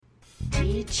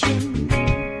Teaching,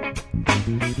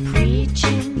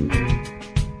 preaching,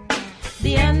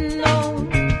 the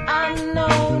unknown,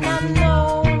 unknown,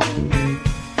 unknown.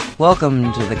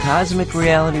 Welcome to the Cosmic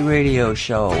Reality Radio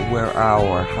Show, where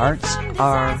our hearts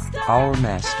are our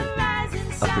master.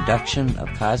 A production of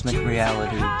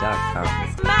CosmicReality.com.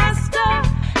 Master,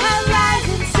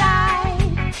 arise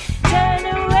inside. Turn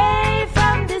away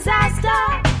from disaster.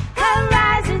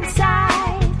 Arise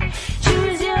inside.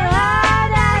 Choose your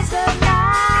heart as the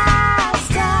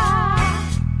master.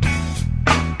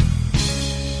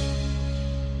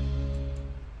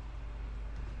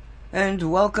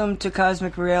 And welcome to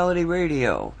Cosmic Reality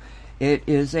Radio. It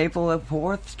is April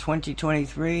 4th,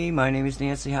 2023. My name is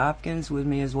Nancy Hopkins. With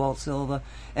me is Walt Silva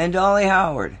and Dolly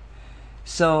Howard.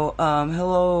 So,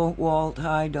 hello, Walt.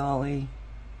 Hi, Dolly.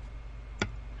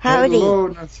 Howdy. Hello,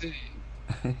 Nancy.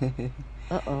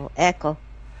 Uh-oh, echo.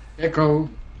 Echo.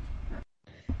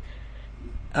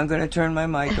 I'm going to turn my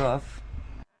mic off.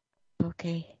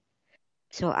 Okay.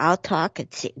 So I'll talk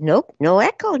and see. Nope, no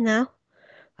echo now.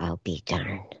 I'll be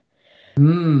darned.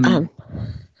 So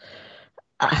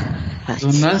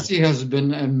Nancy has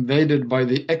been invaded by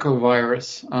the echo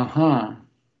virus. I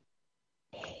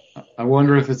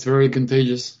wonder if it's very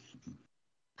contagious.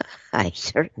 I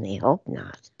certainly hope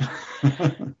not.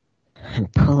 I'm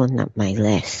pulling up my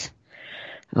list.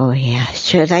 Oh, yeah.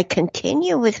 Should I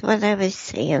continue with what I was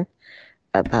saying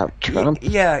about Trump?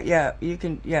 Yeah, you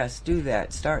can, yes, do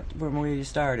that. Start from where you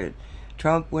started.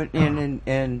 Trump went in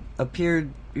and appeared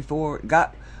before,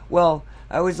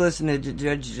 I was listening to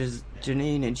Judge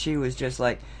Janine, and she was just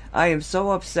like, I am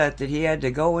so upset that he had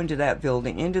to go into that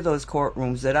building, into those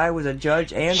courtrooms, that I was a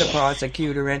judge and a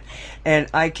prosecutor, and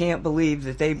I can't believe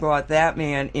that they brought that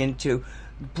man into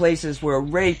places where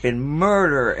rape and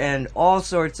murder and all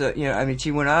sorts of,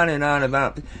 she went on and on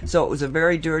about, so it was a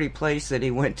very dirty place that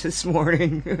he went this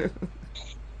morning.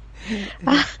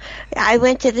 I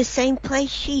went to the same place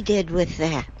she did with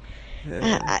that.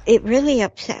 It really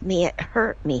upset me. It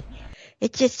hurt me.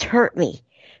 It just hurt me.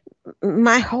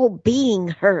 My whole being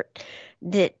hurt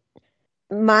that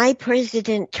my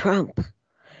President Trump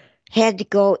had to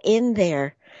go in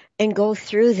there and go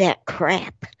through that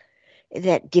crap,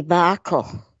 that debacle.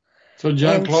 So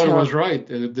Jean-Claude was right.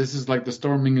 This is like the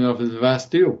storming of the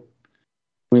Bastille.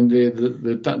 When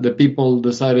the people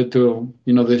decided to,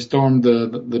 they stormed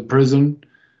the prison.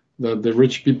 The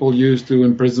rich people used to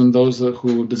imprison those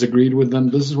who disagreed with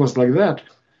them. This was like that.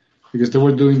 Because they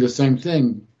were doing the same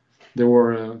thing. They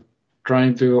were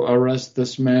trying to arrest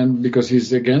this man because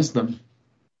he's against them.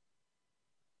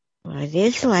 Well, it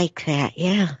is like that,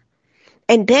 yeah.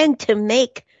 And then to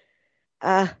make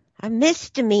a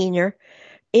misdemeanor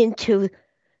into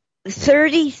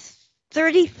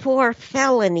 34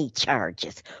 felony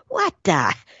charges. What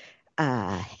the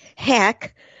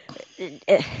heck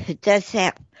does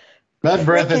that? Bad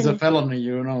breath is a felony,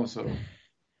 so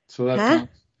that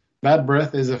counts. Bad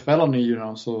breath is a felony,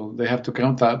 so they have to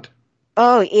count that.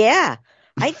 Oh, yeah.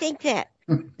 I think that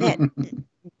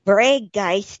Bragg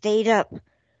guy stayed up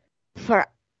for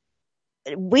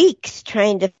weeks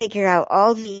trying to figure out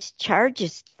all these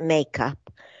charges to make up.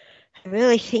 I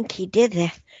really think he did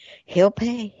that. He'll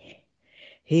pay.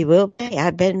 He will pay.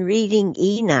 I've been reading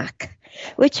Enoch,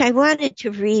 which I wanted to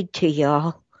read to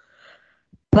y'all,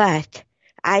 but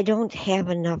I don't have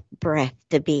enough breath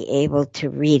to be able to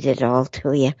read it all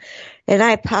to you. And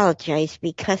I apologize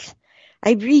because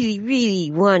I really,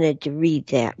 really wanted to read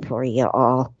that for you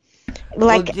all.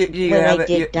 Like do you when have I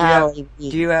did Dolly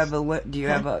read. Do you have a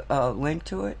link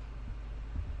to it?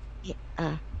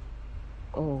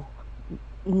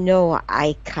 No,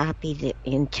 I copied it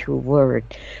into Word.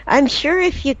 I'm sure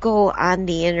if you go on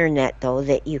the internet, though,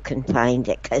 that you can find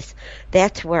it, because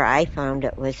that's where I found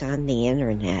it, was on the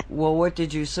internet. Well, what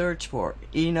did you search for?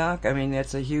 Enoch?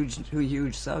 That's a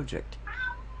huge subject.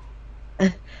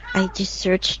 I just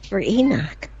searched for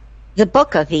Enoch. The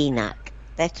Book of Enoch.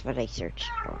 That's what I searched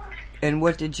for. And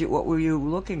what were you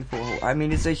looking for?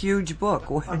 It's a huge book.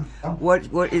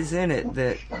 What is in it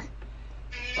that...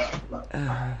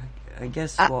 I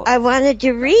guess... I wanted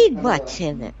to read what's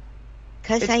in it,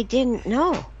 because I didn't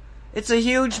know. It's a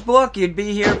huge book. You'd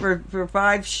be here for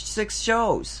 5-6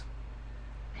 shows.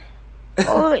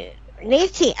 Oh,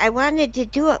 Nancy, I wanted to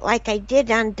do it like I did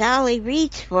on Dolly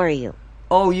Reads for you.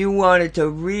 Oh, you wanted to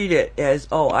read it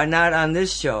not on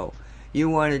this show. You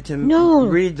wanted to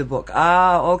read the book.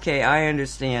 Ah, okay, I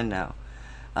understand now.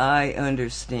 I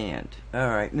understand. All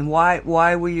right. And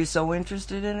why were you so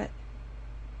interested in it?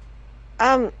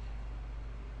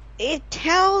 It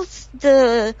tells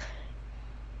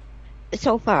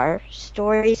so far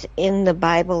stories in the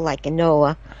Bible, like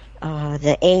Noah,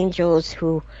 the angels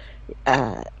who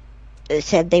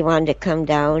said they wanted to come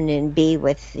down and be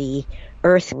with the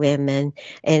Earth women,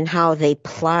 and how they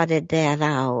plotted that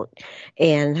out,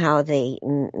 and how they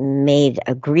made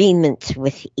agreements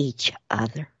with each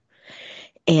other.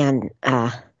 And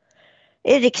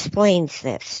it explains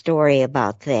that story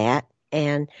about that.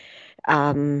 And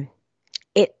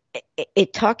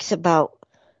it talks about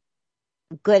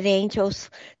good angels,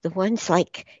 the ones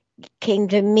like came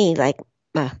to me, like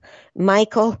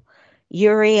Michael,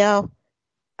 Uriel,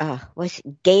 was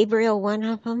Gabriel one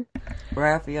of them?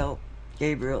 Raphael,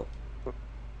 Gabriel.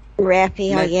 Yeah,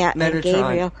 Metatron. and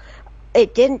Gabriel.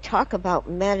 It didn't talk about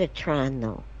Metatron,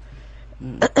 though.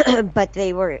 But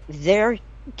they're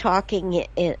talking,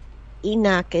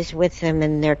 Enoch is with them,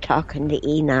 and they're talking to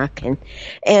Enoch.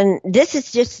 And this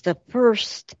is just the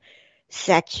first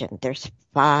section. There's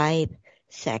 5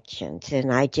 sections,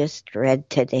 and I just read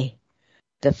today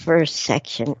the first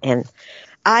section, and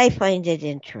I find it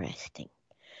interesting.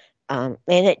 And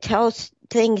it tells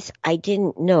things I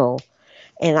didn't know,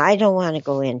 and I don't want to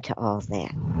go into all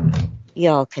that.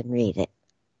 Y'all can read it.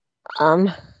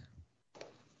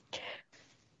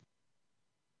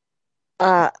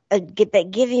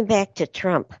 Getting back to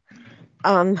Trump,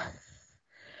 I'm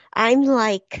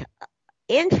like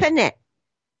Infinite.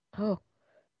 Oh,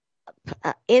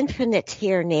 Infinite's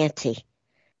here, Nancy.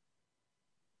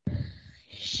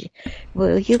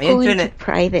 Will you go into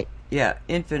private? Yeah,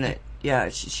 Infinite. Yeah,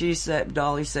 she said,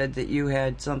 Dolly said that you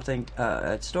had something,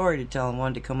 a story to tell and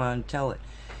wanted to come on and tell it.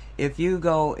 If you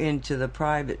go into the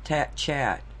private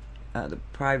chat, the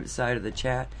private side of the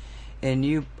chat, and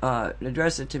you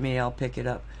address it to me, I'll pick it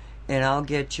up. And I'll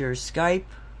get your Skype.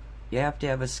 You have to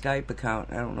have a Skype account.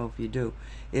 I don't know if you do.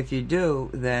 If you do,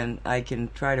 then I can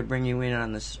try to bring you in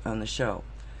on the show.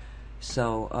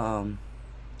 So,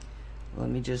 let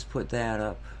me just put that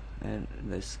up, and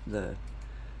the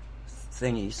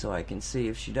thingy, so I can see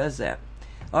if she does that.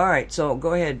 All right, so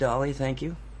go ahead, Dolly. Thank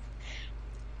you.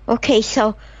 Okay,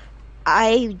 so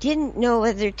I didn't know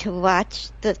whether to watch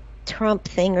the Trump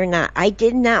thing or not. I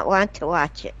did not want to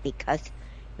watch it because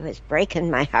it was breaking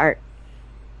my heart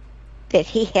that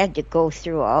he had to go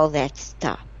through all that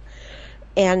stuff.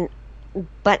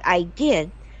 But I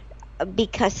did,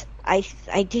 because I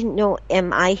didn't know,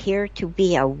 am I here to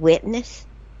be a witness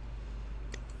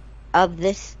of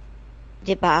this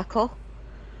debacle?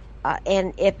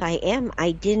 And if I am,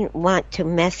 I didn't want to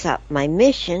mess up my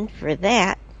mission for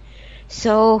that.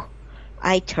 So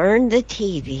I turned the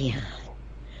TV on.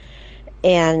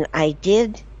 And I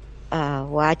did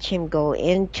watch him go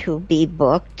in to be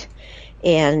booked.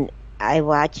 And I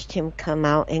watched him come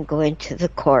out and go into the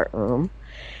courtroom.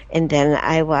 And then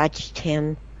I watched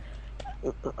him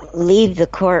leave the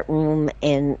courtroom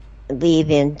and leave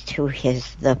into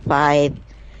the 5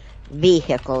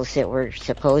 vehicles that were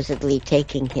supposedly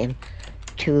taking him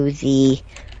to the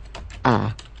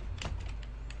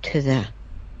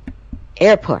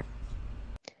airport.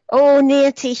 Oh,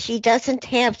 Nancy, she doesn't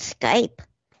have Skype.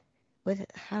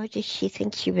 How did she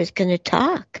think she was going to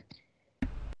talk?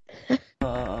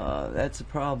 That's a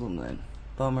problem then.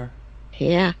 Bummer.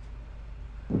 Yeah.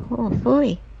 Oh,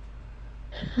 boy.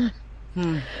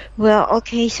 Well,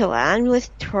 okay, so on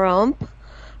with Trump.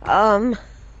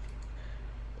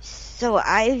 So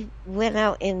I went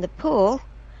out in the pool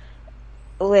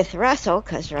with Russell,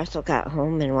 because Russell got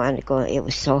home and wanted to go. It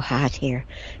was so hot here.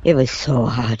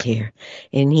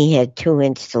 And he had 2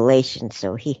 installations,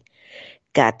 so he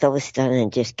got those done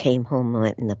and just came home and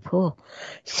went in the pool.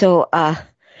 So I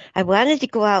wanted to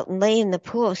go out and lay in the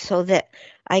pool so that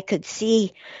I could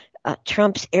see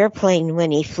Trump's airplane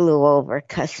when he flew over,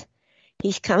 because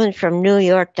he's coming from New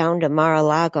York down to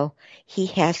Mar-a-Lago. He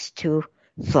has to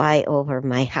fly over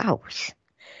my house,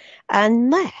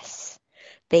 unless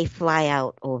they fly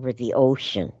out over the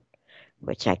ocean,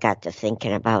 which I got to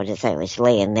thinking about as I was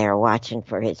laying there watching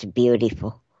for his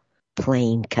beautiful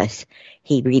plane, because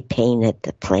he repainted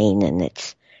the plane and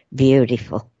it's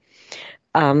beautiful.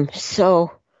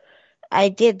 So I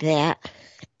did that,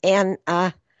 and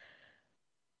I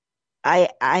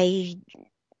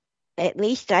at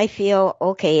least I feel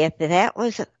okay. If that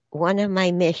was one of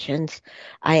my missions,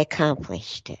 I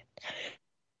accomplished it.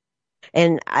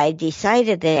 And I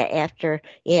decided that after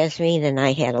Yasmin and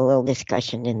I had a little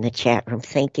discussion in the chat room.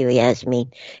 Thank you,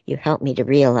 Yasmin. You helped me to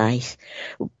realize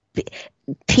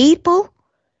people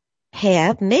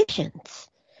have missions.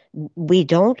 We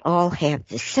don't all have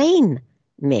the same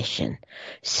mission.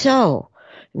 So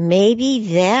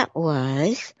maybe that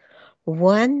was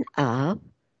one of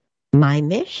my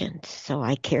missions. So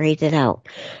I carried it out.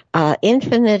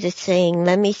 Infinite is saying,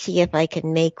 let me see if I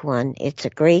can make one. It's a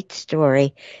great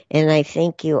story, and I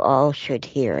think you all should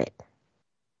hear it.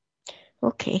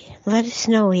 Okay, let us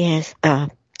know he has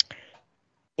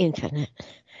infinite.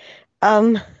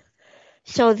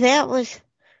 So that was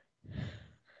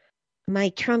my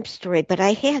Trump story, but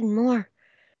I had more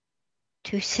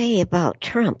to say about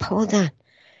Trump. Hold on.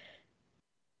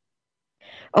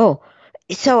 Oh,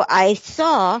 so I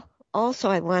saw, also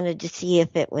I wanted to see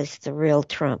if it was the real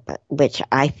Trump, which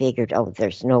I figured,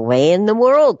 there's no way in the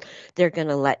world they're going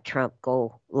to let Trump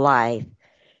go live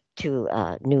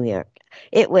to New York.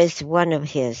 It was one of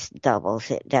his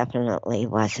doubles. It definitely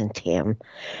wasn't him,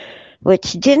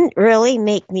 which didn't really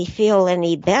make me feel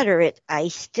any better.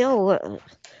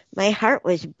 My heart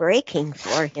was breaking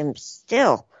for him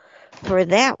still, for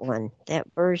that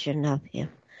version of him.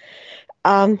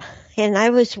 And I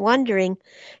was wondering,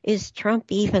 is Trump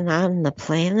even on the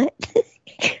planet?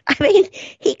 I mean,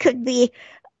 he could be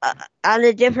on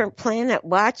a different planet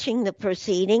watching the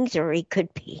proceedings, or he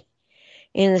could be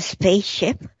in a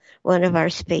spaceship, one of our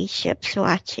spaceships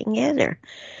watching it, or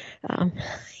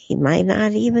he might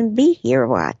not even be here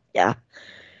on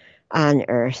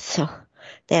Earth. So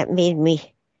that made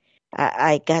me,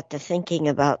 I got to thinking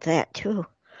about that too.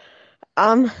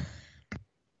 So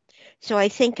I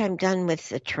think I'm done with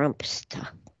the Trump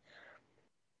stuff.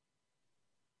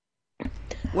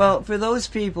 Well, for those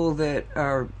people that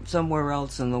are somewhere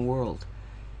else in the world,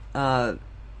 one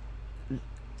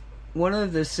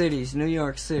of the cities, New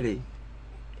York City,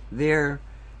 their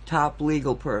top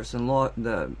legal person, what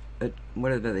do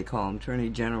they call him? Attorney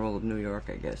General of New York,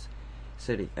 I guess.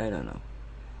 City, I don't know.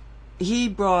 He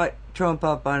brought Trump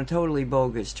up on totally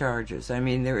bogus charges. I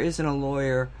mean, there isn't a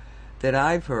lawyer that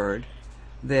I've heard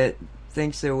that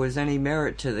thinks there was any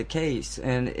merit to the case,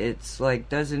 and it's like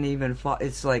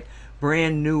it's like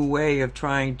brand new way of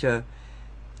trying to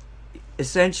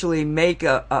essentially make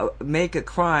a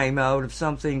crime out of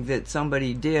something that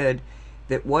somebody did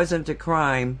that wasn't a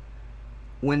crime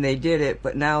when they did it,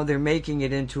 but now they're making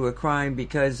it into a crime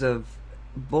because of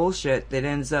bullshit that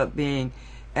ends up being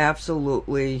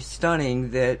absolutely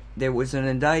stunning. That there was an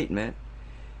indictment.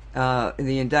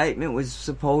 The indictment was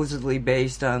supposedly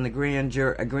based on a grand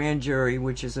jury,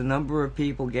 which is a number of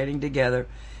people getting together,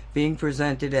 being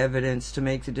presented evidence to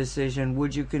make the decision: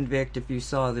 would you convict if you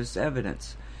saw this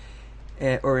evidence,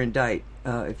 or indict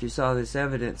if you saw this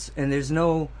evidence? And there's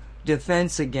no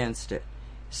defense against it.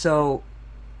 So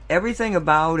everything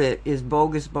about it is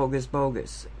bogus, bogus,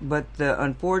 bogus. But the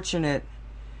unfortunate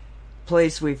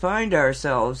place we find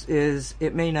ourselves is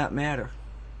it may not matter.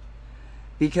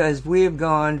 Because we have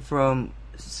gone from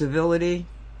civility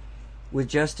with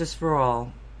justice for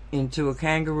all into a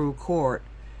kangaroo court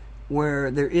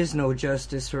where there is no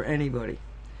justice for anybody.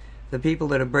 The people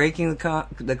that are breaking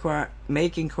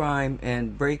making crime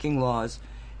and breaking laws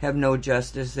have no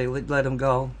justice. They let them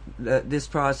go. This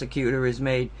prosecutor has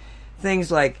made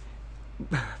things like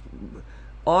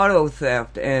auto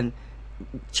theft and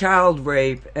child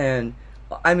rape and,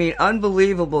 I mean,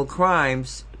 unbelievable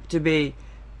crimes to be...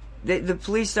 The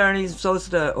police aren't even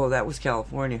supposed to... Oh, that was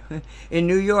California. In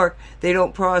New York, they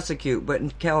don't prosecute, but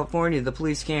in California, the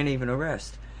police can't even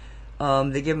arrest.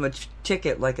 They give them a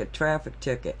ticket, like a traffic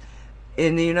ticket.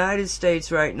 In the United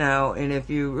States right now, and if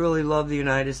you really love the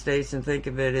United States and think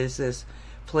of it as this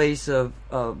place of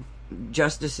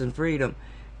justice and freedom,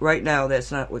 right now,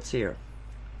 that's not what's here.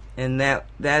 And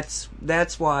that's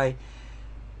why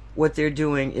what they're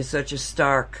doing is such a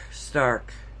stark...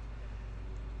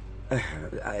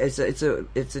 It's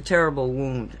a terrible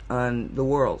wound on the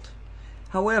world.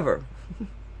 However,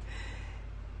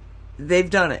 they've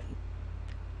done it,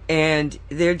 and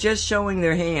they're just showing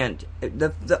their hand.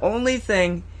 The only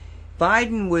thing,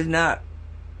 Biden would not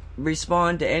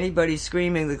respond to anybody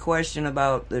screaming the question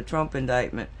about the Trump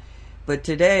indictment, but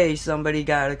today somebody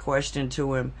got a question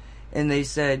to him, and they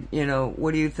said,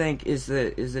 what do you think, is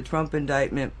the Trump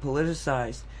indictment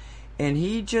politicized? And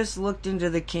he just looked into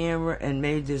the camera and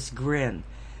made this grin.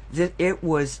 That it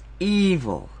was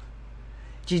evil.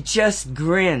 He just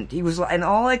grinned. He was, and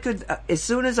all I could, as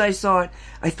soon as I saw it,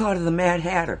 I thought of the Mad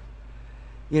Hatter.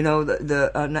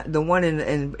 The one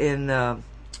in the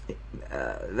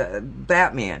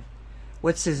Batman.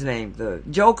 What's his name? The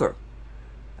Joker.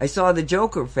 I saw the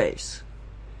Joker face.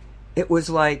 It was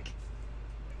like,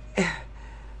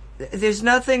 there's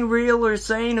nothing real or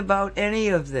sane about any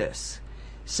of this.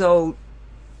 So,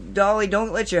 Dolly,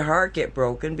 don't let your heart get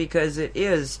broken, because it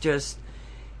is just,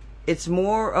 it's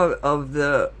more of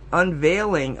the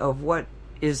unveiling of what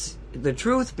is the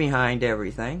truth behind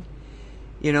everything.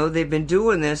 They've been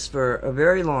doing this for a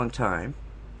very long time,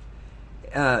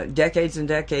 decades and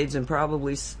decades, and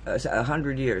probably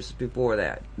 100 years before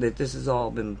that this has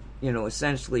all been,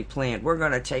 essentially planned. We're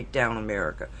going to take down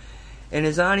America. And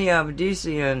as Ani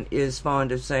Avedissian is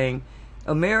fond of saying,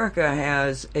 America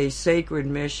has a sacred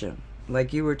mission.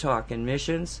 Like you were talking,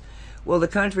 missions. Well, the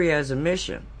country has a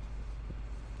mission.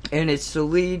 And it's to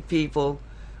lead people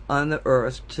on the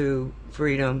earth to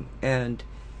freedom and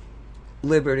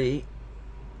liberty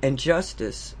and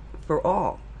justice for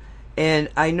all. And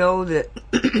I know that,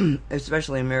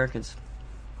 especially Americans,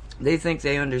 they think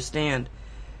they understand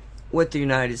what the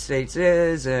United States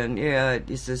is, and yeah,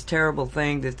 it's this terrible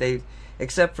thing that they,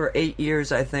 except for 8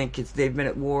 years, I think they've been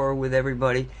at war with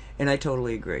everybody, and I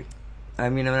totally agree. I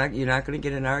mean, you're not going to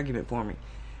get an argument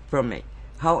from me.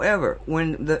 However,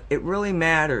 when it really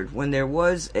mattered, when there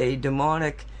was a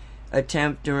demonic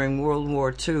attempt during World War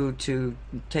II to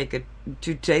take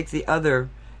the other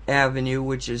avenue,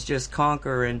 which is just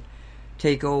conquer and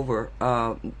take over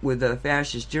with the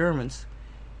fascist Germans,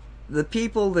 the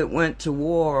people that went to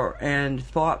war and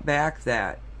fought back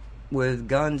that with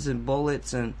guns and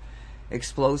bullets and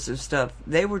explosive stuff,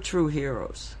 they were true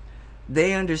heroes.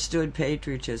 They understood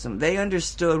patriotism. They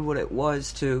understood what it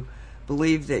was to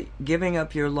believe that giving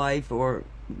up your life or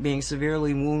being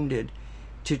severely wounded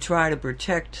to try to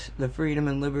protect the freedom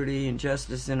and liberty and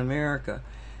justice in America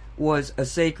was a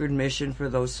sacred mission for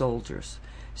those soldiers.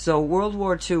 So World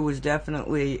War II was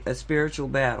definitely a spiritual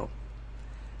battle.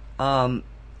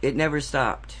 It never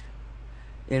stopped.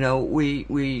 You know,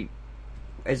 we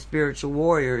as spiritual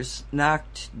warriors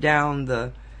knocked down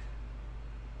the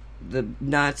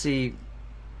Nazi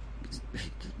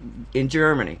in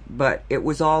Germany, but it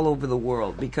was all over the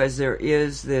world because there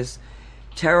is this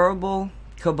terrible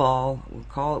cabal, we'll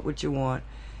call it what you want,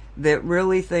 that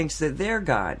really thinks that they're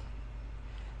God.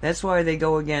 That's why they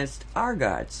go against our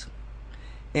gods.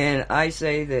 And I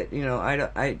say that, you know,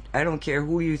 I don't care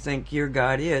who you think your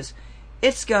God is.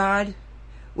 It's God.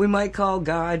 We might call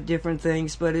God different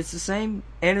things, but it's the same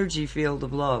energy field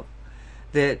of love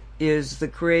that is the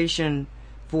creation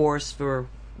force for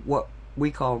what we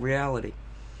call reality.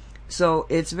 So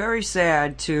it's very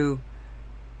sad to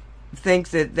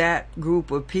think that that group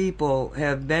of people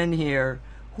have been here,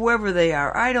 whoever they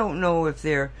are. I don't know if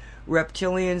they're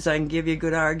reptilians, I can give you a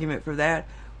good argument for that,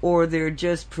 or they're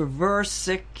just perverse,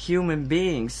 sick human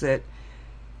beings that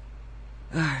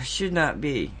should not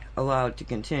be allowed to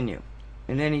continue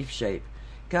in any shape.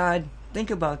 God,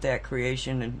 think about that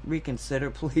creation and reconsider,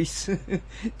 please.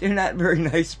 They're not very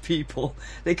nice people.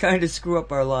 They kind of screw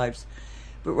up our lives.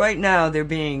 But right now, they're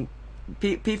being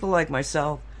people like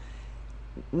myself.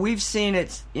 We've seen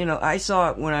it, you know, I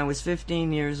saw it when I was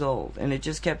 15 years old, and it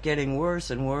just kept getting worse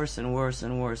and worse and worse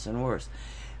and worse and worse.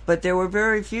 But there were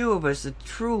very few of us that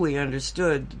truly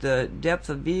understood the depth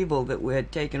of evil that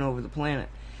had taken over the planet.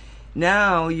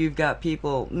 Now you've got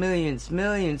people, millions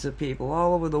of people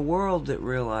all over the world that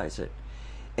realize it.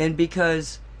 And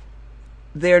because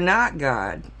they're not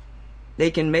God, they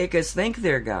can make us think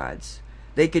they're gods.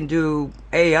 They can do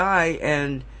AI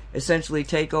and essentially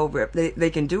take over. They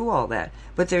can do all that,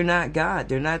 but they're not God.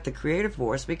 They're not the creative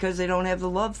force because they don't have the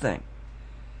love thing.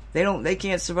 They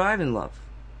can't survive in love.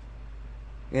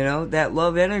 You know, that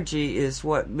love energy is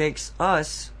what makes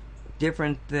us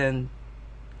different than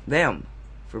them,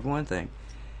 for one thing.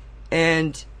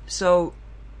 And so,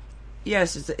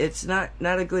 yes, it's not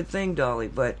a good thing, Dolly,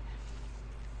 but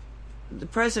the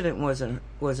president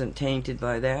wasn't tainted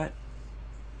by that.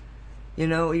 You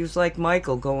know, he was like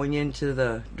Michael going into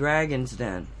the dragon's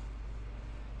den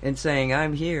and saying,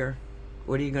 I'm here.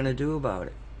 What are you going to do about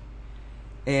it?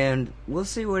 And we'll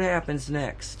see what happens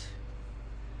next.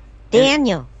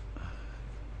 Daniel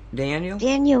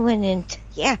Daniel went into,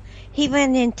 he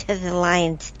went into the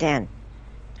lion's den.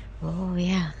 Oh,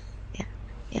 yeah.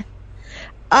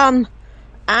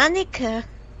 Annika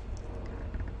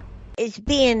is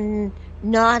being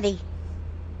naughty.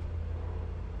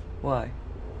 Why?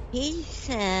 He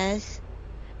says,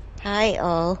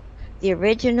 the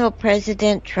original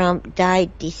President Trump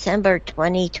died December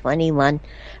 2021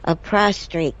 of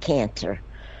prostate cancer.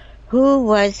 Who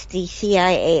was the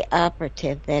CIA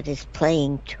operative that is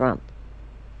playing Trump?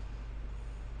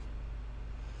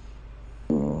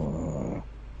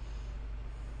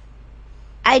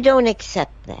 I don't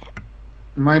accept that.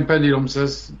 My pendulum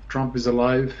says Trump is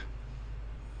alive.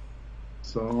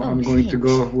 So I'm going to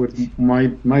go with my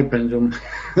pendulum.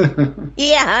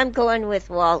 Yeah, I'm going with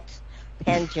Walt's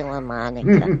pendulum,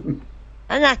 Monica.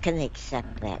 I'm not going to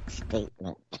accept that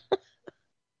statement.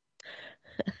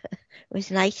 It was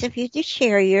nice of you to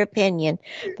share your opinion,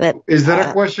 but is that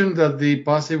a question that the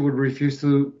posse would refuse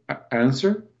to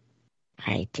answer?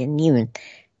 I didn't even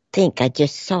think. I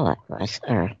just saw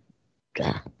it,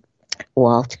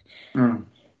 Walt.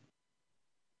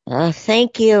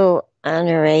 Thank you,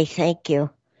 Honoré. Thank you.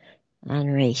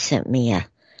 Henri sent me a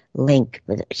link,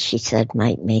 but she said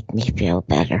might make me feel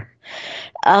better.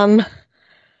 I'll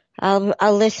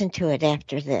listen to it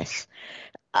after this.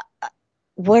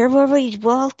 Where were we,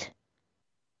 Walt?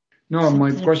 No,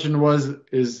 my question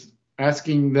is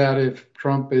asking that if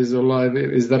Trump is alive,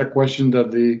 is that a question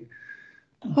that the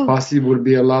posse would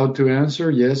be allowed to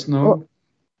answer? Yes, no?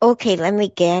 Okay, let me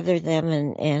gather them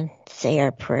and say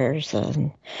our prayers,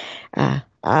 and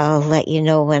I'll let you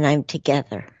know when I'm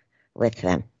together with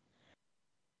them.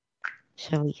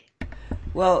 So,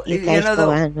 well, you guys go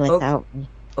on without me.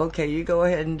 Okay, you go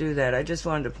ahead and do that. I just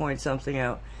wanted to point something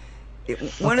out.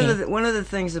 One of the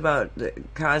things about the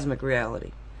cosmic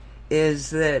reality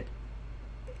is that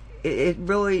it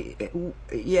really,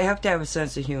 you have to have a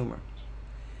sense of humor.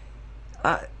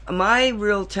 My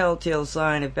real telltale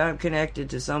sign, if I'm connected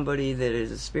to somebody that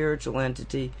is a spiritual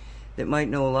entity that might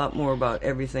know a lot more about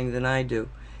everything than I do,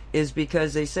 is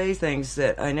because they say things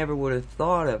that I never would have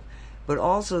thought of. But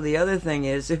also the other thing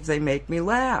is if they make me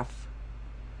laugh.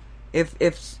 If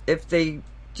they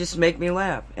just make me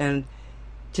laugh. And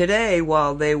today,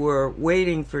 while they were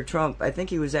waiting for Trump, I think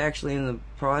he was actually in the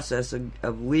process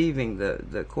of leaving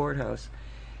the courthouse.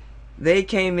 They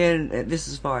came in, this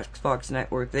is Fox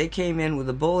Network, they came in with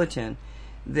a bulletin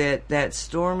that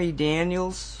Stormy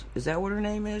Daniels, is that what her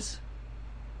name is?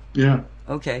 Yeah.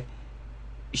 Okay.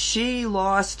 She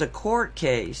lost a court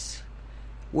case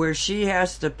where she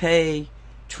has to pay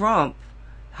Trump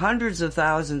hundreds of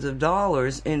thousands of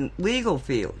dollars in legal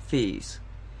fees.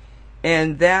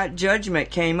 And that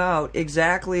judgment came out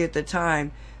exactly at the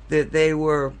time that they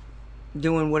were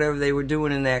doing whatever they were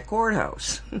doing in that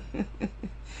courthouse.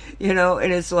 You know,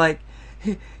 and it's like,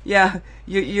 yeah,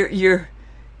 you're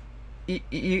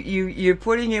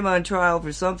putting him on trial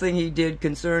for something he did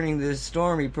concerning this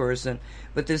Stormy person,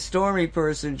 but this Stormy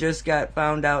person just got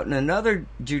found out in another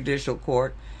judicial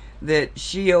court that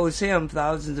she owes him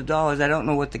thousands of dollars. I don't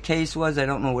know what the case was. I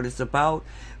don't know what it's about,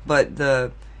 but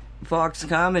the Fox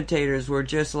commentators were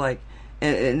just like,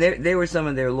 and they were, some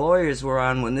of their lawyers were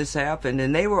on when this happened,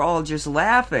 and they were all just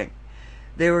laughing.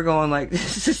 They were going like, the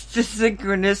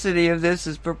synchronicity of this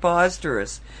is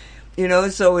preposterous, you know.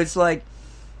 So it's like,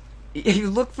 you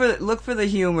look for the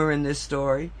humor in this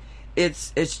story.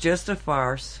 It's just a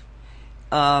farce.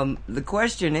 The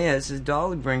question is, as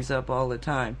Dolly brings up all the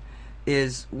time,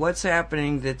 is what's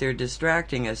happening that they're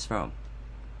distracting us from?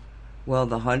 Well,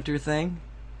 the Hunter thing,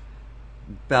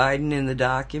 Biden in the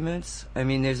documents. I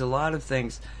mean, there's a lot of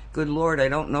things. Good Lord, I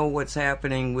don't know what's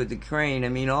happening with Ukraine. I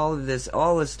mean, all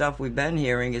the stuff we've been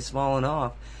hearing is falling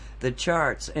off the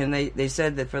charts. And they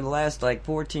said that for the last,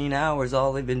 14 hours,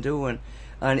 all they've been doing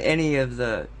on any of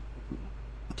the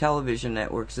television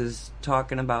networks is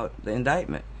talking about the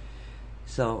indictment.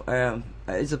 So,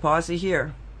 is the posse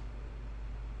here?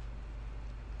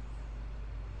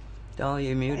 Dolly,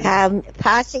 you muted?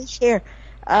 Posse's here.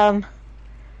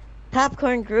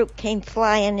 Popcorn group came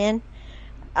flying in.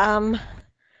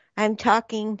 I'm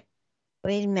talking.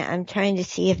 Wait a minute. I'm trying to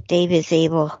see if Dave is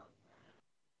able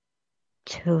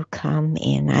to come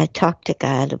in. I talked to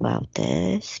God about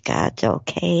this. God's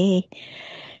okay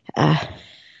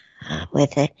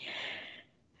with it.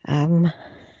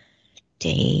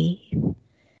 Dave.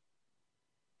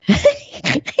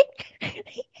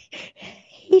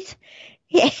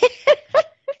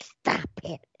 Stop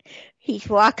it. He's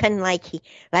walking like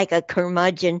a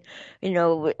curmudgeon, you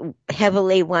know,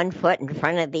 heavily one foot in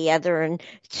front of the other and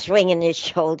swinging his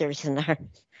shoulders and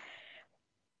arms.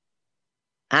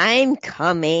 I'm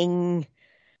coming.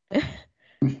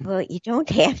 Well, you don't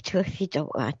have to if you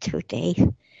don't want to,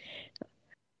 Dave.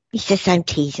 He says, I'm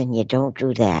teasing you. Don't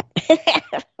do that.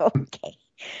 Okay.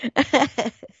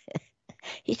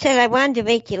 He said, I wanted to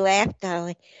make you laugh,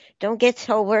 Dolly. Don't get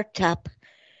so worked up.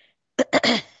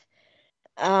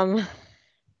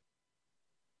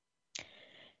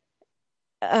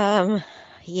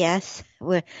 Yes.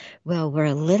 We're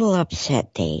a little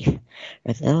upset, Dave.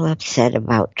 We're a little upset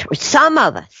about, some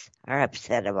of us are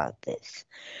upset about this.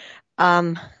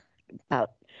 About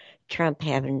Trump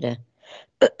having to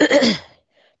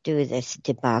do this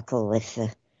debacle with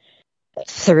the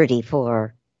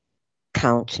 34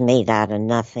 counts made out of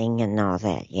nothing and all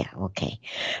that. Yeah, okay.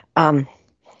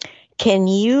 Can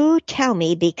you tell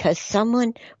me, because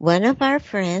one of our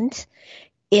friends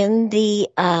in the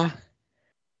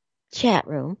chat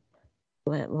room,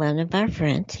 one of our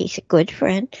friends, he's a good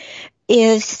friend,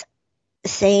 is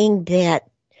saying that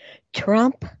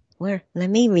Trump, let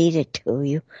me read it to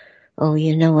you. Oh,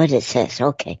 you know what it says.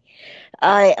 Okay.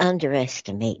 I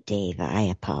underestimate Dave. I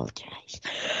apologize.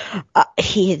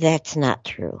 That's not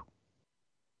true.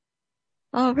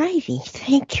 All righty.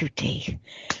 Thank you, Dave.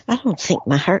 I don't think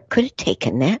my heart could have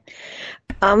taken that.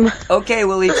 Okay,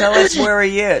 will he tell us where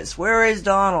he is? Where is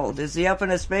Donald? Is he up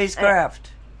in a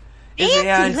spacecraft?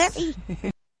 Nancy,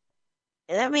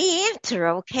 let me answer,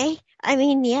 okay? I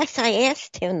mean, yes, I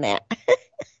asked him that.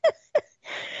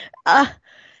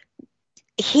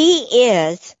 He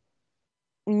is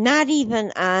not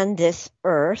even on this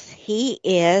earth. He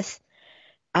is,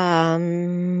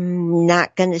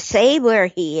 not going to say where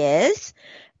he is,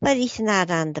 but he's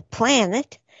not on the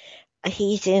planet.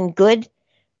 He's in good,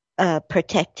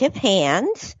 protective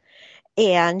hands,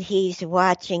 and he's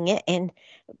watching it, and,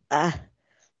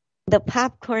 the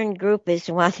popcorn group is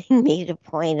wanting me to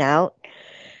point out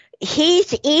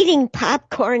he's eating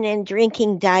popcorn and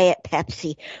drinking Diet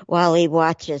Pepsi while he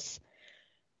watches.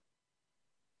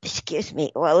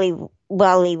 While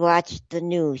he watched the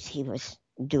news. He was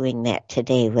doing that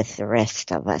today with the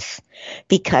rest of us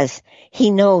because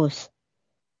he knows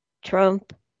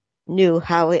Trump knew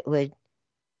how it would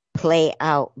play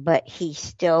out, but he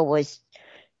still was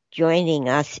joining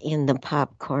us in the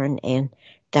popcorn and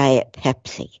Diet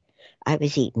Pepsi. I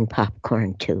was eating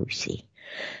popcorn too, see,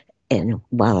 and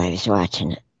while I was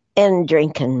watching it and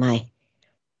drinking my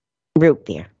root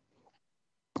beer.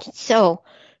 So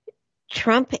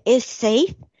Trump is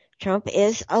safe. Trump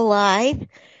is alive.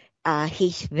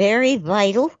 He's very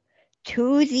vital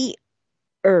to the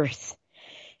earth.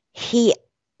 He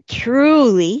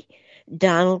truly,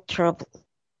 Donald Trump,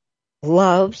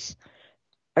 loves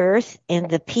earth and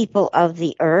the people of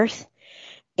the earth.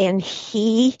 And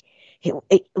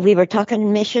we were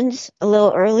talking missions a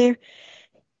little earlier.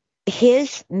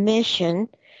 His mission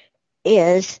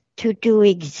is to do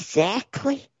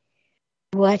exactly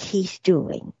what he's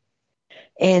doing.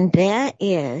 And that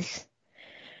is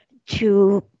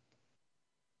to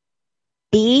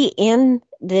be in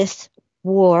this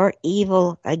war,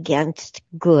 evil against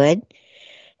good,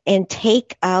 and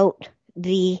take out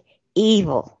the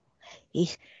evil.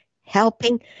 He's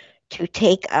helping to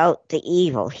take out the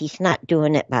evil. He's not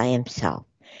doing it by himself.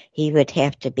 He would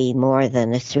have to be more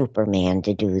than a Superman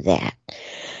to do that.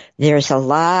 There's a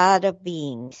lot of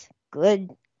beings, good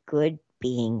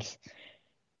beings,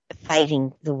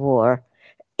 fighting the war.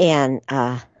 And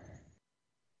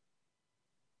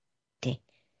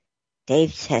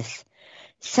Dave says,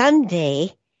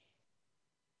 someday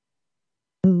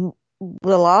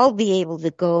we'll all be able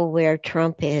to go where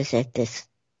Trump is at this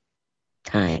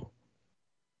time.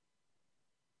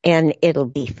 And it'll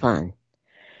be fun.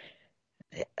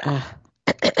 Of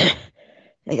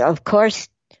course,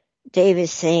 Dave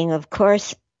is saying, of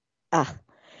course,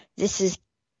 this is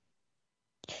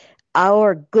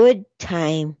our good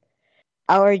time.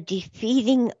 Our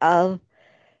defeating of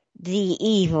the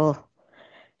evil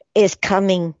is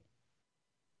coming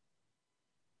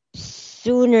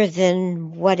sooner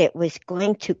than what it was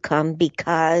going to come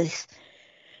because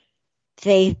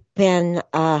they've been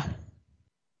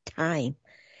time,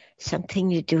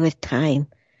 something to do with time.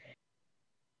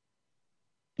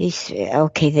 They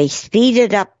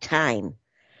speeded up time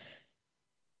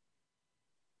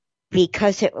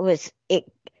because the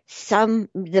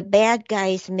bad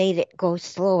guys made it go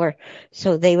slower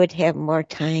so they would have more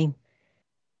time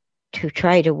to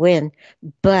try to win.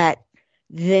 But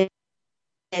the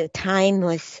time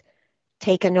was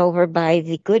taken over by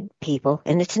the good people,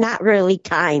 and it's not really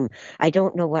time. I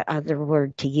don't know what other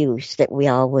word to use that we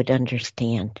all would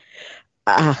understand.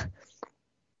 But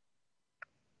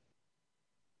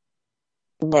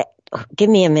give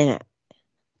me a minute.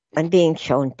 I'm being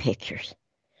shown pictures.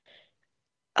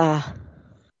 Oh,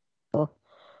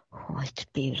 it's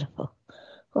beautiful.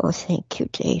 Oh, thank you,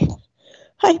 Dave.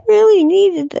 I really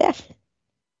needed that.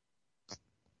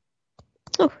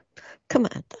 Oh, come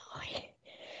on, though.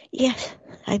 Yes,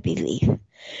 I believe.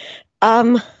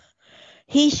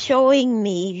 He's showing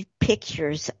me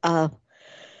pictures of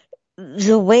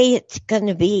the way it's going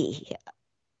to be.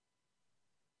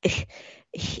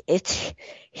 It's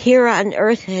here on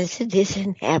earth as it is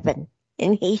in heaven.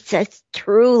 And he says,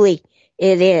 truly,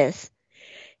 it is.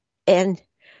 And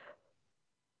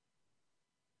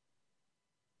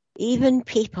even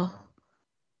people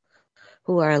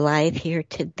who are alive here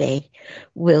today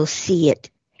will see it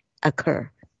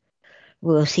occur.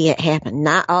 We'll see it happen.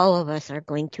 Not all of us are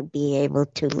going to be able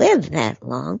to live that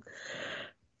long,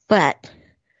 but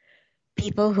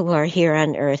people who are here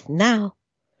on earth now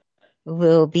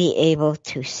will be able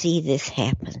to see this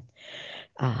happen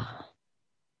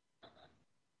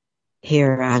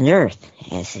here on earth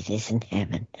as it is in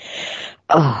heaven.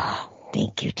 Oh,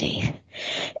 thank you, Dave.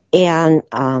 And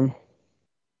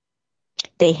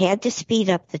they had to speed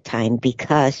up the time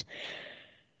because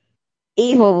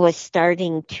evil was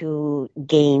starting to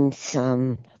gain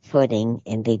some footing,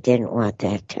 and they didn't want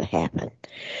that to happen.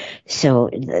 So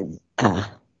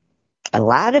a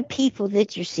lot of people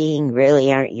that you're seeing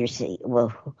really aren't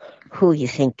who you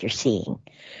think you're seeing.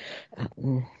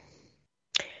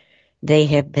 They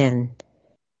have been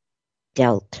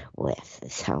dealt with,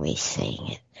 is how he's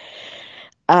saying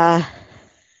it.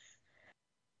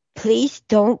 Please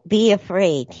don't be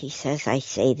afraid, he says. I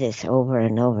say this over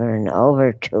and over and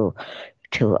over to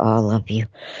all of you.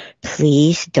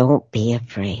 Please don't be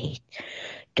afraid.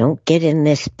 Don't get in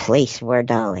this place where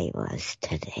Dolly was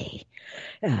today.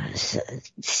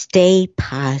 Stay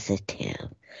positive.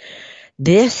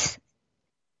 This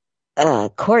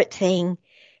court thing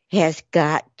has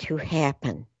got to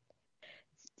happen.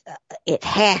 It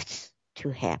has to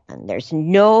happen. There's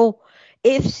no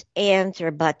ifs, ands, or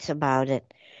buts about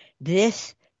it.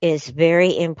 This is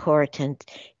very important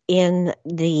in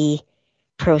the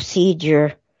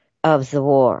procedure of the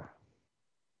war,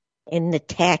 in the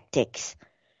tactics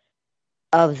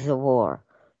of the war.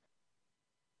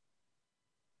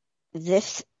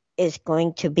 This is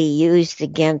going to be used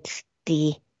against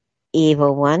the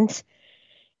evil ones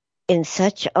in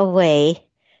such a way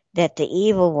that the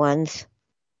evil ones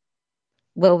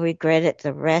will regret it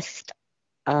the rest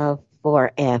of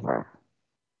forever.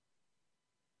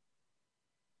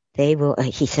 They will,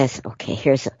 he says, okay,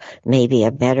 here's maybe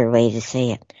a better way to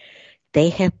say it. They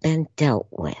have been dealt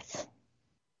with.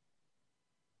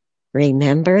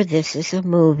 Remember, this is a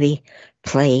movie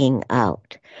playing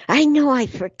out. I know I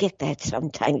forget that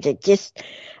sometimes.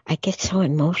 I get so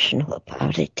emotional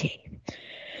about it, Dave.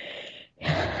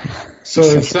 So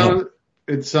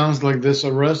it sounds like this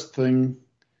arrest thing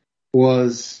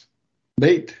was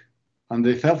bait, and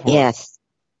they fell for it. Yes.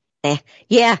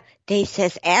 Yeah, Dave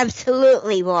says,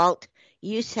 absolutely, Walt.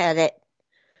 You said it.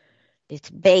 It's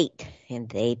bait, and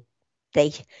they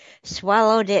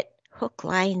swallowed it hook,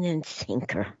 line, and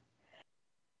sinker.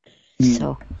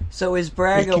 So is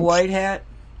Bragg a white hat?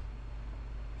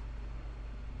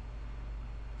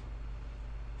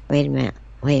 Wait a minute.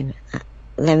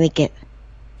 Let me get...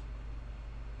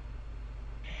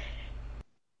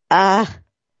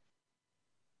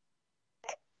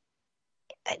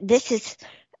 This is...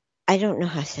 I don't know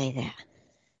how to say that.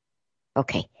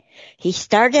 Okay. He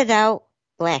started out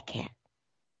black hat.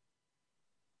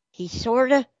 He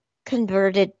sort of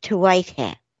converted to white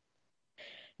hat.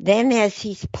 Then as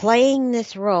he's playing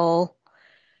this role,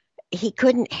 he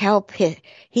couldn't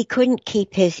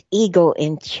keep his ego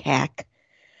in check.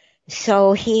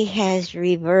 So he has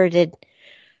reverted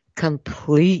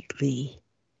completely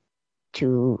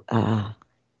to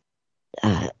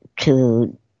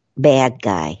bad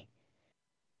guy.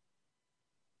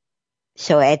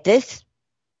 So at this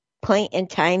point in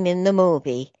time in the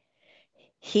movie,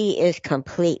 he is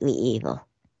completely evil.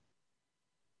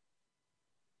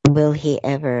 Will he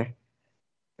ever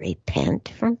repent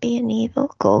from being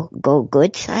evil? Go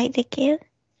good side again?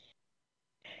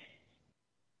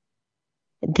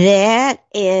 That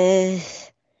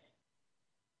is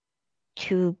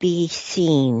to be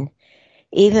seen,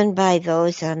 even by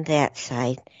those on that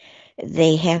side.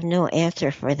 They have no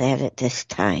answer for that at this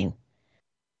time.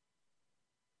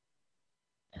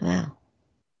 Wow.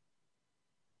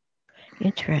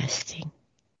 Interesting.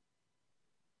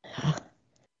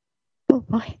 Oh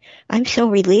boy, I'm so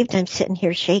relieved I'm sitting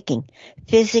here shaking.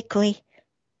 Physically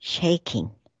shaking.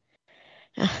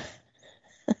 I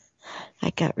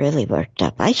got really worked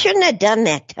up. I shouldn't have done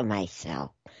that to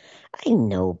myself. I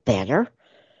know better.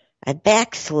 I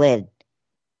backslid.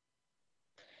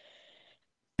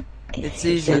 It's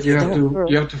easy. You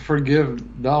have to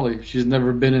forgive Dolly. She's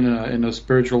never been in a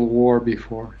spiritual war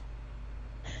before.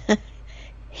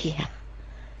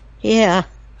 Yeah.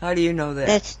 How do you know that?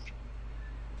 That's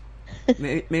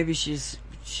Maybe she's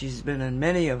been in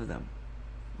many of them.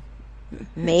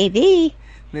 Maybe.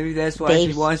 Maybe that's why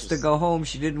she wants to go home.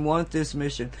 She didn't want this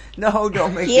mission. No,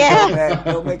 don't make me go back.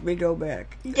 Don't make me go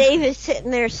back. Dave is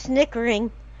sitting there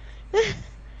snickering.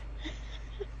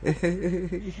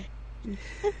 He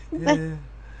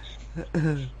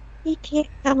can't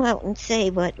come out and say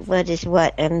what is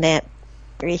what in that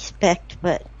respect,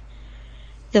 but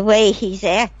the way he's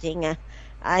acting,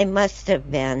 I must have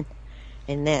been.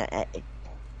 And that,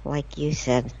 like you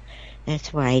said,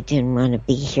 that's why I didn't want to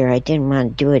be here. I didn't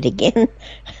want to do it again.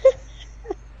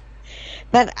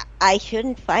 But I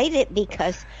shouldn't fight it,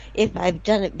 because if I've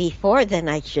done it before, then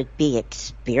I should be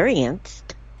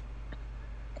experienced.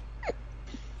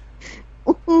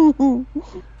 Well,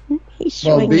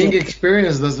 being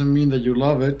experienced doesn't mean that you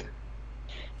love it.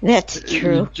 That's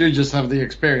true. You just have the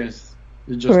experience.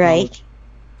 You just right.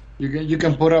 You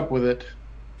can put up with it.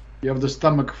 You have the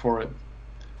stomach for it.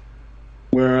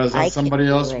 Whereas somebody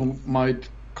else might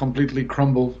completely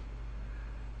crumble.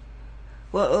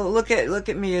 Well, look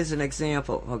at me as an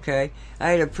example, okay?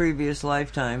 I had a previous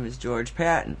lifetime as George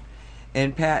Patton,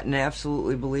 and Patton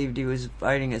absolutely believed he was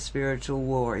fighting a spiritual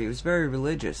war. He was very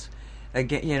religious.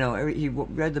 Again, he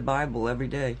read the Bible every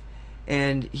day,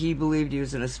 and he believed he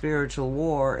was in a spiritual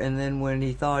war. And then when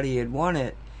he thought he had won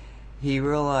it, he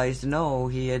realized no,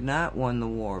 he had not won the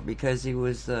war, because he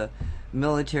was the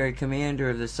military commander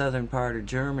of the southern part of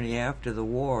Germany after the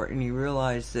war, and he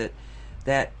realized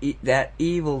that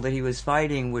evil that he was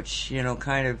fighting, which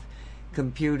kind of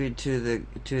computed to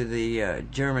the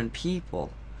German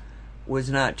people, was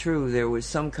not true. There was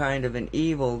some kind of an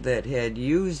evil that had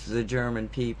used the German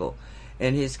people,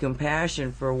 and his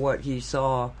compassion for what he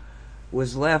saw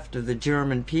was left of the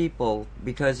German people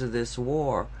because of this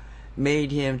war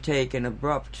made him take an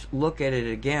abrupt look at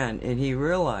it again, and he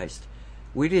realized,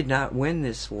 we did not win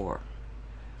this war.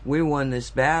 We won this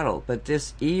battle, but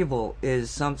this evil is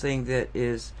something that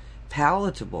is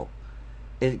palatable.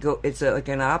 It's like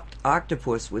an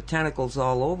octopus with tentacles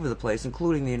all over the place,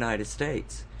 including the United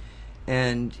States.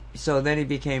 And so then he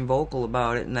became vocal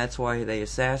about it, and that's why they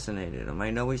assassinated him.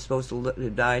 I know he's supposed to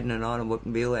have died in an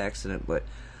automobile accident, but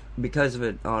because of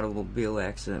an automobile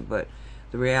accident, but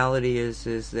the reality is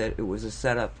that it was a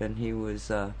setup, and he was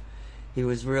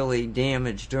really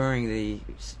damaged during the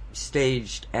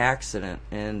staged accident,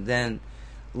 and then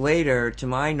later, to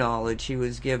my knowledge, he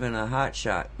was given a hot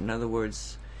shot. In other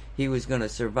words, he was going to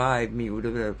survive. He would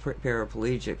have been a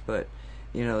paraplegic, but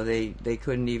they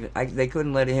couldn't even they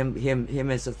couldn't let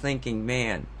him as a thinking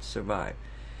man survive.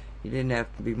 He didn't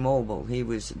have to be mobile. He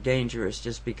was dangerous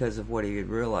just because of what he had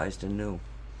realized and knew.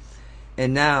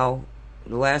 And now,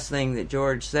 the last thing that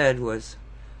George said was,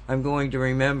 "I'm going to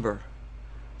remember."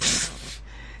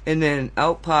 And then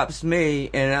out pops me,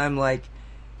 and I'm like,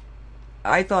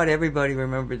 I thought everybody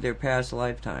remembered their past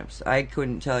lifetimes. I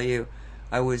couldn't tell you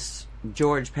I was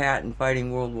George Patton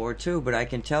fighting World War II, but I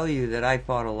can tell you that I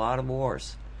fought a lot of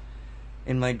wars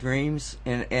in my dreams,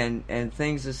 and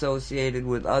things associated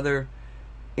with other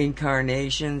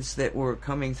incarnations that were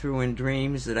coming through in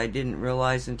dreams that I didn't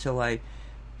realize until I,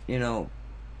 not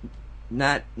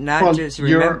just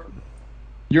remember.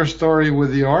 Your story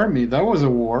with the army, that was a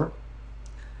war.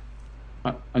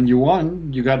 And you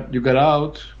won. You got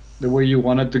out the way you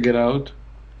wanted to get out.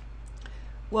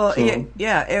 Well, so.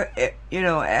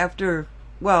 After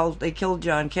they killed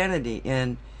John Kennedy,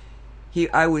 and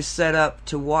I was set up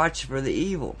to watch for the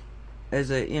evil, as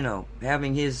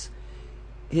having his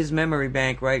memory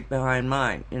bank right behind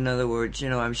mine. In other words,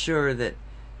 I'm sure that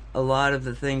a lot of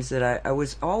the things that I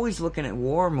was always looking at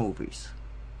war movies.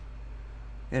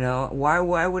 Why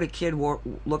would a kid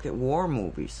look at war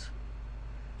movies?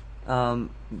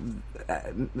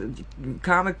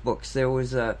 Comic books. There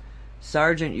was a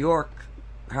Sergeant York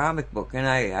comic book, and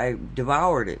I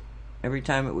devoured it every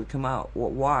time it would come out.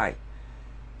 Why?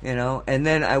 And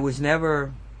then I was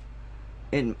never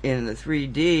in the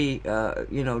 3D,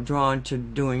 drawn to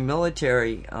doing a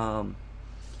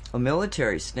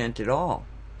military stint at all.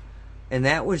 And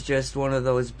that was just one of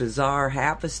those bizarre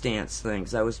happenstance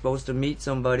things. I was supposed to meet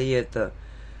somebody at the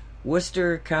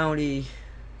Worcester County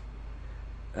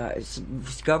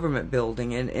government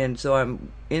building, and so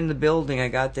I'm in the building. I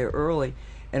got there early,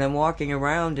 and I'm walking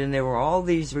around, and there were all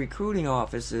these recruiting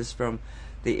offices from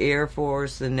the Air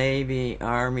Force, the Navy,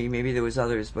 Army, maybe there was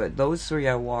others, but those three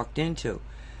I walked into.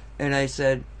 And I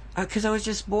said, because I was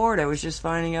just bored, I was just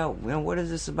finding out, what is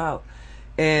this about?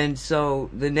 And so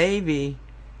the Navy,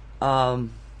 they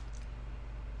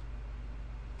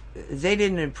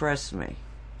didn't impress me.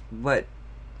 But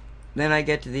then I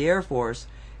get to the Air Force,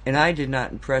 and I did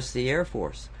not impress the Air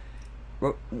Force.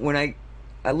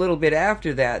 A little bit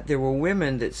after that, there were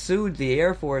women that sued the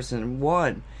Air Force and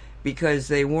won because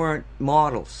they weren't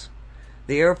models.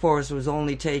 The Air Force was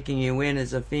only taking you in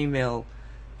as a female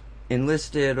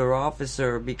enlisted or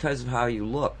officer because of how you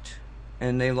looked,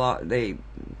 and they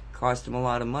cost them a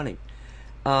lot of money.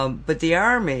 But the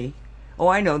Army,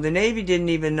 I know, the Navy didn't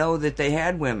even know that they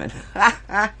had women.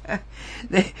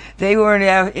 They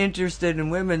weren't interested in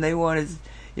women. They wanted,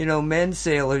 men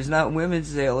sailors, not women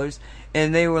sailors.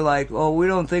 And they were like, we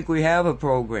don't think we have a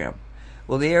program.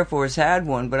 Well, the Air Force had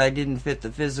one, but I didn't fit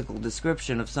the physical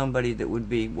description of somebody that would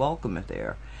be welcome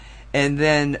there. And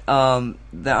then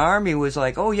the Army was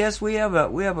like, yes, we have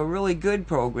a really good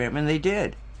program, and they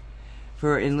did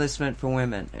for enlistment for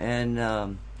women.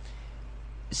 And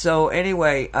so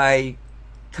anyway, I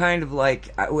kind of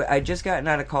I just gotten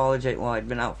out of college. I'd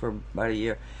been out for about a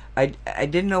year. I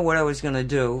didn't know what I was going to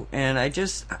do, and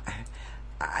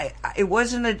it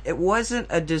wasn't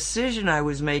a decision I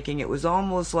was making. It was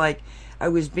almost like I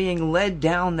was being led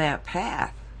down that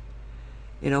path.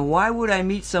 Why would I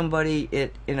meet somebody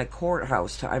in a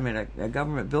courthouse? I'm in a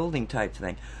government building type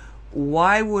thing.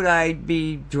 Why would I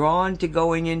be drawn to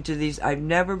going into these? I've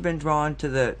never been drawn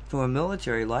to a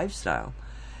military lifestyle,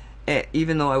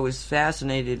 even though I was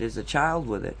fascinated as a child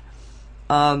with it.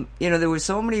 There were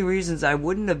so many reasons I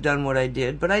wouldn't have done what I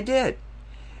did, but I did.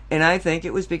 And I think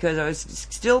it was because I was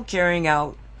still carrying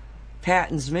out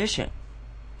Patton's mission.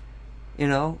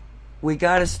 We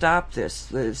got to stop this.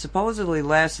 The supposedly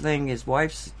last thing his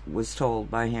wife was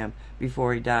told by him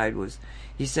before he died was,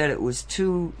 he said it was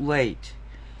too late.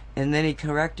 And then he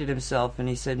corrected himself and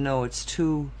he said, no, it's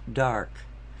too dark.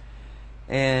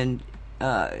 And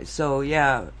so,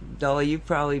 yeah, Dully, you've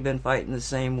probably been fighting the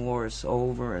same wars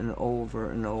over and over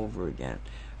and over again.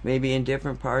 Maybe in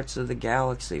different parts of the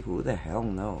galaxy. Who the hell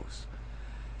knows?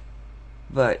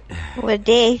 But well,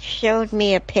 Dave showed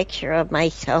me a picture of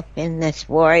myself in this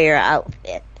warrior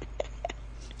outfit.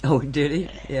 Oh, did he?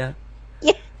 Yeah.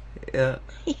 Yeah. Yeah.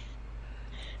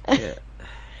 Yeah.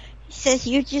 He says,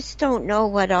 you just don't know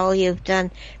what all you've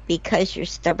done because you're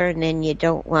stubborn and you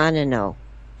don't want to know.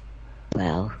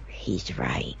 Well, he's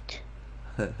right.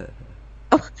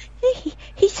 Oh,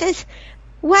 he says,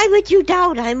 why would you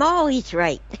doubt? I'm always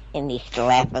right. And he's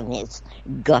laughing his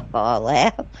guffaw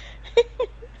laugh.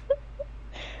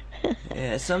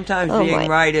 Yeah, sometimes being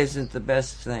right isn't the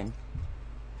best thing.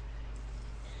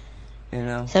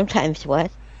 Sometimes what?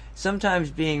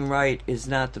 Sometimes being right is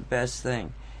not the best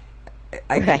thing.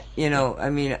 I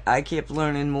kept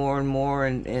learning more and more,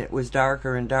 and it was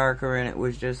darker and darker, and it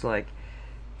was just like,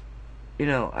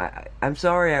 I'm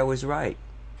sorry I was right.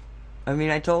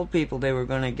 I told people they were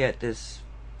going to get this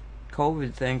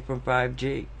COVID thing from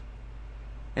 5G.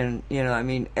 And,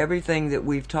 everything that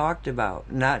we've talked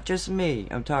about, not just me,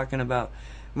 I'm talking about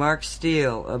Mark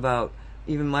Steele, about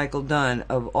even Michael Dunn,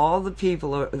 of all the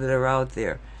people that are out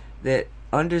there that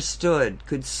understood,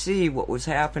 could see what was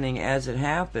happening as it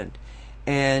happened,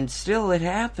 and still it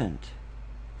happened.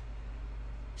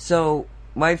 So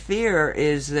my fear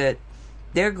is that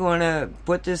they're going to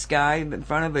put this guy in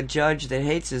front of a judge that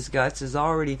hates his guts, is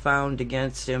already found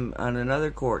against him on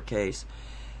another court case,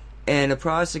 and a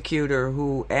prosecutor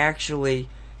who actually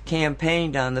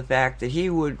campaigned on the fact that he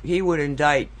would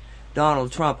indict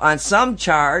Donald Trump on some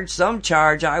charge.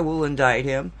 I will indict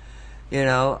him.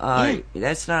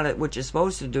 That's not what you're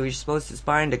supposed to do. You're supposed to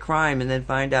find a crime and then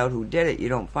find out who did it. You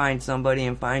don't find somebody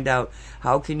and find out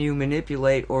how can you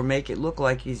manipulate or make it look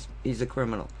like he's a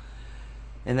criminal.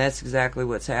 And that's exactly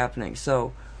what's happening.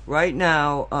 So right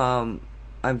now,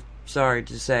 I'm sorry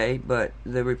to say, but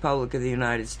the Republic of the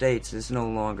United States no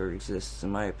longer exists, in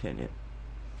my opinion.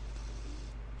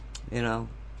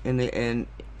 And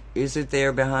is it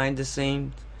there behind the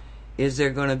scenes? Is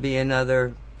there going to be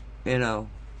another,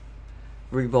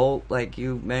 revolt like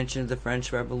you mentioned, the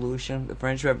French Revolution? The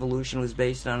French Revolution was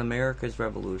based on America's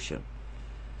Revolution.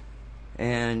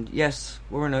 And yes,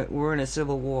 we're in a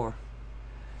civil war.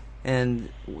 And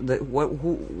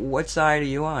what side are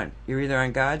you on? You're either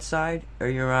on God's side or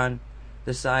you're on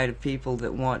the side of people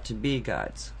that want to be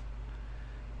gods.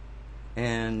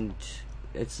 And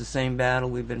it's the same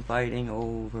battle we've been fighting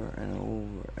over and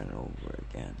over and over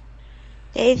again.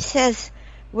 Dave says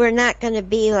we're not going to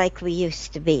be like we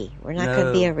used to be. We're not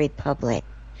going to be a republic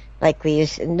like we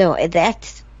used to. No,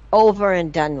 that's over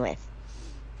and done with.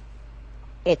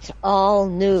 It's all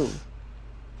new.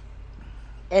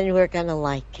 And we're going to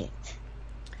like it.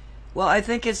 Well, I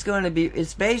think it's going to be,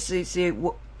 it's basically, see,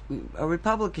 a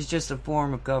republic is just a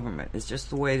form of government. It's just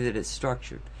the way that it's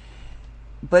structured.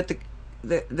 But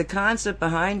the concept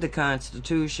behind the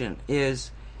Constitution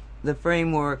is the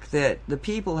framework that the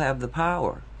people have the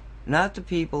power, not the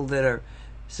people that are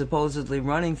supposedly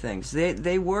running things.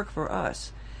 They work for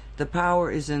us. The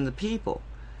power is in the people.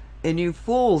 And you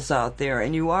fools out there,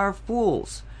 and you are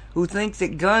fools, who think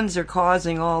that guns are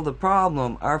causing all the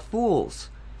problem, are fools.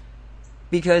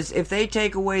 Because if they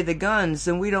take away the guns,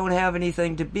 then we don't have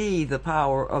anything to be the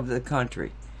power of the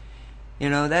country.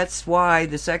 That's why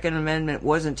the Second Amendment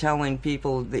wasn't telling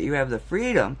people that you have the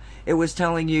freedom. It was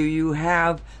telling you you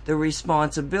have the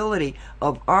responsibility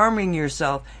of arming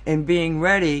yourself and being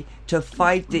ready to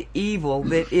fight the evil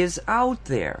that is out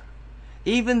there.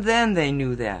 Even then they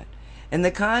knew that. And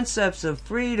the concepts of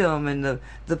freedom and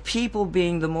the people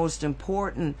being the most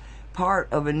important part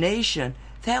of a nation,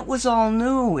 that was all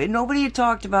new. And nobody had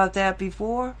talked about that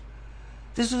before.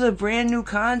 This was a brand new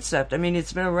concept.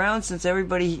 It's been around since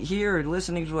everybody here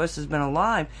listening to us has been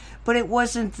alive, but it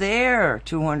wasn't there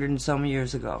 200 and some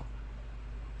years ago.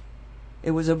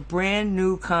 It was a brand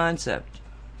new concept.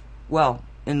 well,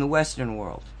 in the Western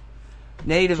world.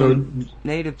 Native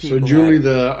people. So Julie,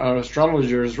 the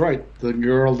astrologer, is right. The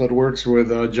girl that works with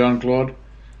Jean-Claude,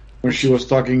 when she was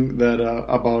talking that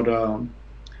about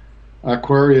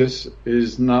Aquarius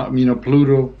is not,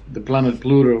 Pluto, the planet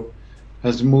Pluto,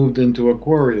 has moved into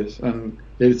Aquarius, and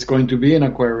it's going to be in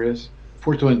Aquarius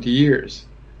for 20 years.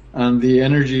 And the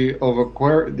energy of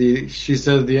Aquarius, she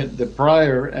said the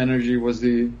prior energy was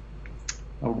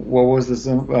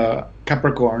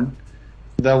Capricorn.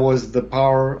 That was the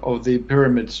power of the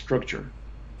pyramid structure.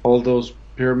 All those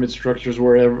pyramid structures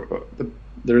where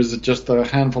there is just a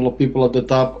handful of people at the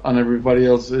top and everybody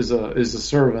else is a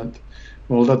servant.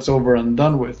 Well, that's over and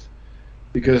done with,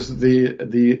 because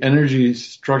the energy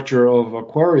structure of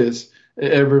Aquarius,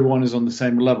 everyone is on the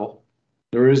same level.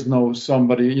 There is no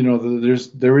somebody,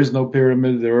 there is no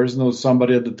pyramid. There is no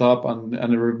somebody at the top and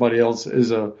everybody else is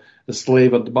a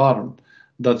slave at the bottom.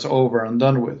 That's over and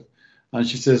done with. And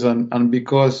she says, and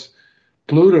because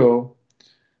Pluto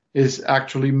is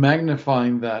actually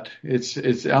magnifying that,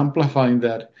 it's amplifying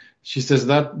that. She says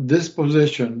that this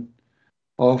position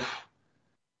of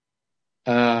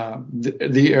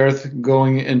the Earth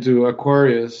going into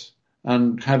Aquarius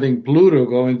and having Pluto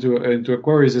go into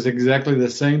Aquarius is exactly the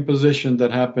same position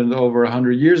that happened over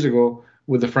 100 years ago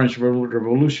with the French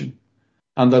Revolution.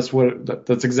 And that's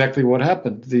exactly what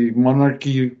happened. The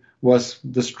monarchy was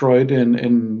destroyed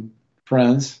in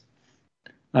France,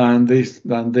 and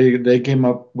they came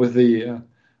up with the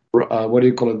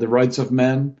the rights of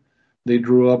man. They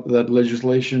drew up that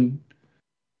legislation.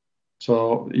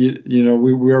 So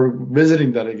we are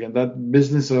visiting that again. That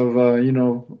business of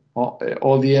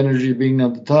all the energy being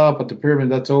at the top at the pyramid,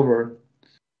 that's over.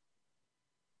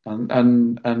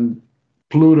 And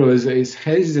Pluto is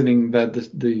hastening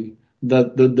the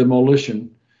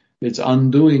demolition. It's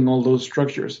undoing all those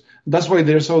structures. That's why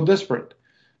they're so desperate,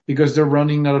 because they're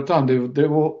running out of time.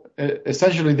 They've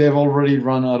already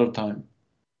run out of time.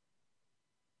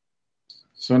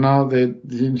 So now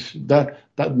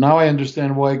now I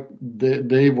understand why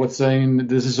Dave was saying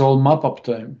this is all mop-up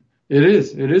time. It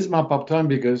is mop-up time,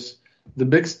 because the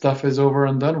big stuff is over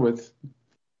and done with.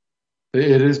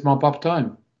 It is mop-up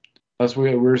time. That's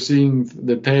why we're seeing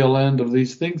the tail end of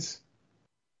these things.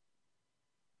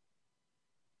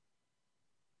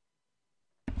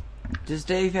 Does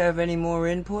Dave have any more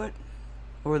input,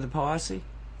 or the posse?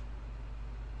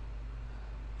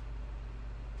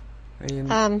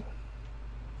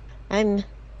 I'm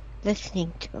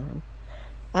listening to him.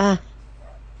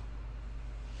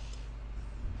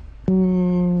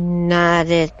 Not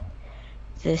at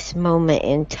this moment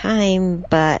in time,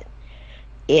 but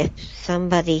if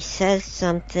somebody says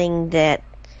something that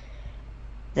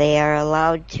they are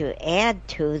allowed to add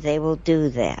to, they will do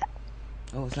that.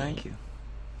 Oh, thank you.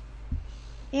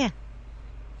 Yeah.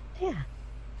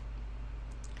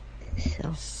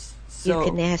 So you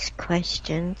can ask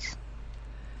questions.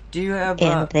 Do you have?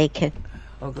 And they can.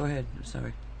 Oh, go ahead. I'm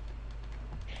sorry.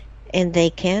 And they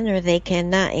can or they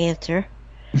cannot answer.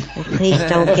 And please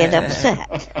don't get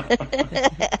upset.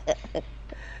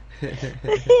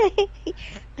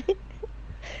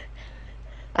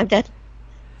 I'm done.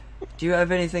 Do you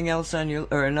have anything else on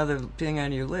or another thing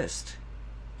on your list?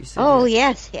 Oh,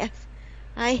 yes.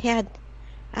 I had.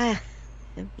 Let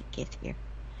me get here.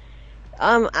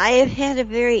 I have had a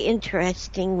very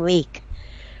interesting week.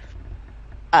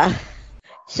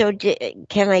 So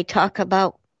can I talk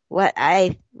about what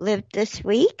I lived this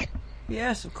week?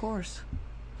 Yes, of course.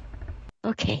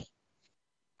 Okay.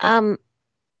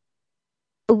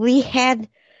 We had,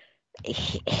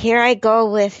 here I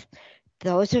go with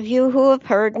those of you who have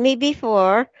heard me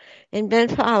before and been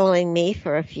following me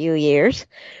for a few years.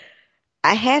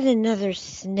 I had another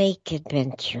snake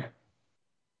adventure.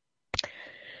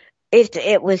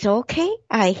 It was okay.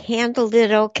 I handled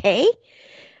it okay.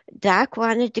 Doc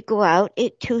wanted to go out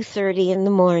at 2:30 in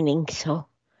the morning, so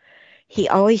he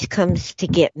always comes to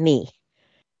get me.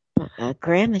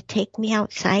 Grandma, take me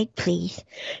outside, please.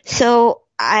 So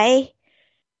I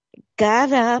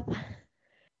got up,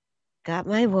 got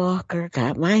my walker,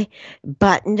 got my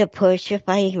button to push if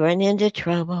I run into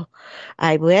trouble.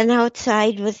 I went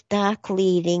outside with Doc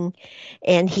leading,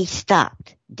 and he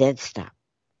stopped, dead stop.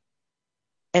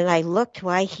 And I looked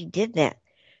why he did that.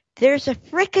 There's a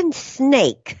frickin'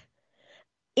 snake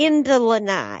in the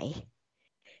lanai.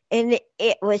 And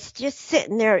it was just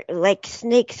sitting there like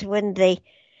snakes when they,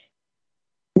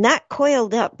 not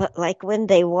coiled up, but like when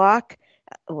they walk,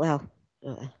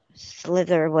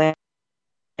 slither,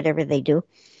 whatever they do.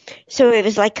 So it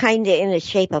was like kind of in the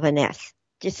shape of an S,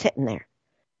 just sitting there.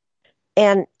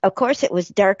 And of course it was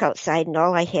dark outside, and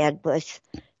all I had was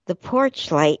the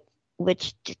porch light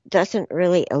which doesn't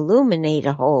really illuminate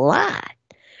a whole lot.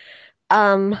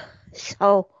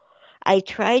 So I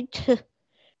tried to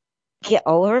get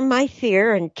over my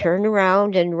fear and turn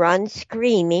around and run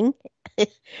screaming,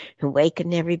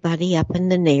 waking everybody up in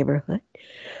the neighborhood.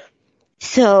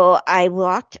 So I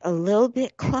walked a little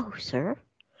bit closer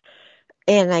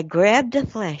and I grabbed a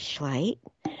flashlight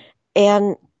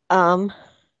and,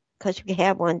 cause we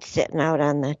had one sitting out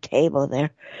on the table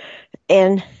there,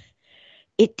 and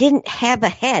it didn't have a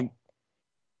head.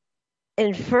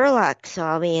 And Furlock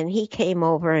saw me and he came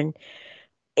over and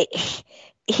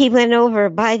he went over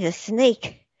by the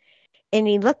snake and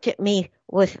he looked at me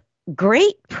with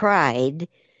great pride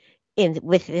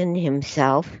within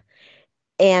himself.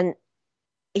 And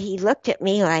he looked at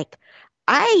me like,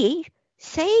 I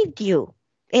saved you.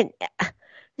 And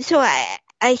so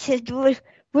I said,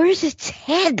 where's its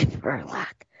head,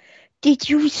 Furlock? Did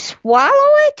you swallow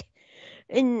it?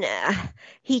 And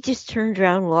he just turned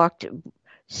around,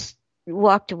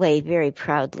 walked away very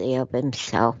proudly of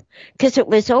himself, because it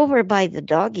was over by the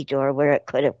doggy door where it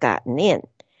could have gotten in.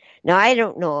 Now, I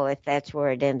don't know if that's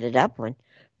where it ended up when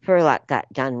Furlock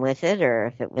got done with it or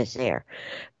if it was there.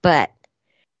 But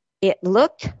it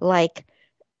looked like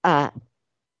a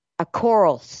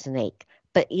coral snake.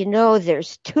 But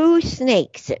there's two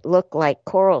snakes that look like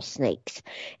coral snakes,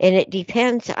 and it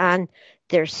depends on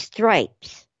their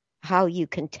stripes, how you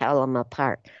can tell them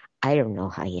apart. I don't know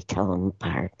how you tell them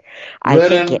apart.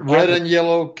 Red and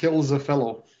yellow kills a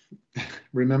fellow.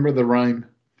 Remember the rhyme?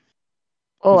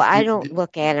 Oh, I don't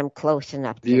look at them close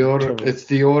enough. It's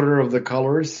the order of the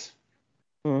colors.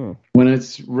 Mm. When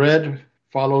it's red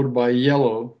followed by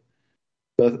yellow,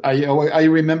 I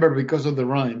remember because of the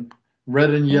rhyme.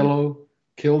 Red and yellow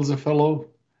kills a fellow.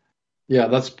 Yeah,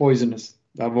 that's poisonous.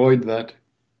 Avoid that.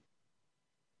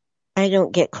 I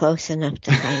don't get close enough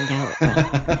to find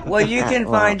out. Well, you can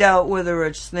find out whether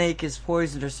a snake is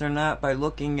poisonous or not by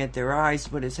looking at their eyes,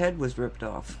 but his head was ripped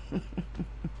off.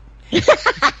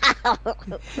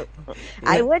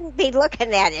 I wouldn't be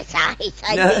looking at his eyes.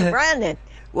 I'd be running.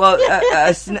 Well,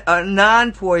 a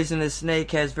non-poisonous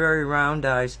snake has very round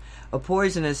eyes. A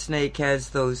poisonous snake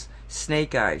has those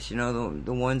snake eyes, the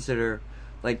ones that are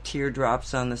like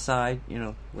teardrops on the side,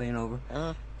 laying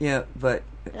over. Yeah, but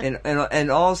and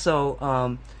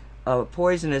also a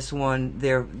poisonous one,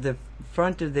 the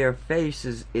front of their face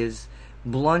is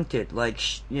blunted, like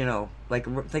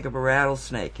think of a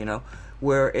rattlesnake,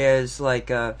 whereas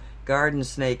like a garden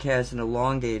snake has an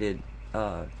elongated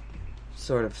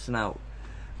sort of snout.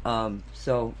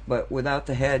 But without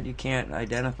the head, you can't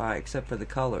identify except for the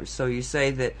colors. So you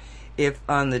say that if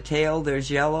on the tail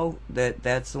there's yellow,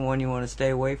 that's the one you want to stay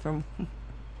away from.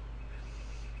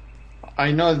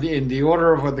 I know in the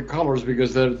order of the colors,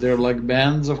 because they're like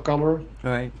bands of color.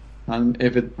 Right. And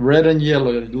if it's red and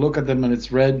yellow, look at them and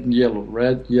it's red and yellow,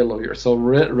 red, yellow here. So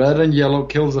red and yellow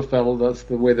kills a fellow. That's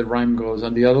the way the rhyme goes.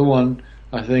 And the other one,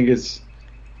 I think it's,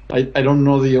 I don't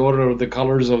know the order of the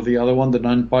colors of the other one, the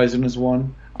non-poisonous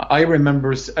one. I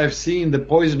remember I've seen the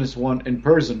poisonous one in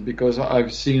person because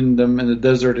I've seen them in the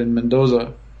desert in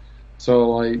Mendoza.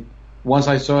 So once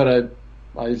I saw it,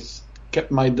 I kept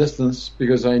my distance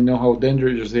because I know how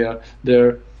dangerous they are.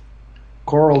 They're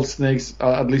coral snakes,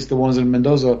 at least the ones in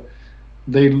Mendoza.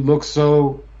 They look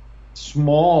so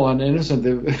small and innocent.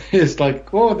 It's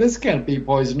like, oh, this can't be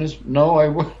poisonous. No, I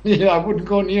wouldn't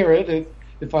go near it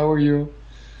if I were you.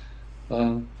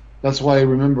 That's why I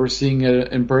remember seeing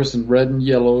it in person, red and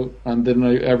yellow, and then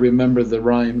I remember the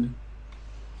rhyme.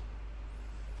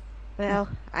 Well,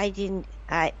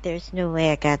 there's no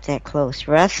way I got that close.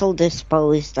 Russell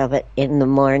disposed of it in the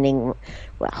morning,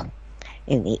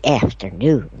 in the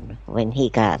afternoon when he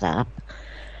got up,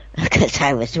 because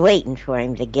I was waiting for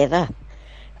him to get up.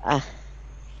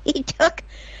 He took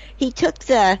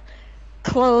the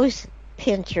clothes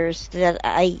pinchers that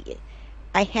I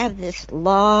have this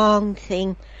long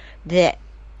thing that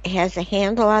has a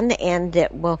handle on the end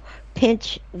that will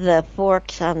pinch the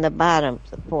forks on the bottom,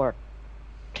 the fork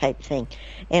type thing,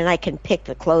 and I can pick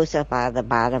the clothes up out of the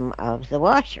bottom of the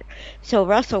washer. So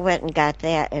Russell went and got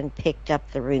that and picked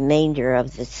up the remainder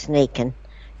of the snake and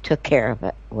took care of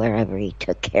it wherever he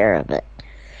took care of it.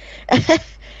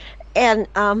 And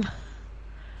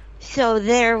so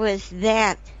there was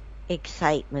that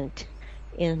excitement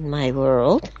in my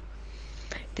world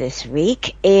this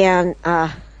week, and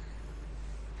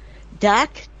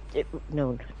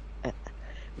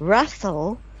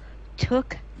Russell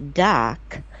took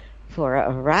Doc for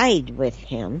a ride with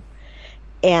him,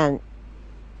 and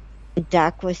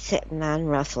Doc was sitting on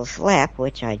Russell's lap,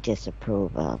 which I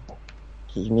disapprove of.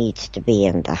 He needs to be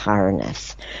in the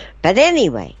harness. But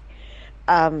anyway,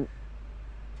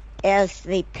 as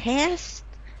they passed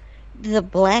the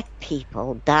black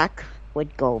people, Doc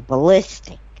would go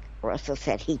ballistic. Russell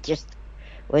said he just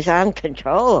was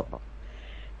uncontrollable.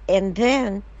 And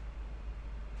then,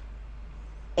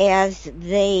 as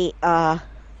they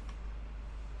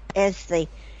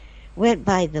went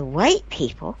by the white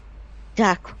people,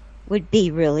 Doc would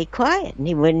be really quiet and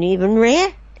he wouldn't even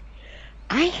react.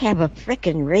 I have a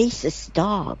frickin' racist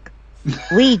dog.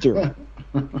 We do.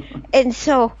 And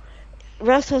so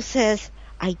Russell says,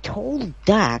 I told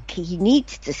Doc he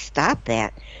needs to stop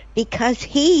that because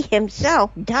he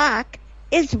himself, Doc,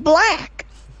 is black.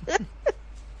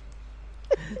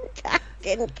 Doc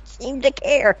didn't seem to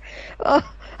care. Oh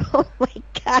my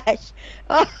gosh.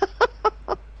 Oh,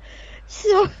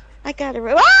 so I got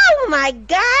to. Oh my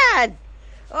God.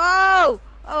 Oh,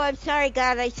 I'm sorry,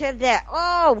 God, I said that.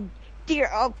 Oh dear.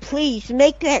 Oh, please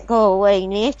make that go away,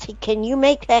 Nancy. Can you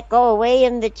make that go away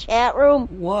in the chat room?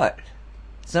 What?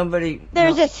 Somebody.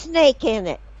 There's a snake in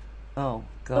it. Oh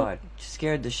God!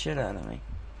 Scared the shit out of me.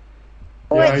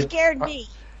 Oh, yeah, it scared me.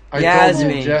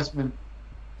 Jasmine.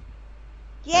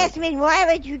 Jasmine, why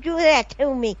would you do that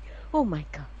to me? Oh my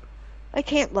God! I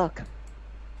can't look.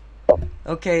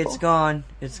 Okay, it's gone.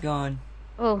 It's gone.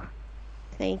 Oh,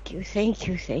 thank you.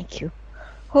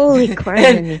 Holy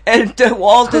crap! and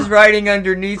Walt is writing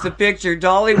underneath the picture.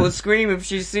 Dolly will scream if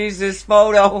she sees this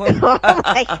photo. Oh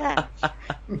my God!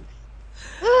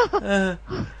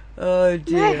 Oh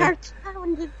dear. My heart's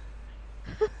pounding.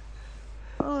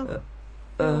 I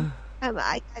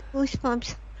got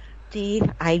goosebumps.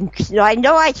 Steve, I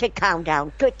know I should calm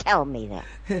down. Good, tell me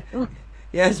that.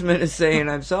 Yasmin is saying,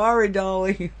 I'm sorry,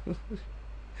 Dolly.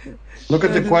 Look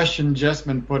at the question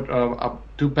Jasmine put up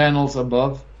 2 panels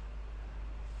above.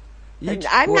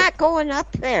 I'm not going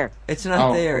up there. It's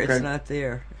not there. Okay. It's not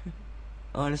there.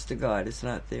 Honest to God, it's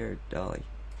not there, Dolly.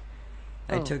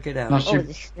 I took it out. No,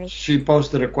 she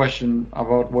posted a question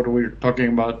about what we're talking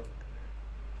about.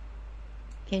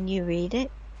 Can you read it?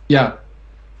 Yeah.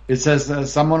 It says,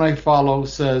 someone I follow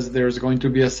says there's going to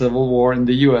be a civil war in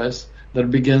the U.S. that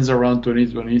begins around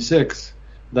 2026.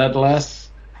 That lasts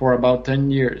for about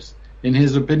 10 years. In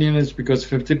his opinion, it's because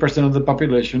 50% of the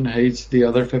population hates the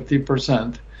other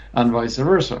 50% and vice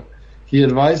versa. He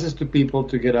advises to people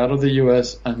to get out of the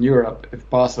U.S. and Europe if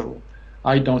possible.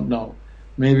 I don't know.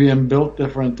 Maybe I'm built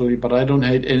differently, but I don't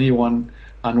hate anyone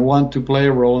and want to play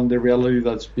a role in the reality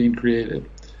that's being created.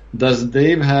 Does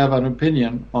Dave have an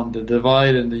opinion on the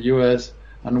divide in the U.S.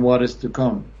 and what is to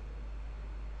come?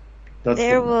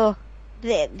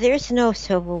 There's no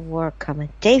civil war coming.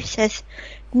 Dave says,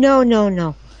 no.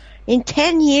 In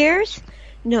 10 years?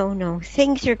 No.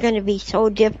 Things are going to be so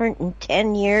different in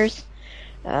 10 years.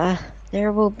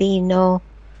 There will be no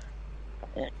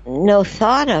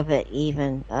thought of it,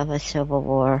 even, of a civil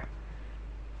war.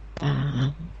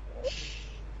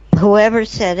 Whoever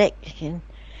said it,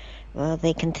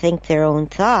 they can think their own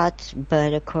thoughts,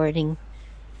 but according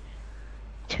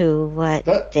to what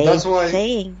Dave's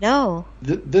saying, no.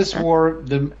 This war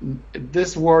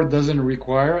doesn't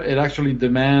require, it actually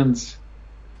demands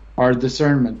our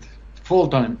discernment full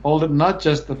time, not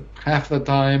just half the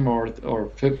time or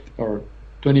 50 or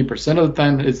 20% of the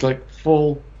time. It's like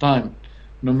full time.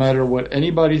 No matter what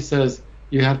anybody says,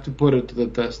 you have to put it to the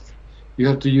test. You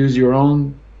have to use your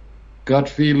own gut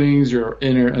feelings, your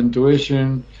inner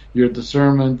intuition, your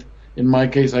discernment. In my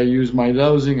case, I use my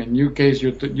dowsing. In your case,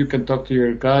 you can talk to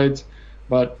your guides,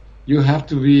 but you have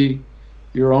to be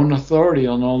your own authority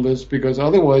on all this, because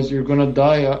otherwise you're going to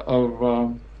die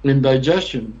of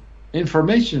indigestion,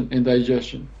 information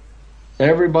indigestion.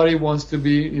 Everybody wants to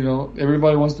be,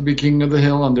 everybody wants to be king of the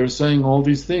hill, and they're saying all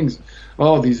these things.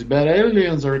 Oh, these bad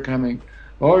aliens are coming.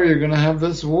 Oh, you're going to have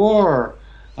this war.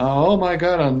 Oh my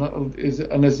God! And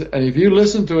if you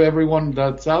listen to everyone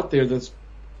that's out there that's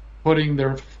putting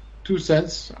their 2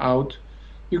 cents out,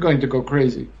 you're going to go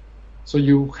crazy. So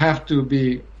you have to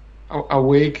be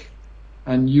awake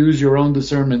and use your own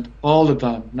discernment all the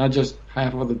time, not just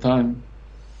half of the time.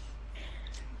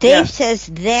 Dave says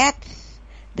that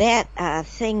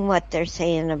thing, what they're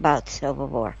saying about civil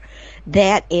war,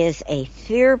 that is a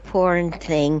fear porn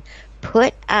thing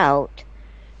put out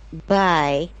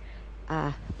by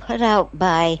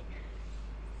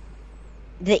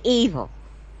the evil.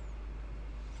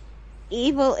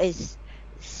 Evil is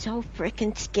so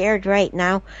freaking scared right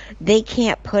now, they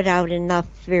can't put out enough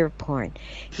fear porn.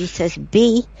 He says,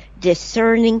 be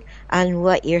discerning on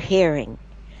what you're hearing.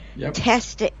 Yep.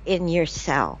 Test it in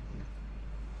yourself.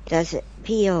 Does it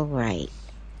feel right?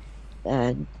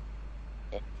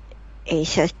 He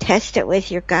says, test it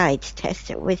with your guides. Test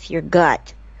it with your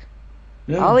gut.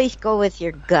 Yeah. Always go with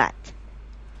your gut.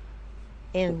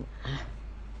 And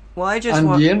Well, I just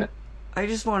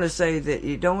want to say that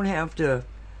you don't have to.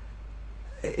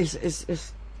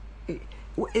 It's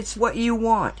what you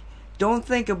want. Don't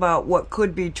think about what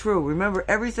could be true. Remember,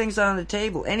 everything's on the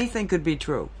table. Anything could be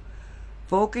true.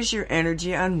 Focus your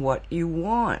energy on what you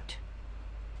want.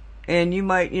 And you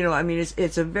might,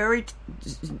 it's a very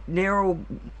narrow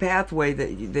pathway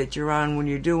that you're on when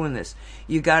you're doing this.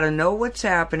 You got to know what's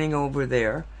happening over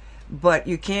there, but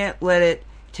you can't let it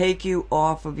take you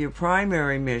off of your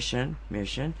primary mission,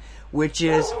 which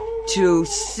is to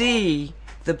see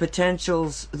the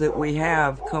potentials that we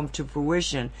have come to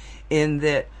fruition. In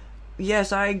that,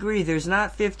 yes, I agree, there's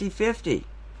not 50-50.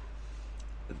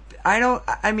 I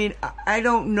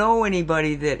don't know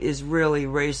anybody that is really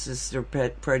racist or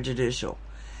prejudicial,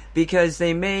 because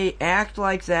they may act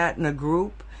like that in a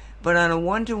group, but on a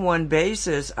one-to-one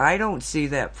basis, I don't see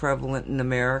that prevalent in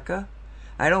America.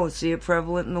 I don't see it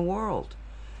prevalent in the world.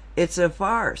 It's a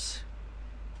farce.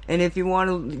 And if you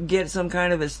want to get some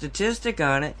kind of a statistic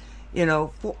on it,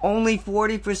 only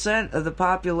 40% of the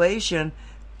population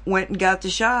went and got the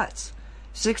shots.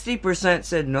 60%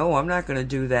 said, no, I'm not going to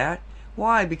do that.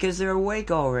 Why? Because they're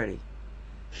awake already.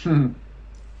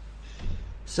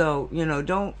 So,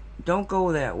 don't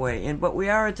go that way. But we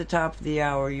are at the top of the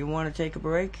hour. You want to take a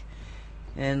break?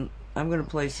 And I'm going to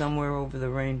play Somewhere Over the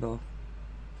Rainbow.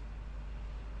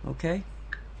 Okay?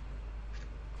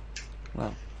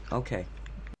 Well, okay.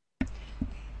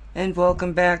 And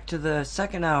welcome back to the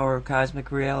second hour of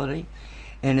Cosmic Reality.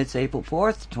 And it's April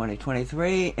 4th,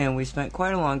 2023. And we spent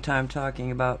quite a long time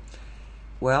talking about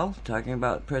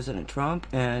President Trump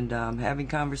and having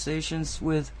conversations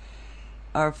with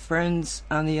our friends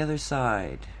on the other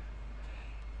side.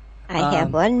 I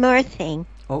have one more thing.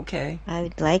 Okay. I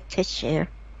would like to share.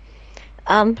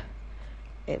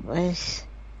 It was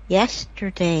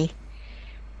yesterday.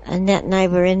 Annette and I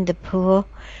were in the pool,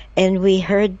 and we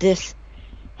heard this,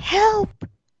 help,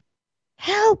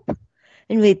 help.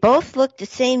 And we both looked the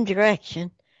same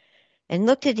direction and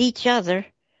looked at each other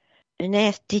and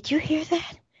asked, did you hear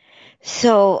that?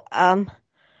 So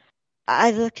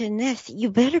I looked at Ness,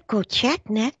 you better go check,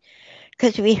 Nett,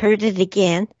 because we heard it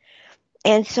again.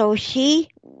 And so she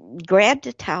grabbed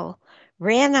a towel,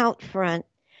 ran out front,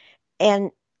 and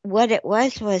what it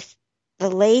was the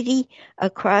lady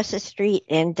across the street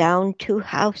and down 2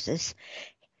 houses.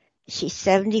 She's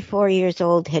 74 years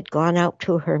old, had gone out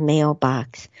to her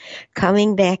mailbox.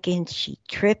 Coming back in, she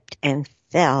tripped and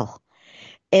fell.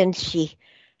 And she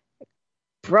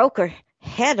broke her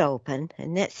head open.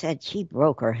 And that said she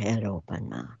broke her head open,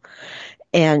 Ma.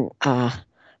 And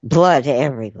blood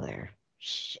everywhere.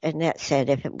 And that said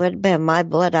if it would have been my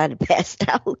blood, I'd have passed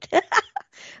out.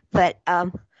 But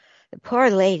the poor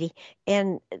lady,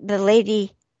 and the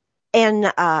lady,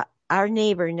 and our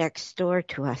neighbor next door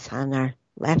to us on our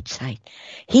left side,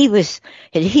 he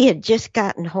had just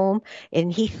gotten home,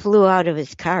 and he flew out of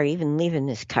his car, even leaving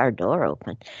his car door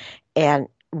open, and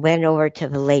went over to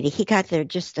the lady. He got there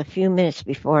just a few minutes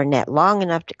before Annette, long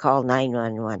enough to call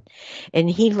 911. And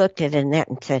he looked at Annette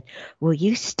and said, will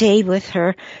you stay with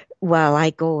her while I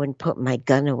go and put my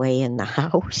gun away in the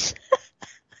house?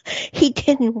 He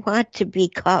didn't want to be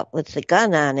caught with the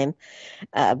gun on him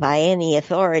by any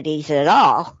authorities at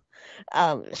all.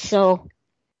 So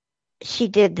she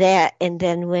did that. And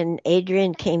then when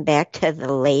Adrian came back to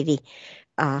the lady,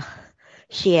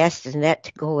 she asked Annette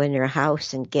to go in her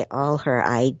house and get all her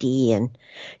ID. And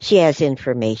she has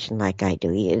information like I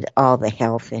do, all the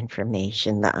health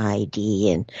information, the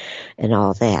ID and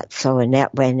all that. So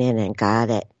Annette went in and got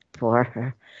it for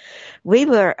her. We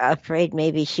were afraid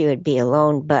maybe she would be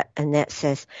alone, but Annette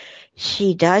says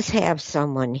she does have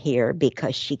someone here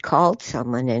because she called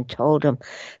someone and told them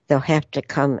they'll have to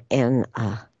come and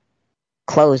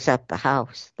close up the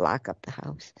house, lock up the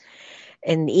house.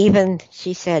 And even,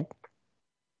 she said,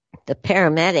 the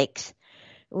paramedics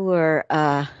were,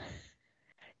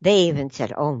 they even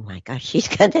said, oh my gosh, she's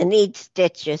going to need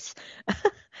stitches.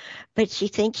 But she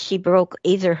thinks she broke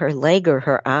either her leg or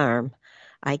her arm.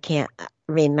 I can't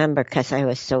remember because I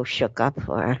was so shook up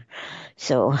for her.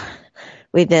 So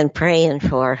we've been praying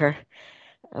for her.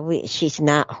 She's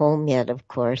not home yet, of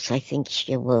course. I think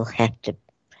she will have to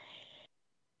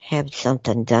have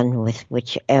something done with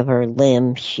whichever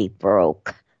limb she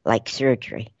broke, like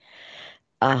surgery.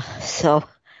 So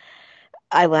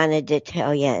I wanted to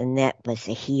tell you, Annette was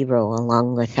a hero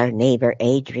along with our neighbor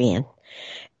Adrian.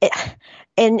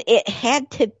 And it had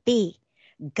to be,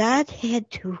 God had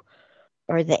to,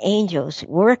 or the angels,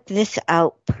 work this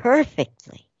out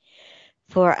perfectly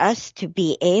for us to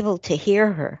be able to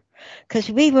hear her. Because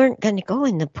we weren't going to go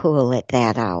in the pool at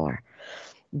that hour.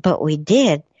 But we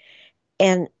did.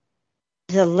 And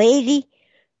the lady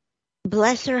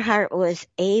bless her heart, was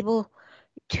able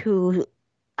to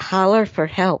holler for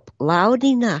help loud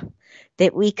enough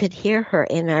that we could hear her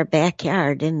in our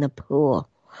backyard in the pool.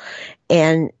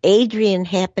 And Adrian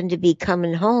happened to be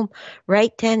coming home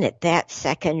right then at that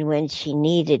second when she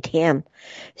needed him.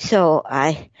 So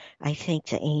I thank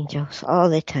the angels all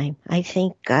the time. I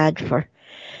thank God for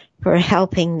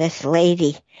helping this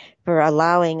lady, for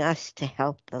allowing us to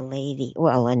help the lady,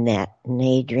 well, Annette and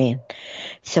Adrian.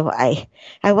 So I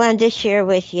wanted to share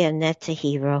with you, Annette's a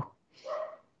hero.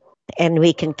 And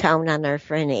we can count on our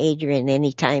friend Adrian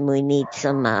anytime we need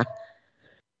some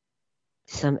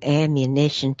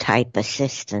ammunition type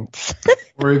assistance.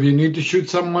 Or if you need to shoot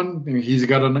someone, he's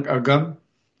got a gun?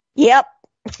 Yep.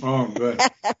 Oh, good.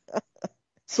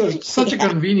 Such a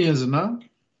convenience, no?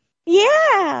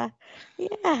 Yeah.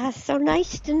 Yeah, so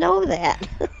nice to know that.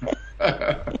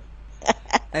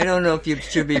 I don't know if you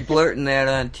should be blurting that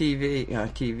on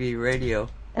TV, radio.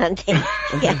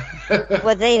 Yeah.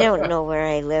 Well, they don't know where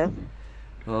I live.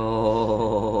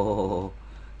 Oh,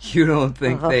 you don't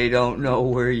think they don't know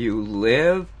where you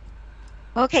live?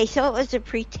 Okay, so it was a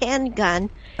pretend gun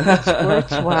that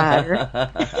squirts water.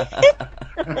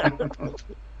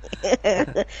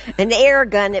 An air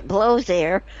gun, it blows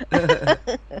air.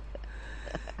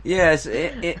 Yes,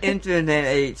 Internet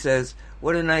 8 says,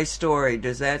 what a nice story.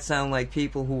 Does that sound like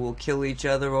people who will kill each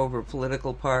other over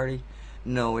political party?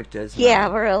 No, it does not.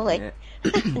 Yeah, really. Yeah.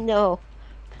 No.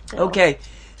 Okay,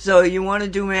 so you want to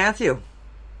do Matthew?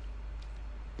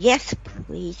 Yes,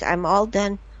 please. I'm all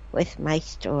done with my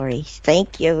stories.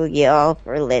 Thank you, y'all,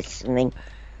 for listening.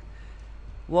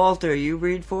 Walter, you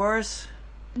read for us?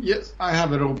 Yes, I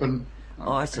have it open.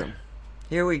 Awesome.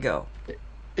 Here we go.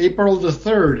 April the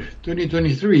 3rd,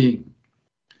 2023.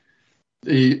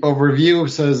 The overview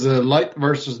says light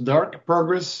versus dark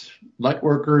progress, light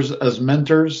workers as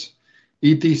mentors,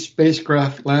 ET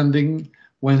spacecraft landing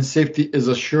when safety is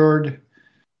assured,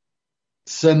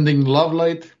 sending love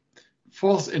light,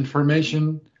 false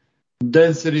information,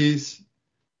 densities,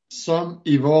 some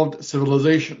evolved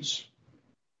civilizations.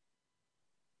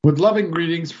 With loving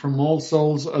greetings from all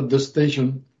souls at this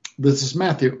station, this is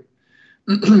Matthew.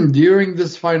 During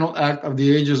this final act of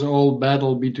the ages-old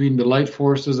battle between the light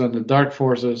forces and the dark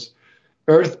forces,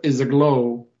 Earth is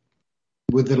aglow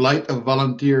with the light of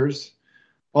volunteers,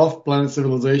 off-planet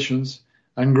civilizations,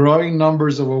 and growing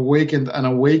numbers of awakened and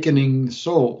awakening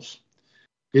souls.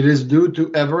 It is due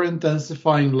to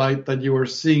ever-intensifying light that you are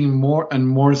seeing more and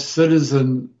more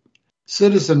citizenries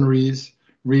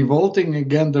revolting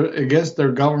against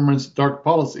their government's dark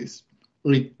policies.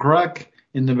 A crack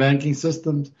in the banking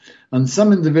systems, and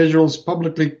some individuals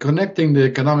publicly connecting the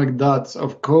economic dots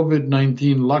of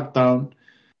COVID-19 lockdown,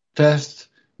 tests,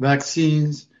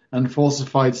 vaccines, and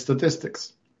falsified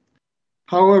statistics.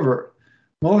 However,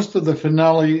 most of the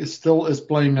finale still is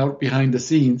playing out behind the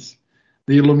scenes.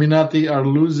 The Illuminati are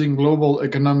losing global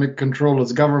economic control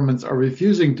as governments are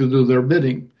refusing to do their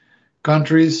bidding.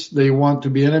 Countries they want to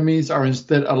be enemies are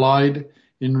instead allied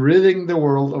in ridding the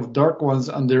world of dark ones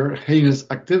and their heinous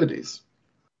activities.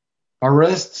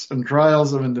 Arrests and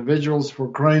trials of individuals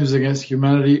for crimes against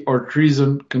humanity or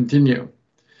treason continue.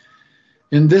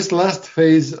 In this last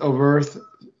phase of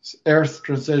Earth's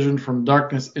transition from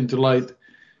darkness into light,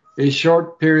 a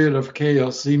short period of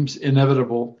chaos seems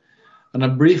inevitable, and a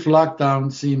brief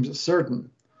lockdown seems certain.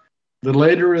 The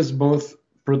latter is both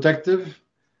protective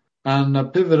and a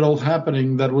pivotal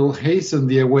happening that will hasten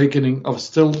the awakening of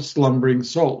still slumbering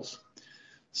souls.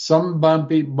 Some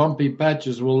bumpy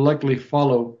patches will likely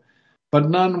follow, but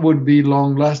none would be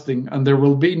long-lasting, and there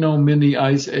will be no mini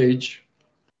ice age,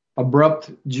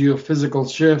 abrupt geophysical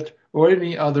shift, or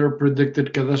any other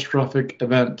predicted catastrophic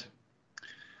event.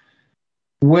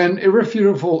 When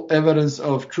irrefutable evidence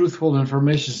of truthful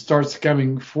information starts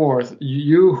coming forth,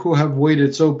 you who have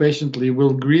waited so patiently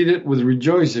will greet it with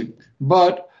rejoicing,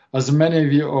 but, as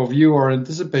many of you are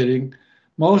anticipating,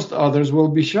 most others will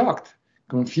be shocked,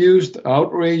 confused,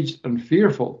 outraged, and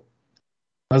fearful.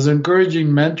 As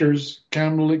encouraging mentors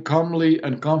calmly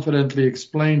and confidently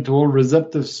explain to all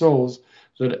receptive souls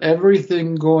that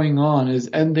everything going on is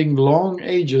ending long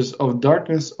ages of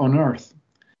darkness on Earth.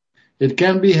 It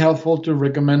can be helpful to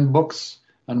recommend books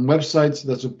and websites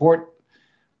that support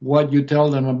what you tell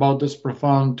them about this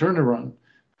profound turnaround,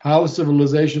 how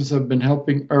civilizations have been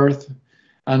helping Earth,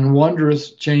 and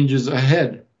wondrous changes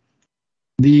ahead.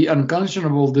 The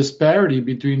unconscionable disparity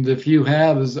between the few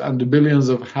haves and the billions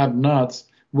of have-nots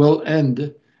will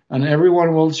end, and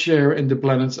everyone will share in the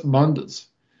planet's abundance.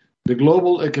 The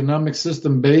global economic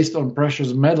system based on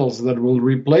precious metals that will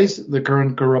replace the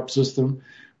current corrupt system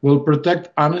will protect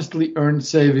honestly earned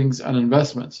savings and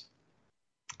investments.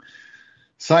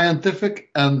 Scientific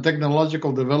and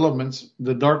technological developments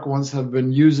the Dark Ones have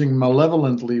been using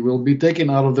malevolently will be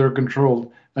taken out of their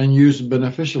control and used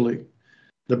beneficially.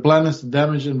 The planet's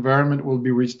damaged environment will be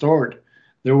restored.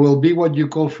 There will be what you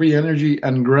call free energy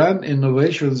and grand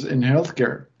innovations in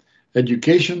healthcare,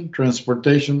 education,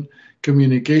 transportation,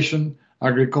 communication,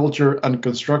 agriculture, and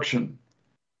construction.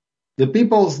 The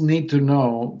peoples need to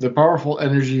know the powerful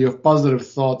energy of positive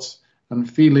thoughts and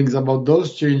feelings about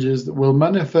those changes that will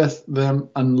manifest them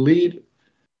and lead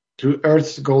to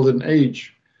Earth's golden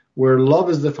age, where love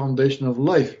is the foundation of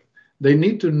life. They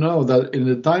need to know that in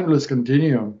the timeless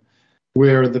continuum,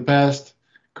 where the past,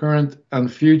 current, and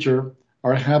future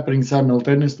are happening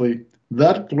simultaneously,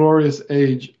 that glorious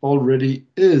age already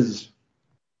is.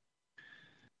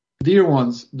 Dear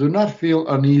ones, do not feel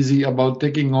uneasy about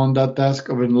taking on that task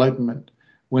of enlightenment.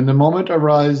 When the moment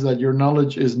arrives that your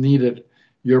knowledge is needed,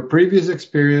 your previous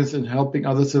experience in helping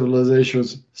other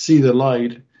civilizations see the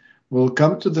light will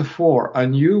come to the fore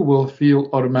and you will feel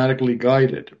automatically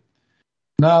guided.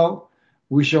 Now,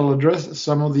 we shall address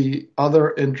some of the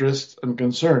other interests and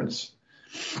concerns.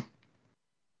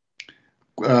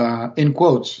 In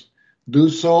quotes, do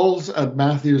souls at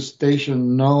Matthew's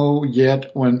station know yet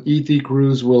when ET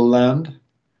crews will land?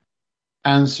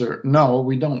 Answer, no,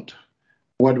 we don't.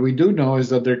 What we do know is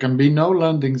that there can be no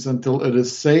landings until it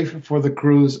is safe for the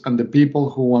crews and the people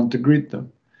who want to greet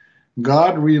them.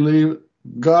 God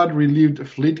relieved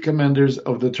fleet commanders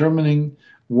of determining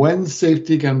when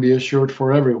safety can be assured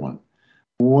for everyone.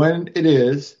 When it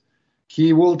is,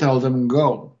 he will tell them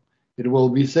go. It will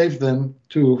be safe then,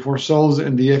 too, for souls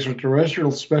in the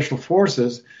extraterrestrial special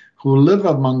forces who live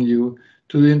among you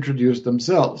to introduce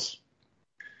themselves.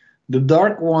 The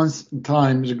Dark One's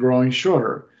time is growing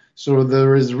shorter, so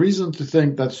there is reason to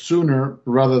think that sooner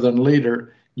rather than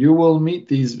later you will meet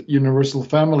these universal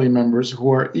family members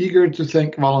who are eager to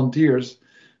thank volunteers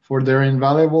for their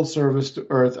invaluable service to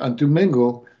Earth and to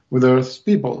mingle with Earth's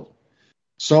people.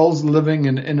 Souls living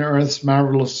in Earth's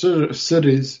marvelous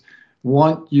cities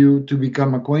want you to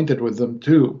become acquainted with them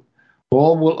too.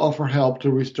 All will offer help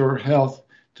to restore health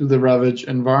to the ravaged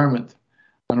environment.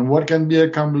 And what can be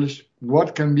accomplished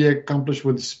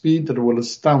with speed that will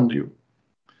astound you.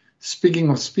 Speaking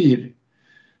of speed,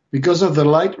 because of the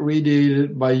light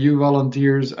radiated by you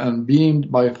volunteers and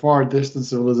beamed by far distant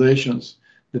civilizations,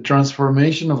 the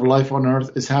transformation of life on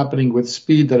Earth is happening with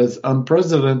speed that is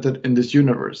unprecedented in this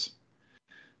universe.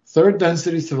 Third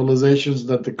density civilizations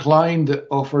that declined the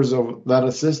offers of that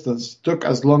assistance took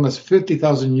as long as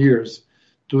 50,000 years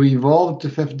to evolve to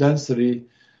fifth density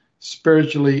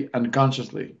spiritually and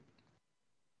consciously.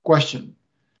 Question.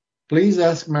 Please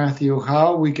ask Matthew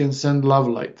how we can send love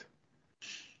light.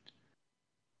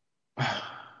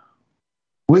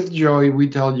 With joy, we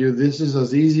tell you this is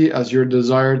as easy as your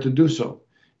desire to do so.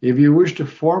 If you wish to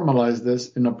formalize this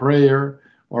in a prayer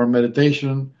or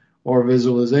meditation or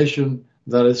visualization,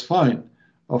 that is fine,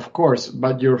 of course,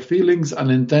 but your feelings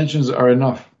and intentions are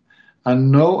enough,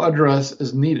 and no address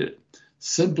is needed.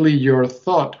 Simply your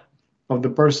thought of the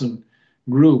person,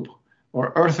 group,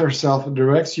 or Earth herself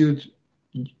directs your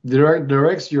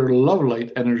love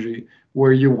light energy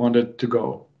where you want it to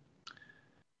go.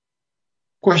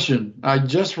 Question. I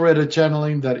just read a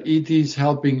channeling that ETs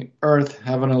helping Earth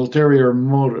have an ulterior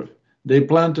motive. They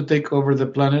plan to take over the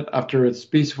planet after it's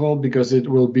peaceful because it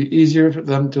will be easier for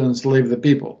them to enslave the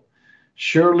people.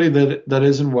 Surely that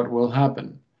isn't what will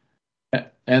happen.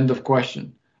 End of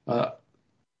question.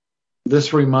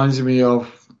 This reminds me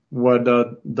of what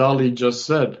Dolly just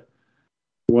said.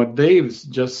 What Dave's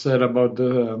just said about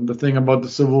the thing about the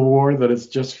Civil War, that it's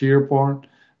just fear porn.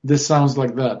 This sounds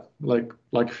like that,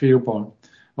 like fear porn.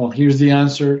 Well, here's the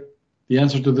answer. The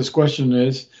answer to this question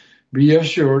is, be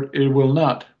assured it will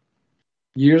not.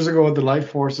 Years ago, the life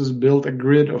forces built a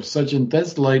grid of such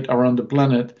intense light around the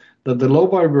planet that the low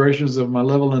vibrations of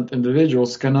malevolent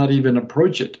individuals cannot even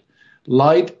approach it.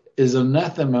 Light is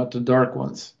anathema to dark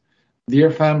ones. Dear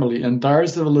family, entire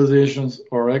civilizations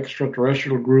or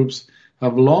extraterrestrial groups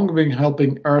have long been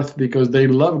helping Earth because they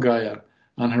love Gaia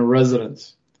and her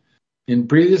residents. In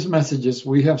previous messages,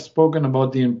 we have spoken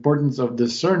about the importance of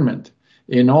discernment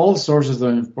in all sources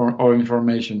of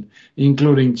information,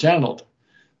 including channeled.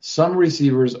 Some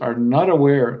receivers are not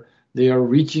aware they are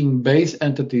reaching base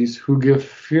entities who give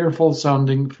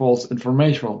fearful-sounding false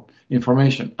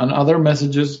information, and other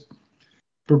messages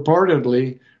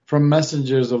purportedly from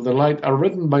messengers of the light are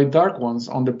written by dark ones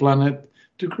on the planet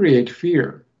to create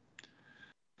fear.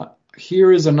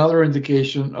 Here is another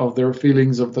indication of their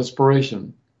feelings of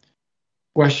desperation.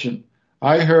 Question.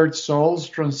 I heard souls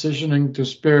transitioning to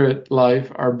spirit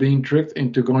life are being tricked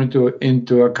into going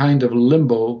into a kind of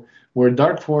limbo where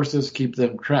dark forces keep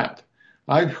them trapped.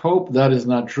 I hope that is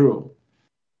not true.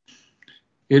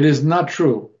 It is not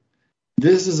true.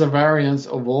 This is a variant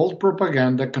of old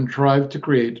propaganda contrived to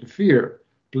create fear.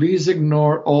 Please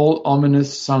ignore all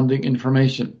ominous sounding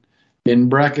information. In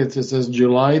brackets, it says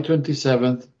July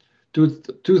 27th,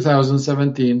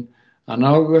 2017 and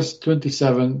August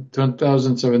 27,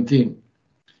 2017.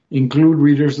 Include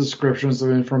readers' descriptions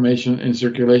of information in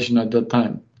circulation at that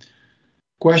time.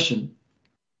 Question.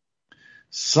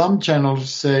 Some channels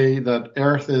say that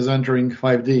Earth is entering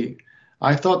 5D.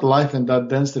 I thought life in that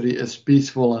density is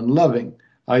peaceful and loving.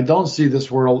 I don't see this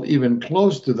world even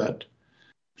close to that.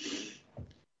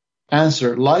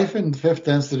 Answer. Life in fifth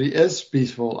density is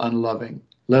peaceful and loving.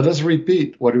 Let us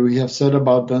repeat what we have said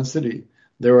about density.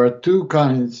 There are two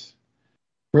kinds: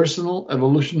 personal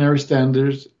evolutionary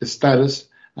status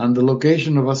and the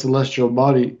location of a celestial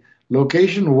body.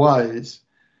 Location-wise,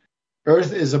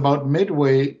 Earth is about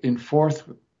midway in fourth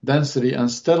density and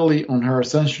steadily on her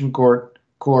ascension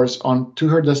course on to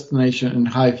her destination in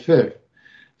high fifth.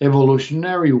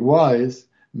 Evolutionary-wise,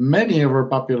 many of our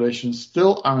populations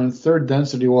still are in third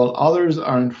density while others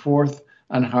are in fourth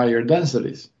and higher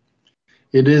densities.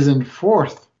 It is in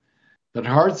fourth that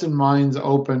hearts and minds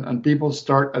open and people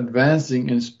start advancing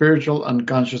in spiritual and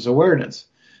conscious awareness.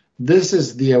 This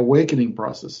is the awakening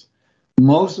process.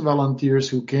 Most volunteers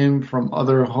who came from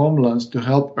other homelands to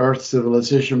help Earth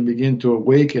civilization begin to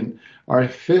awaken are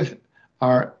fifth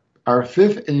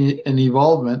in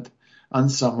evolvement,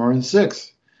 and some are in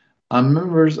sixth. And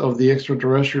members of the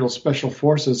extraterrestrial special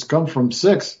forces come from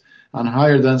sixth and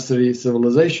higher density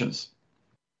civilizations.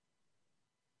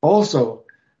 Also,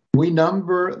 we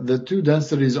number the two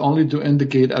densities only to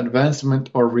indicate advancement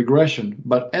or regression,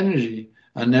 but energy,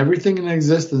 and everything in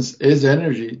existence is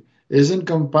energy, isn't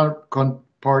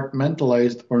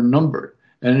compartmentalized or numbered.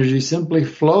 Energy simply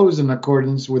flows in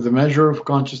accordance with the measure of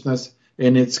consciousness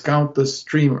in its countless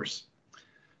streamers.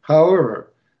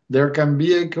 However, there can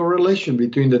be a correlation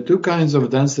between the two kinds of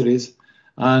densities,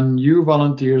 and you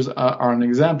volunteers are an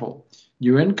example.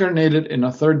 You incarnated in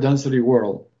a third density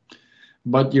world,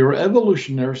 but your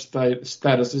evolutionary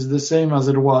status is the same as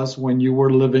it was when you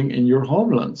were living in your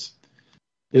homelands.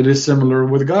 It is similar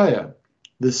with Gaia,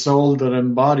 the soul that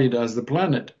embodied as the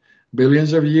planet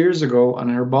billions of years ago, and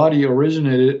her body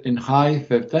originated in high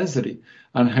fifth density,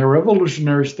 and her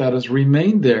evolutionary status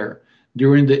remained there.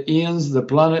 During the eons, the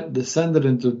planet descended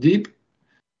into deep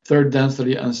third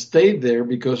density and stayed there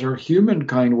because her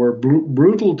humankind were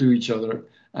brutal to each other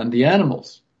and the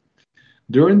animals.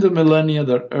 During the millennia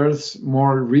that Earth's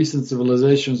more recent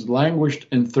civilizations languished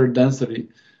in third density,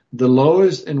 the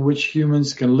lowest in which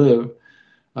humans can live,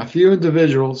 a few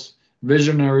individuals,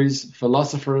 visionaries,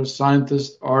 philosophers,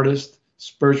 scientists, artists,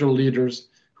 spiritual leaders,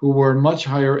 who were much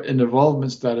higher in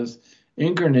evolvement status,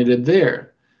 incarnated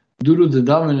there. Due to the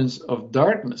dominance of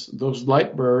darkness, those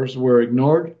light bearers were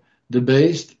ignored,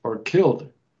 debased, or killed.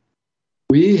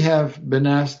 We have been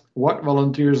asked what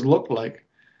volunteers look like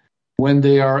when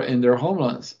they are in their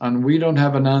homelands, and we don't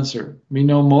have an answer. We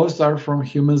know most are from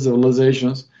human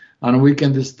civilizations, and we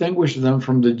can distinguish them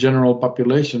from the general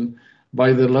population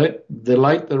by the light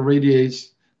that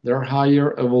radiates their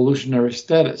higher evolutionary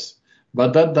status,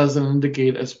 but that doesn't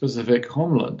indicate a specific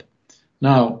homeland.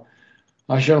 Now,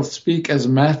 I shall speak as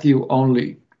Matthew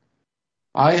only.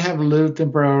 I have lived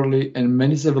temporarily in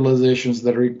many civilizations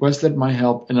that requested my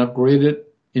help in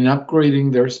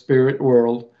upgrading their spirit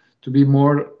world to be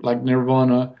more like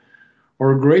Nirvana,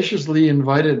 or graciously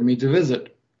invited me to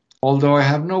visit. Although I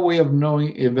have no way of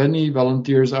knowing if any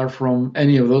volunteers are from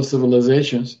any of those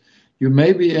civilizations, you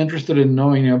may be interested in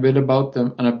knowing a bit about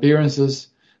them and appearances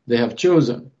they have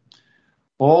chosen.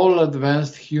 All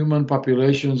advanced human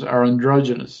populations are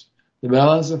androgynous. The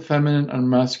balance of feminine and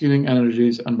masculine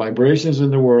energies and vibrations in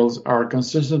the world are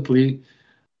consistently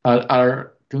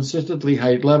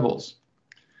high levels.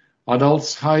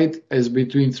 Adults' height is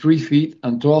between 3 feet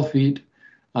and 12 feet,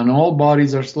 and all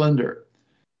bodies are slender.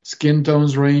 Skin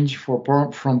tones range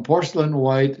from porcelain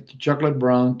white to chocolate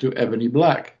brown to ebony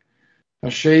black,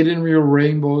 a shade in real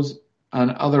rainbows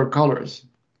and other colors.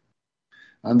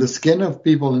 And the skin of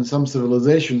people in some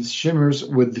civilizations shimmers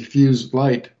with diffused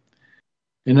light.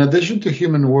 In addition to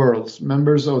human worlds,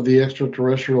 members of the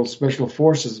extraterrestrial special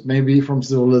forces may be from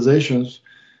civilizations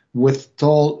with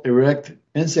tall, erect,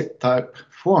 insect-type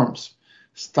forms,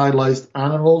 stylized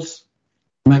animals,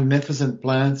 magnificent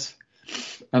plants,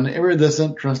 and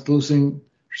iridescent, translucent,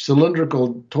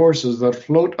 cylindrical torsos that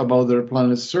float above their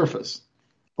planet's surface.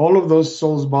 All of those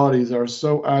souls' bodies are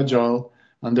so agile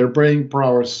and their brain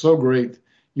power so great,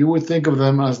 you would think of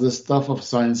them as the stuff of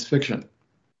science fiction.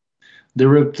 The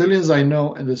reptilians I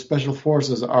know in the special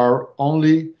forces are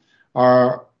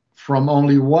from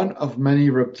only one of many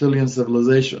reptilian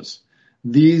civilizations.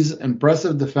 These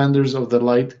impressive defenders of the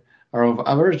light are of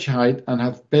average height and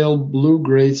have pale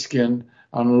blue-gray skin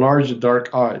and large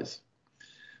dark eyes.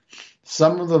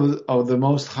 Some of the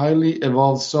most highly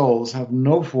evolved souls have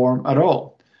no form at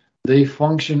all. They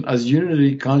function as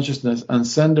unity consciousness and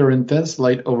send their intense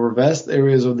light over vast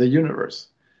areas of the universe.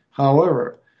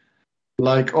 However,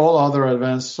 like all other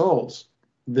advanced souls,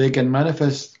 they can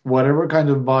manifest whatever kind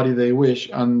of body they wish,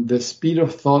 and the speed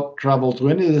of thought travel to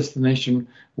any destination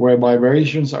where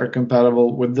vibrations are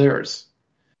compatible with theirs.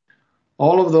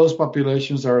 All of those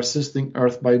populations are assisting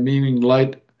Earth by beaming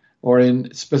light or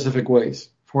in specific ways.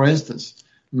 For instance,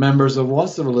 members of one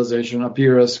civilization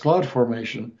appear as cloud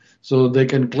formation so they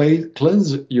can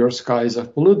cleanse your skies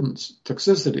of pollutants,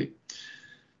 toxicity.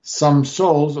 Some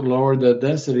souls lower their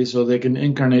density so they can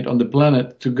incarnate on the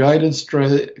planet to guide and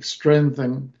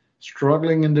strengthen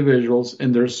struggling individuals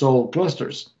in their soul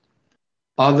clusters.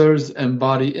 Others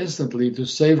embody instantly to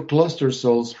save cluster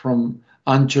souls from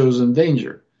unchosen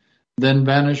danger, then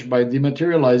vanish by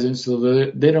dematerializing so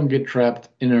that they don't get trapped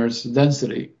in Earth's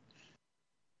density.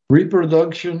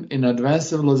 Reproduction in advanced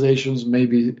civilizations may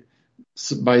be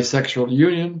by sexual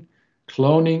union,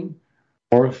 cloning,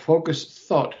 or focused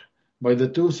thought by the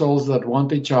two souls that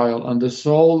want a child and the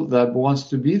soul that wants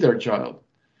to be their child.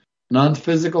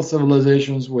 Non-physical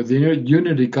civilizations with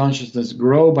unity consciousness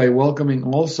grow by welcoming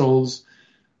all souls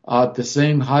at the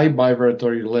same high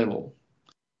vibratory level.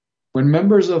 When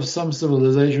members of some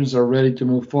civilizations are ready to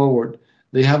move forward,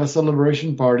 they have a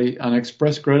celebration party and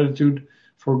express gratitude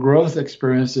for growth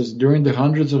experiences during the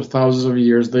hundreds of thousands of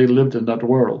years they lived in that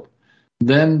world.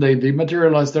 Then they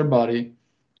dematerialize their body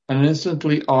and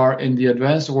instantly are in the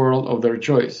advanced world of their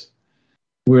choice,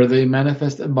 where they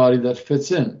manifest a body that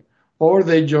fits in, or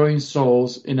they join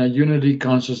souls in a unity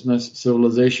consciousness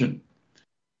civilization.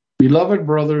 Beloved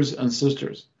brothers and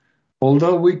sisters,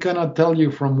 although we cannot tell you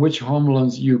from which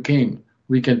homelands you came,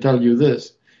 we can tell you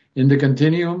this. In the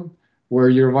continuum, where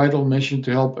your vital mission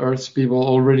to help Earth's people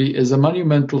already is a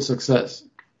monumental success,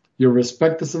 your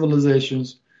respected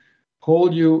civilizations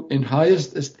hold you in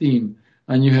highest esteem,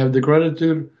 and you have the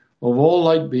gratitude of all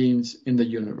light beings in the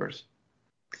universe.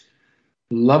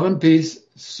 Love and peace,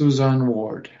 Suzanne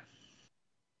Ward.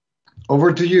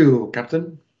 Over to you,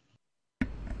 Captain.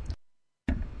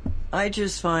 I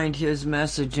just find his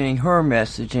messaging, her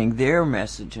messaging, their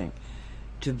messaging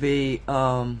to be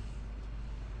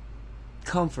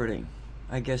comforting,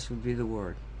 I guess would be the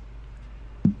word.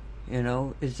 You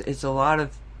know, it's a lot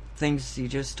of things you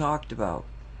just talked about.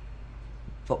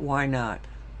 But why not?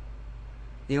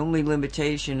 The only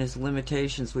limitation is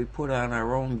limitations we put on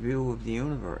our own view of the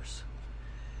universe.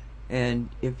 And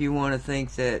if you want to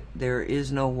think that there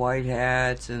is no white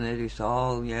hats and that it's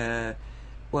all,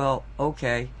 well,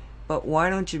 okay. But why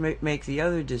don't you make the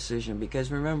other decision?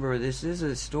 Because remember, this is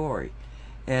a story.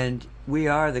 And we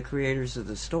are the creators of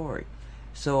the story.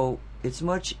 So it's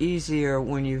much easier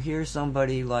when you hear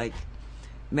somebody like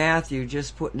Matthew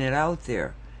just putting it out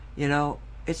there. You know,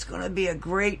 it's going to be a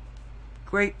great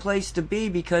place to be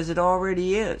because it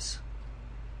already is.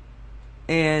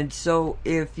 And so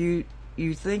if you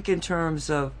think in terms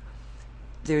of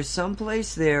there's some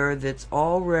place there that's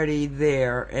already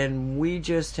there and we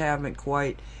just haven't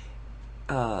quite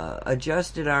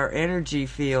adjusted our energy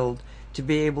field to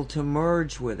be able to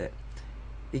merge with it,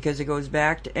 because it goes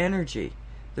back to energy.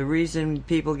 The reason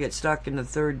people get stuck in the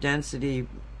third density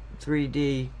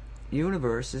 3D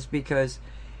universe is because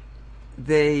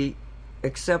they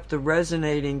accept the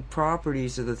resonating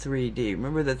properties of the 3D.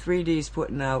 Remember, the 3D is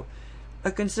putting out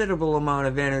a considerable amount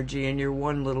of energy and you're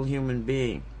one little human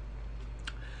being.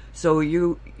 So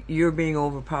you're being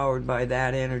overpowered by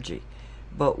that energy.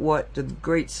 But what the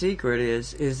great secret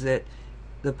is that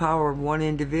the power of one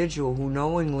individual who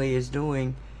knowingly is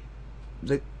doing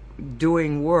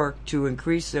work to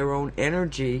increase their own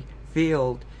energy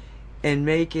field and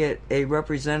make it a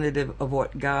representative of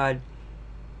what God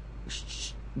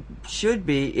should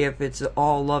be if it's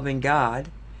all loving God.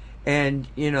 And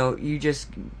you just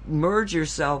merge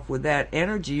yourself with that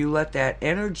energy. You let that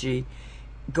energy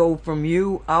go from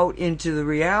you out into the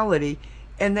reality,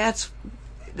 and that's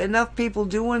enough. People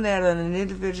doing that on an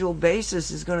individual basis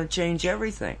is going to change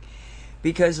everything,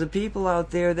 because the people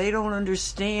out there, they don't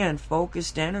understand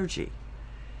focused energy,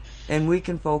 and we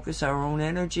can focus our own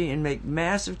energy and make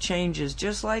massive changes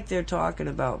just like they're talking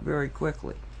about very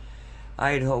quickly.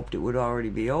 I had hoped it would already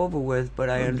be over with, but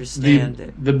I understand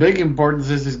it. The big importance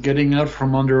is getting out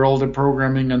from under all the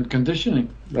programming and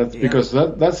conditioning. Because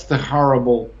that's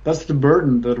the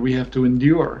burden that we have to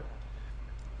endure.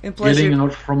 And plus getting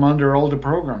out from under all the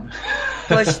program.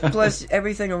 plus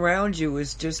everything around you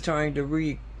is just trying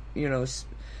to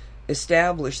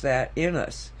establish that in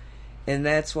us. And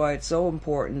that's why it's so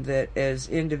important that as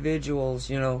individuals,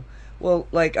 well,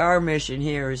 like our mission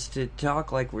here is to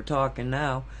talk like we're talking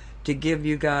now, to give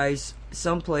you guys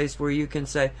some place where you can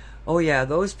say, oh yeah,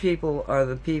 those people are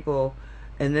the people,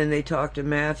 and then they talk to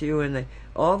Matthew, and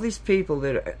all these people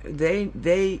that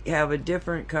they have a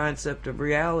different concept of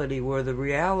reality, where the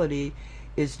reality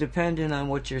is dependent on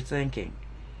what you're thinking.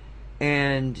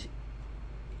 And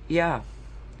yeah,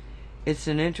 it's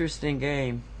an interesting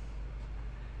game.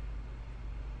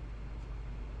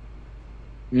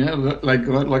 Yeah, like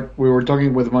we were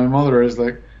talking with my mother, is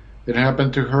like it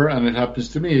happened to her and it happens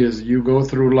to me. Is you go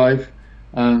through life,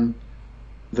 and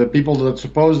the people that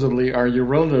supposedly are your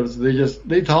relatives,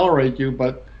 they tolerate you,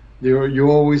 but you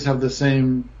always have the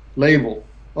same label.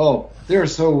 Oh, they're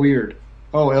so weird.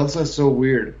 Oh, Elsa's so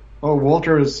weird. Oh,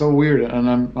 Walter is so weird.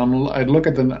 And I look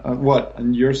at them, what?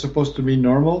 And you're supposed to be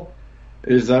normal?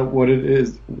 Is that what it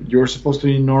is? You're supposed to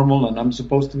be normal, and I'm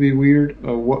supposed to be weird?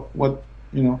 Or what?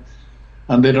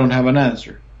 And they don't have an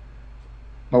answer.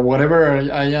 But whatever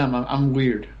I am, I'm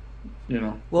weird.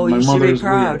 Well, my you should be mother's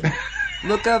proud. weird.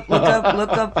 Look up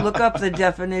the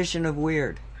definition of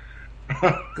weird.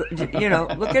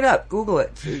 Look it up. Google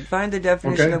it. Find the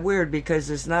definition of weird, because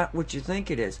it's not what you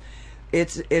think it is.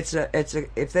 It's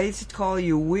if they call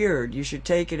you weird, you should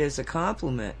take it as a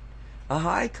compliment, a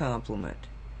high compliment.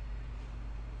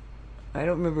 I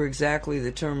don't remember exactly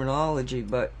the terminology,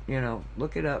 but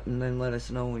look it up and then let us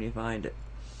know when you find it.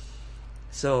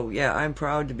 So yeah, I'm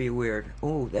proud to be weird.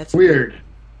 Oh, that's weird.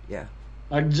 Yeah.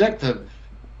 Adjective.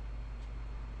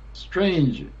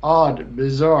 Strange, odd,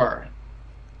 bizarre.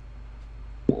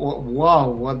 Wow,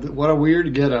 what a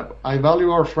weird get-up. I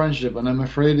value our friendship, and I'm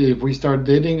afraid if we start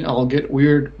dating, it'll get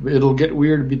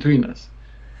weird between us.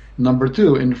 Number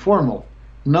 2, informal.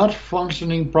 Not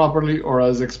functioning properly or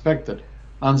as expected.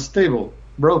 Unstable,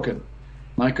 broken.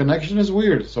 My connection is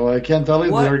weird, so I can't tell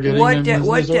if they're getting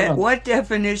what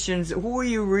definitions? Who are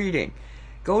you reading?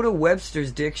 Go to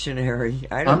Webster's Dictionary.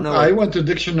 I don't know. I went to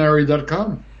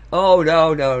dictionary.com. Oh,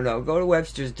 no. Go to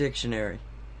Webster's Dictionary.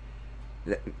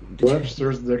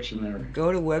 Webster's Dictionary.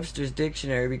 Go to Webster's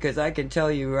Dictionary, because I can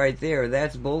tell you right there,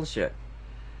 that's bullshit.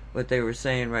 What they were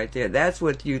saying right there. That's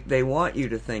what they want you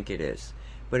to think it is.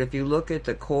 But if you look at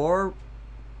the core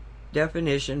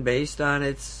definition based on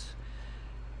its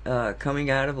coming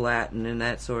out of Latin and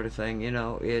that sort of thing,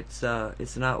 it's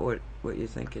not what you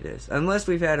think it is. Unless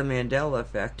we've had a Mandela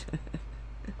effect.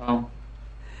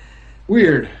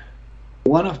 Weird.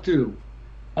 1 of 2.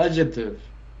 Adjective.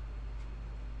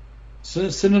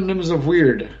 Synonyms of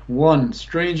weird. 1,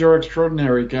 strange or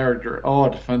extraordinary character.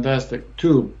 Odd, fantastic.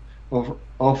 2,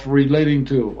 of relating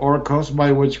to, or caused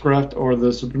by witchcraft or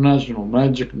the supernatural,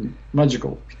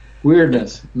 magical.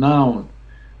 Weirdness, noun.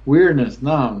 Weirdness,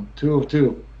 noun. 2 of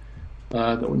 2.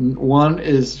 1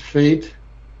 is fate,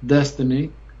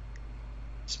 destiny,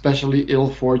 especially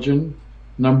ill fortune.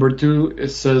 Number 2, it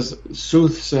says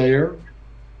soothsayer.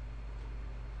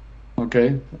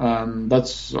 Okay,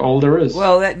 that's all there is.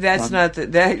 Well,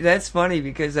 that's funny,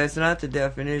 because that's not the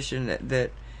definition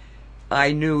that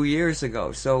I knew years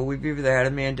ago. So we've either had a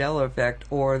Mandela effect,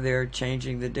 or they're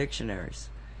changing the dictionaries.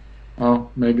 Oh,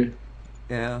 maybe.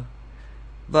 Yeah,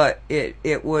 but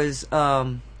it was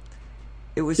well,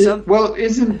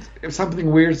 isn't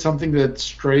something weird something that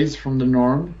strays from the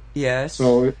norm? Yes.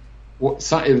 So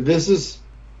if this is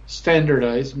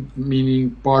standardized,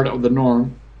 meaning part of the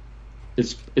norm,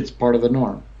 it's part of the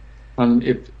norm. And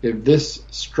if this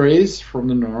strays from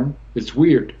the norm, it's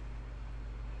weird.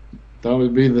 That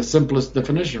would be the simplest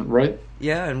definition, right?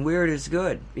 Yeah, and weird is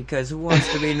good, because who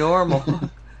wants to be normal?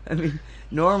 I mean,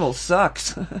 normal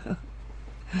sucks.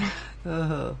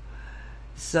 So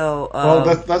well,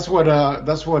 that's what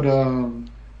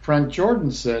Frank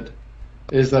Jordan said,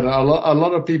 is that a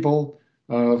lot of people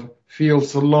feel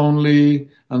so lonely,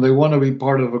 and they want to be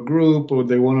part of a group, or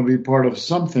they want to be part of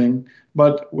something,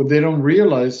 but they don't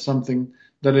realize something,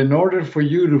 that in order for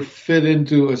you to fit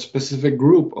into a specific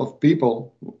group of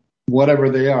people, whatever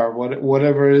they are,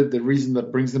 whatever the reason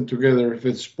that brings them together, if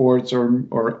it's sports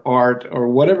or art or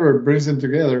whatever brings them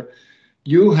together,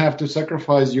 you have to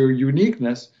sacrifice your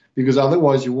uniqueness, because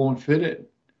otherwise you won't fit in.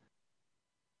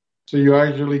 So you're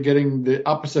actually getting the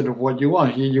opposite of what you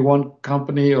want. Here you want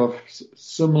company of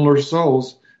similar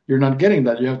souls. You're not getting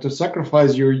that. You have to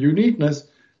sacrifice your uniqueness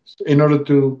in order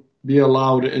to be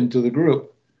allowed into the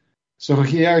group. So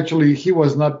he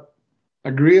was not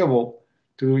agreeable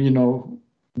to,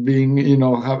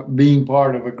 being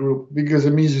part of a group, because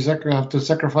it means you have to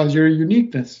sacrifice your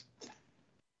uniqueness.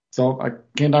 So I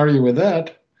can't argue with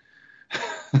that.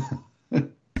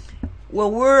 Well,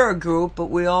 we're a group, but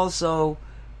we also,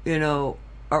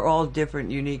 are all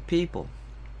different, unique people.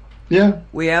 Yeah.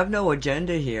 We have no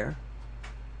agenda here.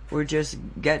 We just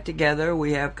get together,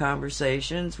 we have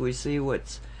conversations, we see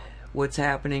what's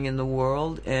happening in the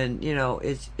world, and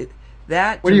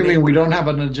that. What do you mean we don't have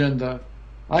an agenda?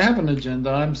 I have an agenda.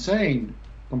 I'm sane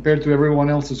compared to everyone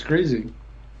else is crazy.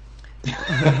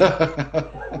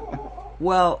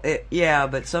 Well, yeah,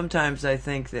 but sometimes I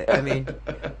think that,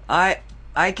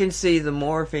 I can see the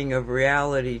morphing of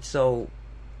reality so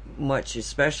much,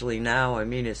 especially now.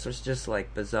 It's just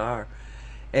like bizarre.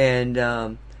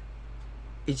 And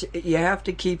you have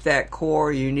to keep that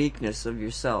core uniqueness of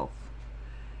yourself,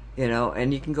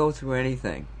 and you can go through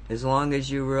anything as long as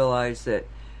you realize that,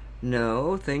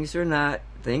 no, things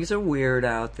are weird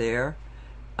out there.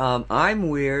 I'm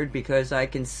weird because I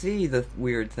can see the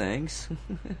weird things,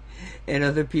 and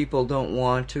other people don't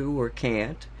want to or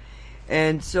can't.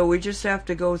 And so we just have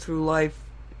to go through life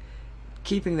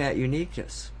keeping that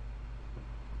uniqueness.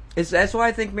 That's why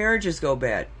I think marriages go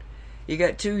bad. You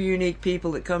got two unique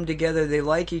people that come together, they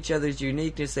like each other's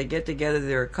uniqueness, they get together,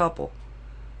 they're a couple.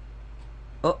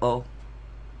 Uh-oh.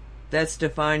 That's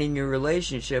defining your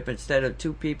relationship instead of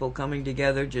two people coming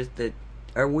together just that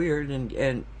are weird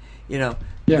and Yeah.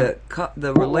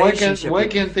 The relationship. Why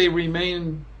can't they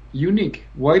remain unique?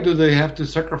 Why do they have to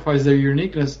sacrifice their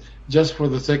uniqueness just for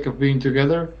the sake of being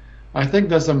together? I think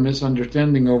that's a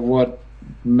misunderstanding of what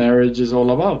marriage is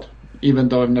all about. Even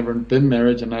though I've never been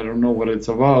married and I don't know what it's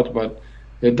about, but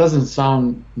it doesn't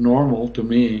sound normal to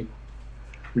me.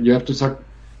 You have to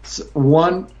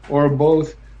one or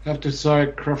both have to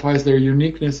sacrifice their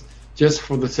uniqueness just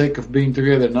for the sake of being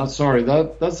together. Not sorry.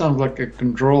 That sounds like a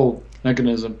control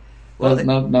mechanism. Well,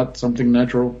 not something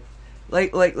natural.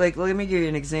 Like, let me give you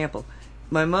an example.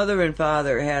 My mother and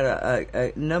father had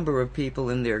a number of people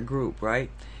in their group, right?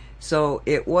 So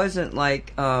it wasn't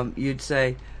like you'd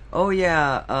say, oh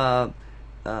yeah,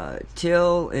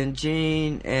 Till and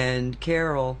Jean and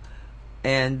Carol,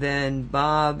 and then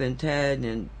Bob and Ted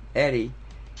and Eddie.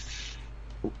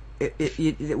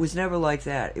 It was never like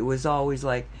that. It was always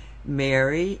like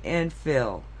Mary and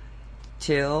Phil,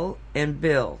 Till and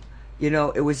Bill.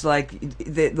 It was like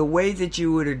the way that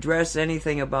you would address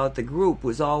anything about the group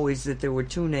was always that there were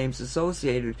two names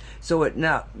associated. So it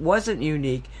wasn't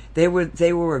unique. They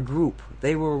were a group.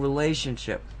 They were a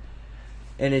relationship.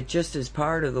 And it just is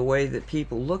part of the way that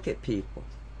people look at people.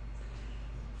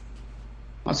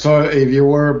 So if you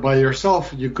were by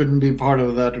yourself, you couldn't be part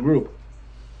of that group.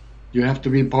 You have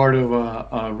to be part of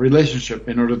a relationship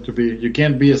in order to be. You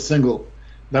can't be a single.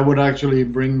 That would actually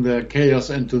bring the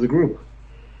chaos into the group.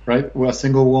 Right, with a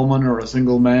single woman or a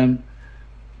single man,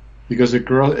 because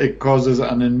it causes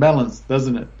an imbalance,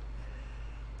 doesn't it?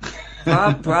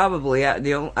 Probably.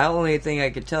 The only thing I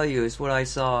could tell you is what I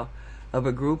saw of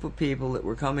a group of people that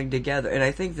were coming together, and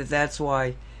I think that's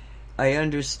why I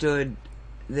understood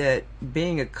that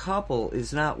being a couple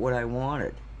is not what I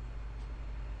wanted.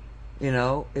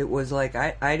 It was like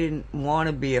I didn't want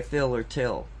to be a Phil or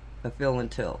Till, a Phil and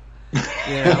Till.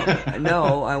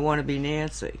 No, I want to be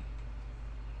Nancy.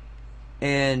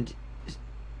 And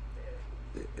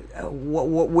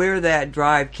where that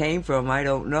drive came from, I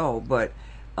don't know. But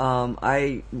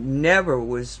I never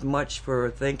was much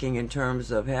for thinking in terms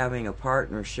of having a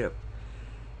partnership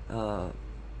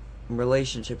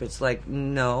relationship. It's like,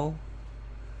 no.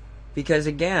 Because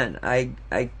again, I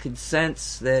could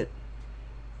sense that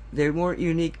they weren't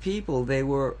unique people. They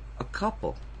were a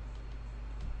couple.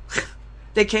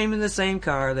 They came in the same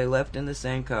car. They left in the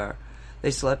same car. They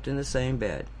slept in the same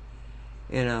bed.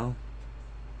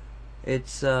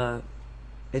 It's a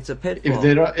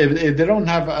pitfall. If they don't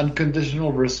have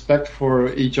unconditional respect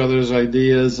for each other's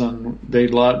ideas and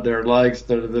their likes,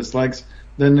 their dislikes,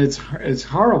 then it's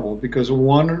horrible because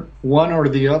one or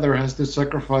the other has to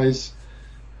sacrifice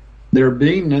their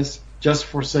beingness just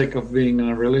for sake of being in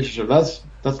a relationship.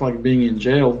 That's like being in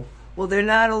jail. Well, they're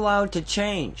not allowed to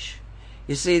change.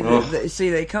 You see,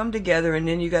 they come together and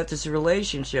then you got this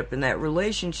relationship, and that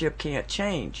relationship can't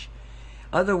change.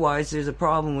 Otherwise, there's a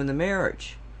problem with the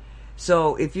marriage.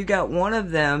 So if you got one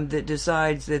of them that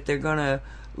decides that they're going to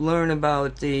learn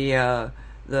about the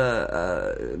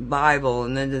Bible,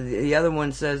 and then the other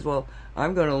one says, well,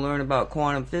 I'm going to learn about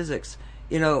quantum physics,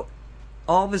 all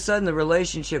of a sudden the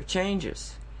relationship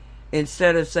changes.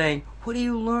 Instead of saying, what are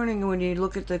you learning when you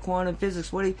look at the quantum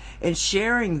physics? And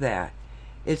sharing that.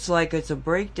 It's like it's a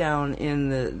breakdown in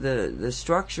the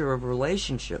structure of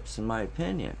relationships, in my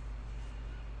opinion.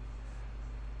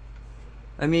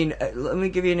 Let me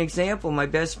give you an example. My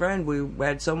best friend, we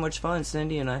had so much fun,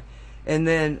 Cindy and I, And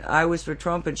then I was for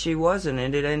Trump and she wasn't,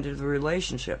 and it ended the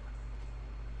relationship.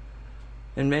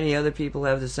 And many other people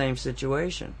have the same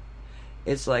situation.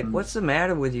 It's like, what's the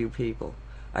matter with you people?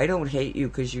 I don't hate you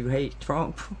because you hate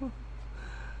Trump.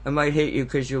 I might hate you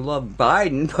because you love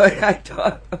Biden, but I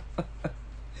thought...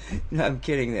 No, I'm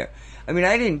kidding there. I mean,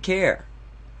 I didn't care.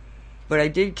 But I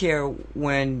did care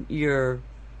when you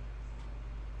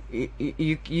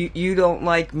don't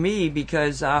like me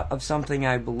because of something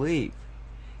I believe.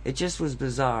 It just was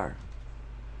bizarre.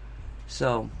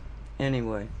 So,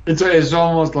 anyway, it's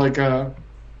almost like a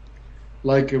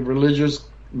religious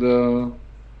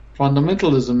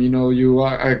fundamentalism. You know, you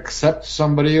accept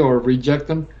somebody or reject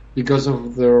them because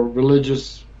of their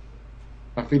religious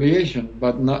affiliation,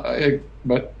 but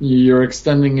you're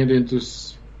extending it into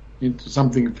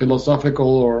something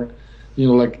philosophical, or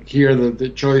like here the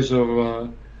choice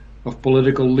of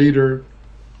political leader.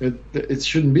 It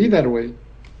shouldn't be that way.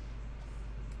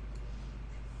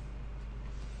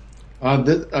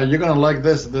 You're gonna like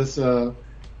this.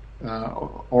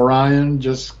 Orion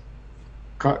just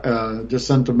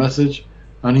sent a message,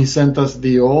 and he sent us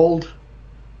the old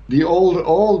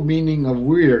meaning of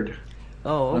weird.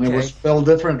 Oh, okay. And it was spelled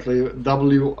differently,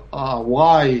 W-Y-R-D.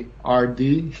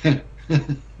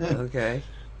 Okay.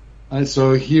 And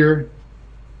so here,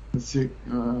 let's see,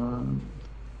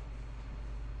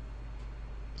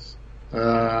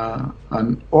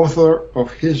 an author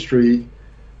of history,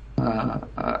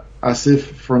 as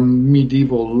if from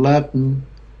medieval Latin,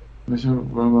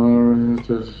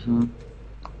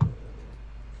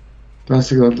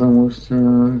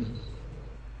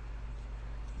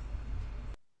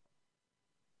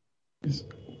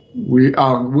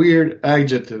 weird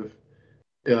adjective.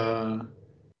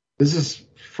 This is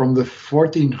from the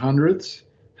 1400s.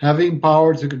 Having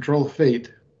power to control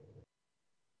fate.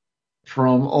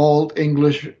 From Old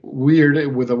English,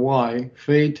 weird with a Y.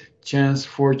 Fate, chance,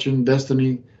 fortune,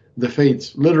 destiny, the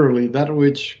fates. Literally, that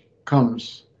which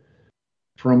comes.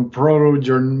 From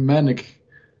Proto-Germanic,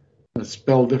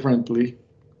 spelled differently.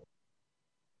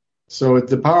 So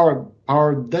it's the power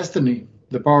of destiny,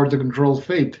 the power to control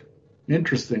fate.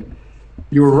 Interesting.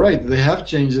 You were right. They have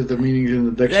changed the meanings in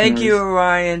the dictionary. Thank you,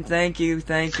 Orion. Thank you.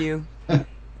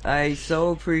 I so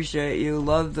appreciate you.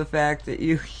 Love the fact that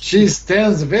you... She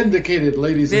stands vindicated,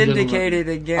 ladies and gentlemen. Vindicated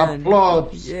again.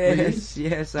 Applause. Yes, please.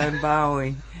 Yes, I'm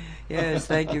bowing. Yes,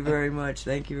 thank you very much.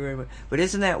 Thank you very much. But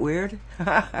isn't that weird?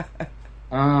 Uh-huh.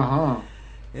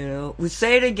 We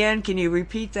say it again. Can you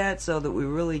repeat that so that we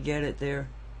really get it there?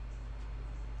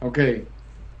 Okay.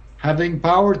 Having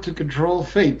power to control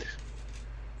fate.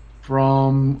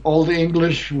 From Old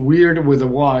English, weird with a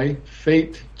Y.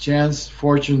 Fate, chance,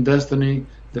 fortune, destiny,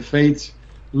 the fates.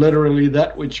 Literally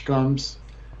that which comes.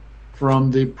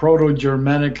 From the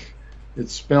Proto-Germanic,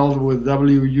 it's spelled with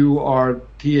W-U-R-T-H-I-Z.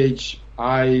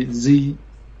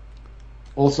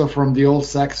 Also from the Old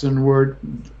Saxon word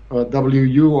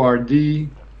W-U-R-D.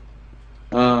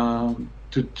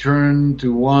 To turn,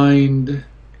 to wind,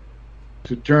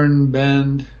 to turn,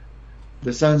 bend.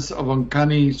 The sense of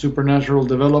uncanny supernatural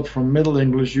developed from Middle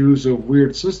English use of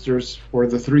weird sisters for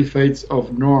the three fates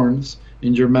of Norns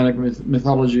in Germanic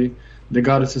mythology. The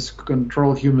goddesses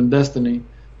control human destiny.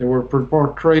 They were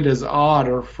portrayed as odd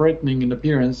or frightening in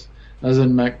appearance, as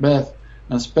in Macbeth,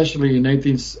 and especially in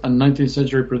 18th and 19th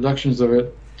century productions of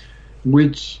it,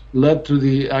 which led to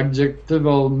the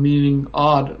adjectival meaning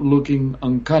odd, looking,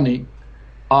 uncanny.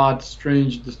 Odd,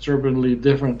 strange, disturbingly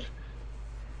different.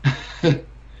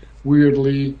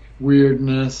 Weirdly,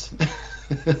 weirdness.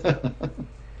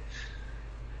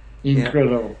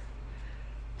 Incredible.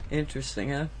 Yeah.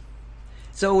 Interesting, huh?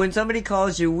 So when somebody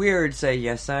calls you weird, say,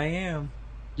 yes, I am.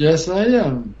 Yes, I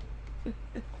am.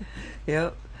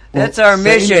 Yep. That's our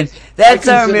mission. That's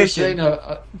our mission.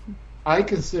 I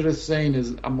consider sane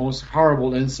is a most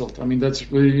horrible insult. I mean,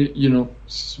 that's really,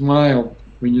 smile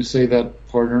when you say that,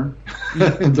 partner.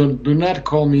 Do not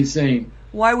call me sane.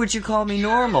 Why would you call me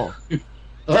normal?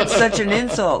 That's such an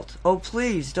insult. Oh,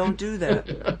 please, don't do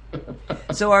that.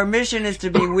 So our mission is to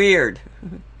be weird.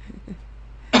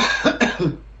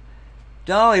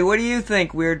 Dolly, what do you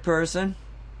think, weird person?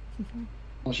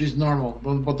 Well, she's normal,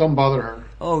 but don't bother her.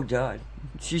 Oh, God.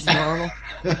 She's normal?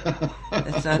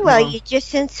 That's not well, normal. You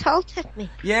just insulted me.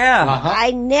 Yeah. Uh-huh.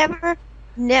 I never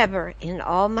in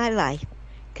all my life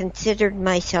considered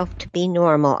myself to be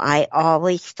normal. I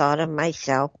always thought of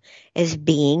myself as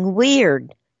being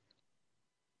weird.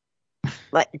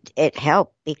 But it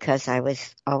helped because I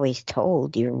was always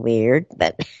told you're weird.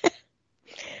 But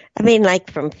I mean,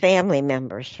 like from family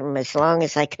members from as long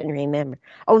as I can remember.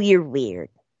 Oh, you're weird.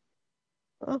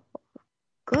 Oh,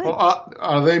 good. Well,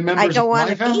 are they members I don't of want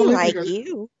my to be family? like Because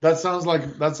you. that sounds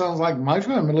like my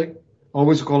family,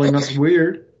 always calling us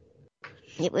weird.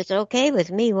 It was okay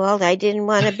with me, Walt. I didn't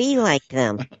want to be like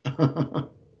them.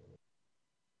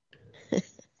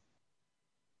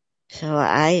 So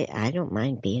I don't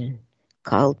mind being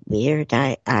called weird.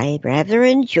 I rather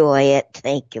enjoy it.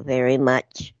 Thank you very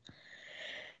much.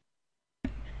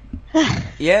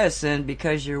 Yes, and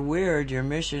because you're weird, your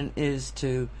mission is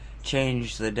to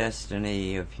change the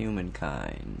destiny of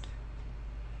humankind.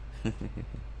 Well,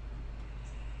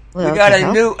 we got to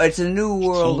help it's a new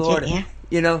world change it, order. yeah.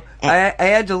 You know, I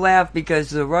had to laugh because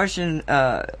the Russian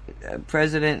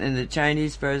president and the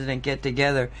Chinese president get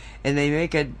together and they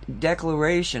make a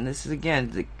declaration. This is,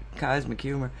 again, the cosmic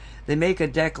humor. They make a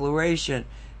declaration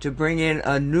to bring in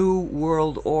a new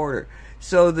world order.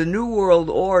 So the new world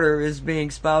order is being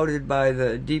spouted by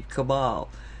the deep cabal.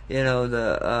 You know,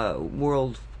 the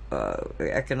World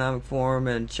Economic Forum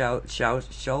and Schultz,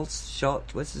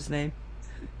 what's his name?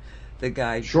 The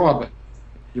guy. Schwab.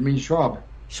 You mean Schwab?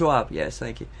 Schwab, yes,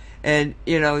 thank you. And,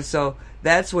 you know, so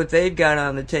that's what they've got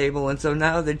on the table. And so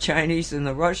now the Chinese and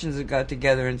the Russians have got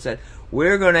together and said,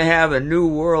 we're going to have a new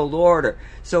world order.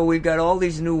 So we've got all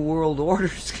these new world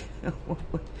orders.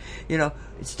 You know,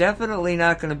 it's definitely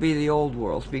not going to be the old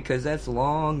world because that's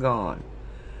long gone.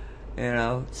 You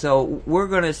know, so we're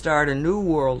going to start a new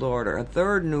world order, a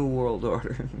third new world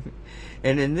order.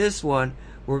 And in this one,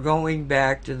 we're going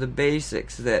back to the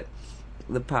basics, that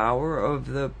the power of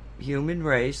the human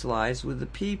race lies with the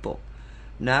people,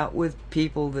 not with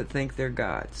people that think they're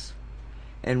gods.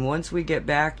 And once we get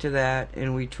back to that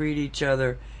and we treat each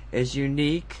other as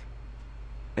unique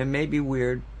and maybe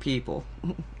weird people,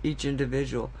 each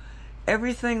individual,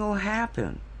 everything will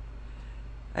happen.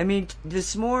 I mean,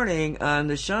 this morning on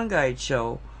the Shungite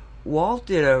show, Walt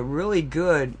did a really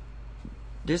good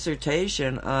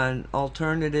dissertation on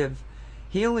alternative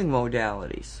healing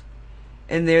modalities.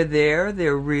 And they're there,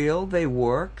 they're real, they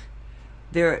work.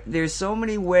 There's so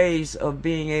many ways of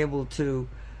being able to,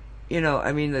 you know,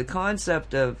 I mean, the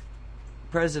concept of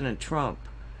President Trump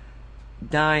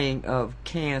dying of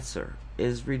cancer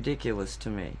is ridiculous to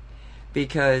me.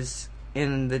 Because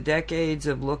in the decades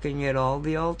of looking at all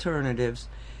the alternatives,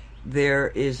 there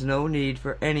is no need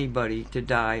for anybody to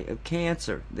die of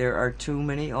cancer. There are too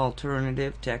many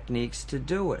alternative techniques to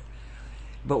do it.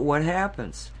 But what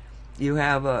happens? You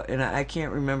have and I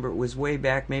can't remember, it was way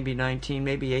back, maybe 19,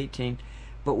 maybe 18,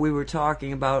 but we were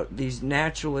talking about these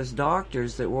naturalist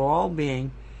doctors that were all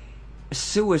being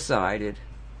suicided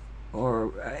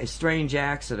or strange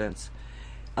accidents.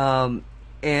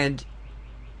 And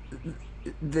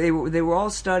they were all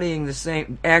studying the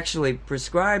same, actually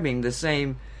prescribing the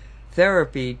same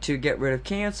therapy to get rid of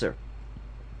cancer.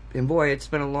 And boy, it's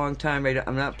been a long time.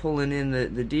 I'm not pulling in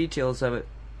the details of it.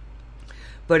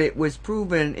 But it was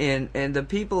proven and the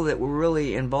people that were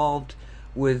really involved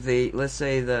with the, let's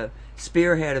say, the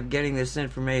spearhead of getting this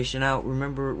information out,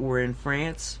 remember, were in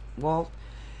France, Walt?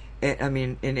 I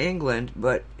mean, in England,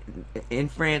 but in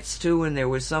France too, and there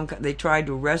was they tried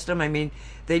to arrest them. I mean,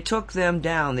 they took them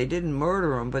down. They didn't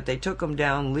murder them, but they took them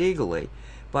down legally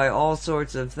by all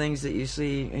sorts of things that you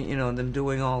see, you know, them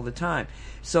doing all the time.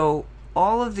 So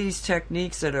all of these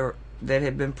techniques that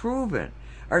have been proven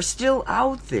are still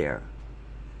out there.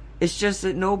 It's just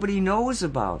that nobody knows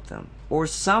about them, or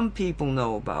some people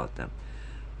know about them.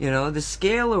 You know, the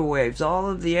scalar waves, all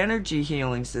of the energy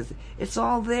healings, it's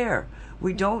all there.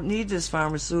 We don't need this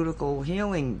pharmaceutical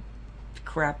healing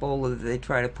crapola that they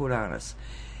try to put on us.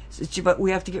 But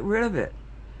we have to get rid of it.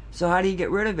 So how do you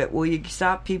get rid of it? Well, you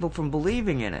stop people from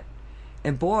believing in it.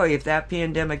 And boy, if that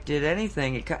pandemic did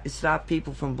anything, it stopped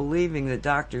people from believing that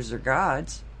doctors are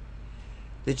gods,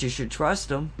 that you should trust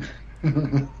them.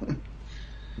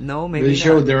 No, maybe they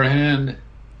showed not. Their hand.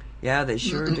 Yeah, they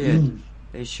sure did.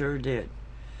 They sure did.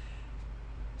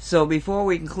 So before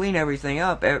we can clean everything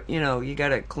up, you know, you got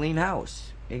to clean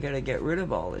house. You got to get rid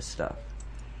of all this stuff.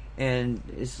 And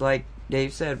it's like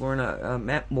Dave said, we're in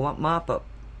a mop-up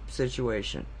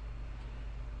situation.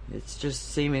 It's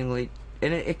just seemingly,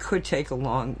 and it could take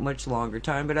much longer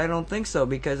time, but I don't think so,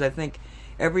 because I think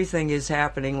everything is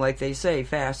happening, like they say,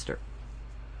 faster.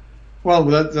 Well,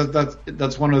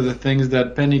 that's one of the things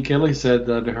that Penny Kelly said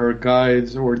that her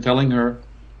guides were telling her,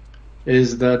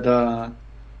 is that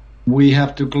we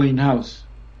have to clean house.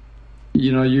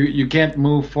 You know, you can't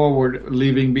move forward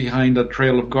leaving behind a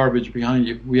trail of garbage behind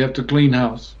you. We have to clean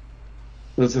house.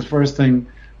 That's the first thing,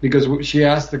 because she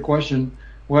asked the question,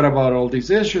 what about all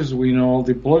these issues? We know all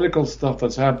the political stuff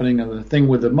that's happening, and the thing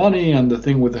with the money, and the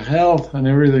thing with the health, and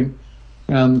everything.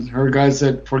 And her guide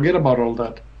said, forget about all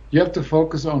that. You have to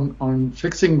focus on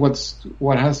fixing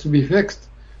what has to be fixed.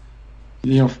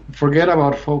 forget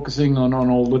about focusing on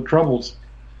all the troubles.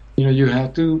 You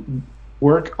have to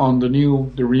work on the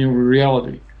real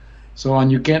reality. So,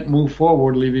 and you can't move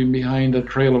forward leaving behind a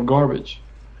trail of garbage.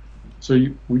 So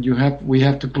we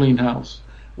have to clean house.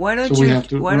 Why don't so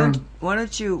you? Why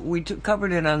don't you? We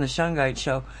covered it on the Shungite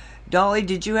show. Dolly,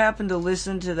 did you happen to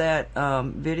listen to that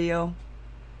video?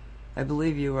 I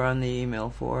believe you were on the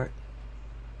email for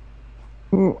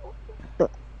it.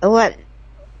 What?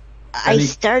 I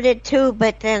started to,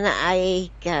 but then I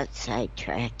got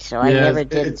sidetracked, so I never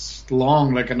did. It's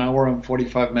long, like an hour and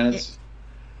 45 minutes.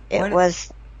 It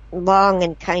was long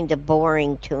and kind of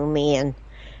boring to me, and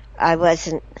I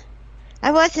wasn't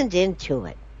into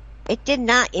it. It did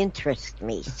not interest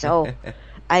me, so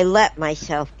I let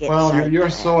myself get sidetracked. Well, you're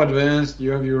so advanced.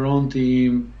 You have your own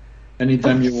team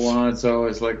anytime you want, so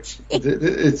it's like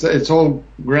it's all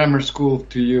grammar school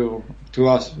to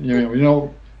us.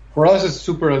 For us, it's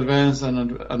super advanced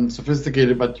and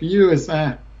sophisticated, but to you, it's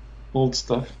old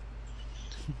stuff.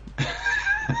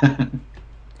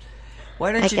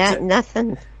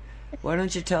 Nothing. Why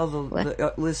don't you tell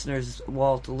the listeners,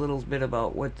 Walt, a little bit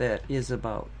about what that is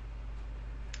about?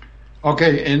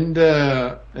 Okay, in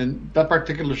that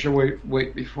particular show,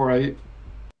 wait, before let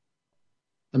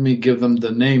me give them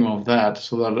the name of that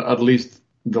so that at least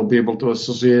they'll be able to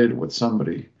associate it with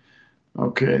somebody.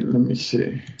 Okay, let me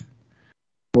see.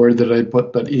 Where did I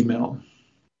put that email?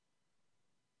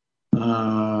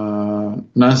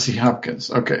 Nancy Hopkins.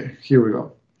 Okay, here we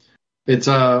go. It's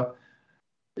in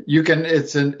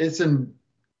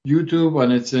YouTube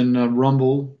and it's in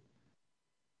Rumble.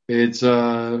 It's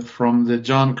from the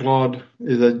John Claude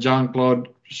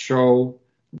show,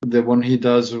 the one he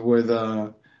does with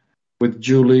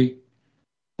Julie,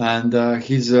 and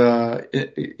he's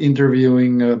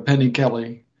interviewing Penny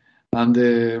Kelly, and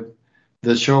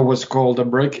the show was called A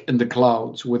Break in the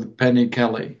Clouds with Penny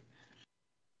Kelly.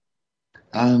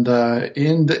 And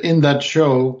in that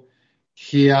show,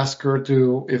 he asked her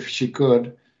if she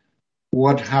could,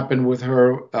 what happened with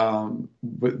her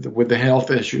with the health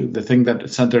issue, the thing that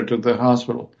sent her to the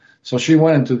hospital. So she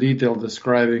went into detail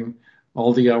describing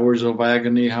all the hours of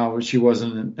agony, how she was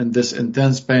in this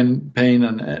intense pain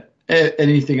and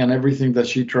anything and everything that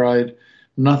she tried,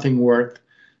 nothing worked.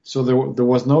 So there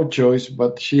was no choice,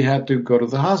 but she had to go to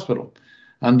the hospital.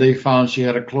 And they found she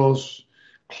had a closed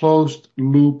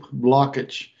loop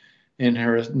blockage in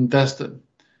her intestine.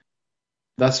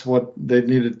 That's what they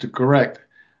needed to correct.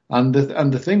 And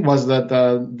the thing was that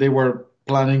they were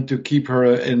planning to keep her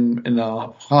in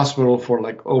a hospital for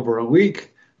like over a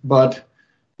week, but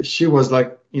she was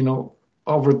like,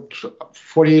 over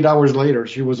 48 hours later,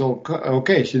 she was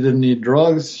okay. She didn't need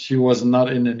drugs. She was not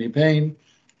in any pain.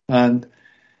 And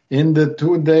in the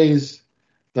 2 days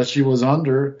that she was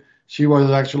under, she was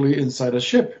actually inside a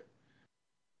ship.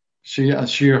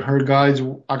 Her guides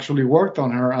actually worked on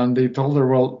her, and they told her,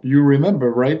 well, you remember,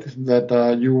 right,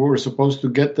 that you were supposed to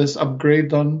get this upgrade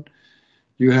done.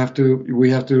 We have to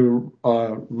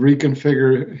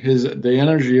reconfigure the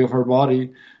energy of her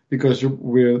body because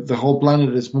the whole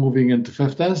planet is moving into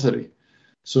fifth density.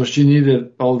 So she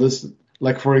needed all this.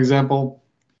 Like, for example,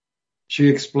 she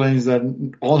explains that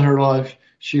all her life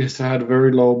she has had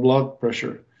very low blood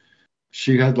pressure.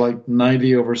 She had like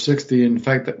 90/60. In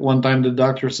fact, at one time the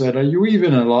doctor said, "Are you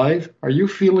even alive? Are you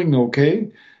feeling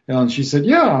okay?" And she said,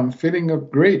 "Yeah, I'm feeling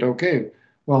great, okay."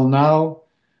 Well, now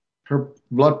her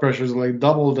blood pressure is like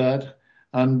double that,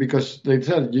 and because they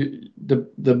said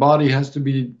the body has to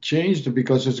be changed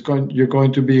because you're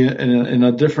going to be in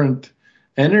a different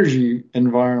energy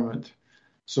environment.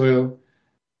 So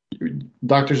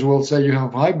doctors will say you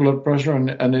have high blood pressure,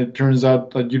 and it turns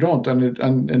out that you don't,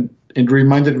 and it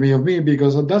reminded me of me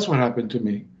because that's what happened to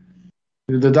me.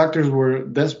 The doctors were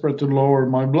desperate to lower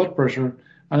my blood pressure,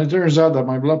 and it turns out that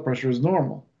my blood pressure is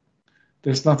normal.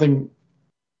 There's nothing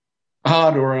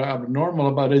odd or abnormal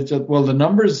about it. Just, well, the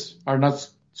numbers are not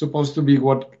supposed to be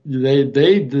what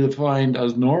they defined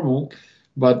as normal,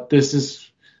 but these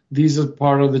are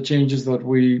part of the changes that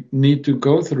we need to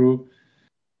go through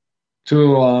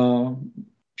to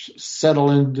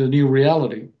settle in the new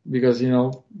reality, because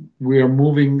we are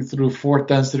moving through fourth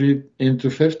density into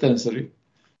fifth density.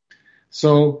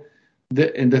 So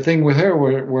the thing with her,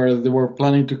 where they were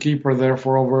planning to keep her there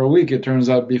for over a week, it turns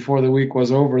out before the week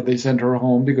was over, they sent her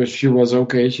home because she was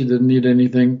okay. She didn't need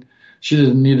anything. She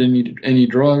didn't need any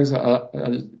drugs.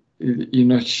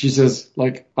 She says,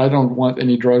 like, I don't want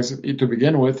any drugs to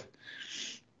begin with.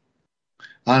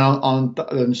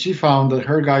 And she found that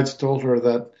her guides told her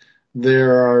that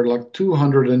there are like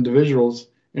 200 individuals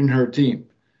in her team.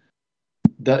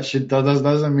 That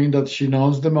doesn't mean that she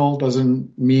knows them all,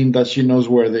 doesn't mean that she knows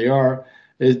where they are.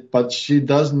 but she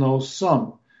does know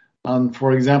some. And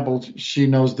for example, she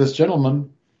knows this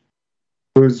gentleman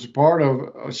who's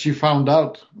she found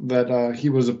out that he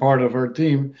was a part of her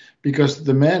team because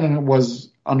the man was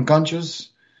unconscious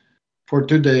for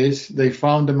 2 days. They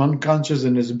found him unconscious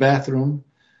in his bathroom.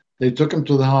 They took him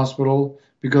to the hospital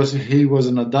because he was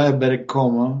in a diabetic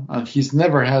coma, and he's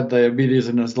never had diabetes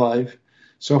in his life.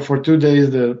 So for 2 days,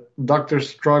 the doctors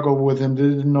struggled with him. They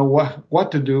didn't know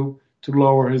what to do to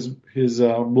lower his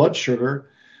blood sugar.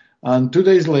 And 2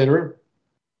 days later,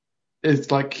 it's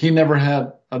like he never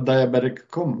had a diabetic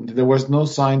coma. There was no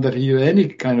sign that he had any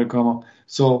kind of coma.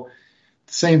 So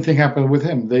the same thing happened with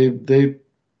him. They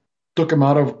took him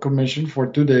out of commission for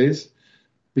 2 days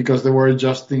because they were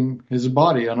adjusting his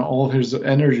body, and all his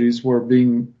energies were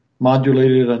being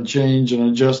modulated and changed and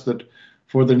adjusted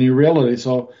for the new reality.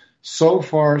 So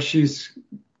far, she's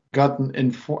gotten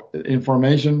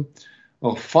information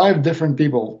of 5 different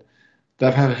people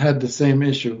that have had the same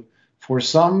issue. For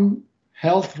some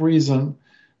health reason,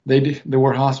 they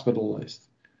were hospitalized,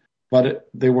 but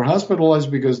they were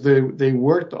hospitalized because they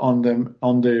worked on them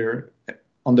on their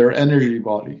energy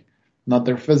body, not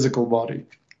their physical body.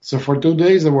 So for 2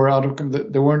 days, they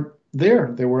weren't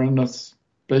there. They were in a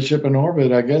spaceship in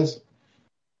orbit, I guess.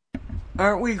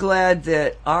 Aren't we glad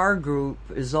that our group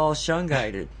is all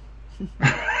shungited?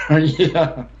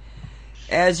 Yeah.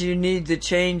 As you need the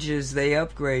changes, they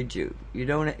upgrade you. You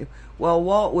don't. Well,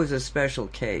 Walt was a special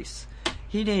case.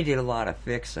 He needed a lot of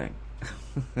fixing.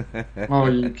 Oh, are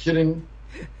you kidding?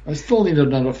 I still need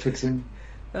another fixing.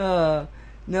 No,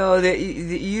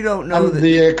 you don't know. I'm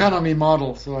the economy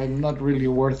model, so I'm not really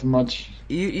worth much.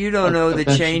 You don't know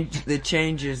the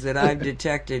changes that I've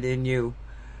detected in you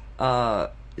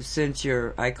since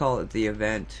I call it the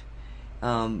event.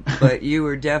 But you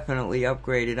were definitely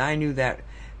upgraded. I knew that.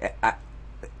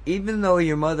 Even though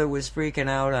your mother was freaking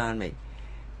out on me,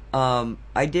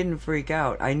 I didn't freak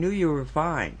out. I knew you were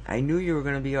fine. I knew you were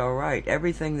going to be all right.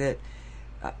 Everything that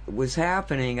was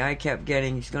happening, I kept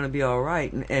getting, it's going to be all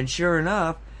right. And sure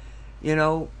enough,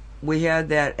 we had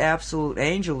that absolute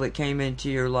angel that came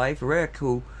into your life, Rick,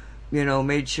 who,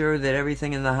 made sure that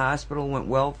everything in the hospital went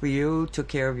well for you, took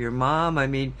care of your mom. I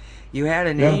mean, you had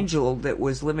an angel that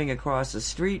was living across the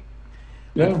street.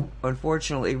 Yeah.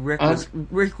 Unfortunately,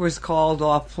 Rick was called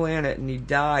off planet and he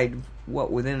died,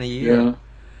 within a year? Yeah.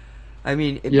 I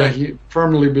mean... he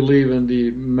firmly believed in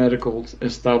the medical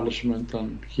establishment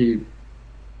and he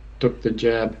took the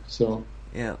jab, so...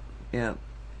 Yeah.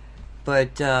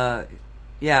 But, I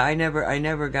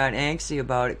never got angsty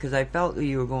about it because I felt that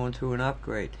you were going through an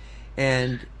upgrade.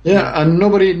 And... Yeah, and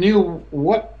nobody knew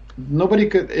nobody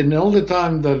could... In all the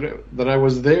time that I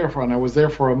was there for, and I was there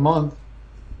for a month,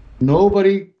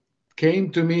 nobody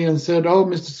came to me and said, "Oh,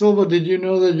 Mr. Silva, did you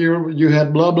know that you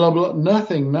had blah, blah, blah?"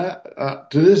 Nothing. To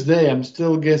this day, I'm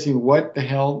still guessing what the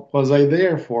hell was I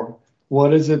there for?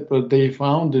 What is it that they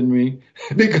found in me?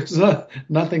 Because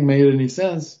nothing made any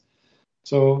sense.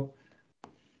 So,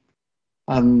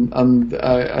 and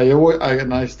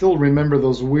I still remember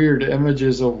those weird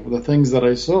images of the things that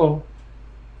I saw.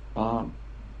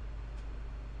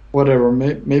 Whatever,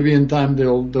 maybe in time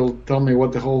they'll tell me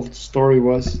what the whole story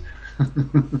was.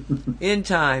 In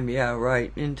time, yeah,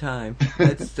 right. In time.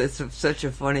 That's such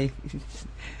a funny.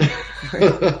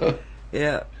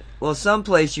 Yeah. Well,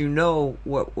 someplace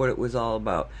what it was all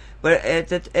about, but at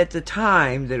the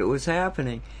time that it was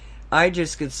happening, I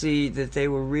just could see that they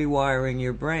were rewiring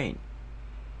your brain.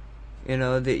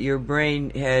 That your brain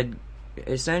had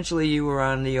essentially you were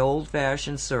on the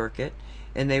old-fashioned circuit,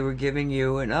 and they were giving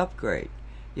you an upgrade.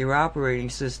 Your operating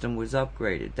system was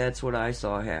upgraded. That's what I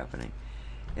saw happening.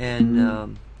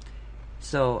 And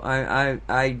so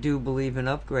I do believe in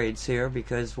upgrades here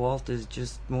because Walt is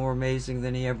just more amazing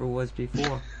than he ever was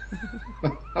before.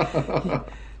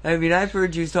 I mean, I've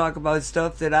heard you talk about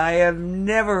stuff that I have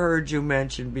never heard you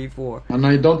mention before. And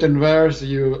I don't embarrass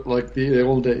you like the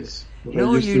old days.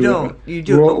 No, you don't. You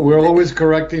do. We're always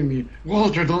correcting me.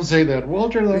 Walter, don't say that.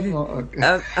 Walter,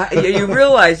 you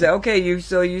realize that, okay?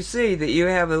 So you see that you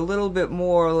have a little bit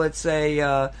more, let's say,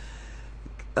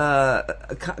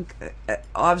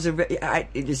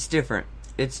 it's different.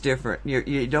 It's different.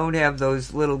 You don't have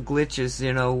those little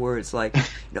glitches, where it's like,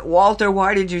 Walter,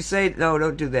 why did you say? No,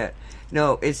 don't do that.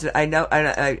 No, it's I know.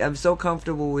 I'm so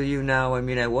comfortable with you now. I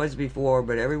mean, I was before,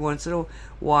 but every once in a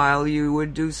while you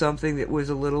would do something that was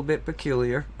a little bit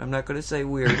peculiar. I'm not going to say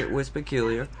weird. It was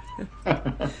peculiar,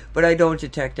 but I don't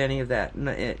detect any of that, in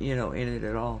it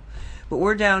at all. But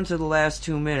we're down to the last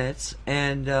 2 minutes,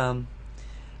 and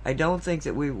I don't think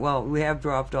that we have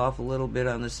dropped off a little bit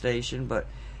on the station, but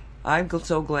I'm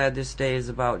so glad this day is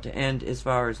about to end as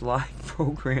far as live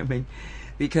programming.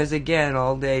 because again,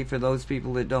 all day, for those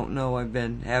people that don't know, I've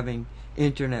been having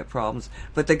internet problems.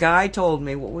 But the guy told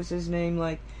me, what was his name,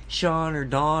 like Sean or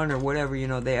Don or whatever, you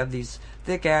know, they have these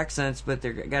thick accents, but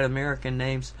they've got American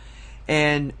names,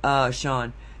 and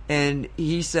Sean, and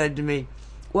he said to me,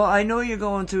 well, I know you're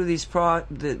going through these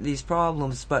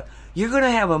problems, but you're going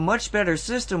to have a much better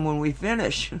system when we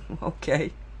finish.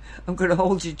 Okay, I'm going to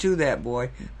hold you to that, boy.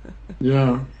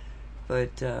 Yeah.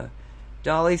 But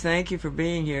Dolly, thank you for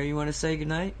being here. You want to say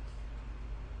goodnight?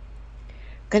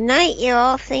 Good night, you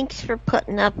all. Thanks for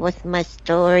putting up with my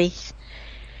stories.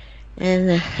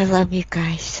 And I love you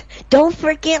guys. Don't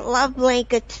forget love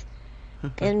blankets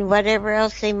and whatever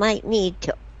else they might need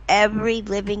to every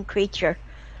living creature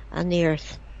on the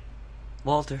earth.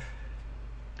 Walter.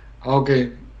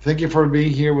 Okay. Thank you for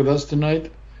being here with us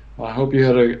tonight. I hope you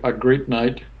had a great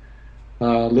night.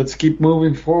 Let's keep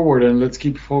moving forward and let's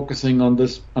keep focusing on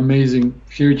this amazing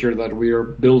future that we are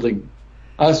building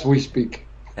as we speak.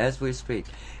 As we speak.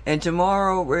 And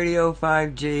tomorrow, Radio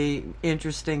 5G,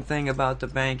 interesting thing about the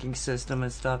banking system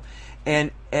and stuff. And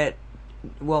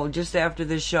just after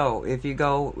this show, if you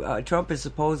go, Trump is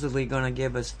supposedly going to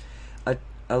give us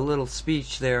a little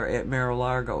speech there at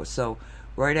Mar-a-Lago. So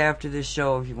right after this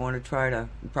show, if you want to try to,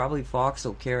 probably Fox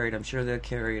will carry it. I'm sure they'll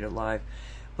carry it live.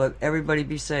 But everybody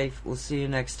be safe. We'll see you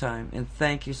next time. And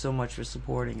thank you so much for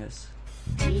supporting us.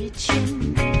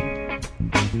 Teaching,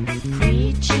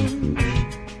 preaching,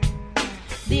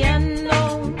 the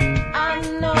unknown,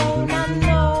 unknown,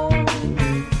 unknown.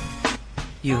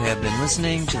 You have been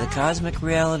listening to the Cosmic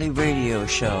Reality Radio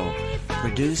Show,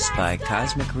 produced by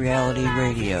Cosmic Reality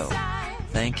Radio.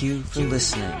 Thank you for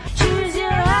listening. Choose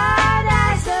your heart.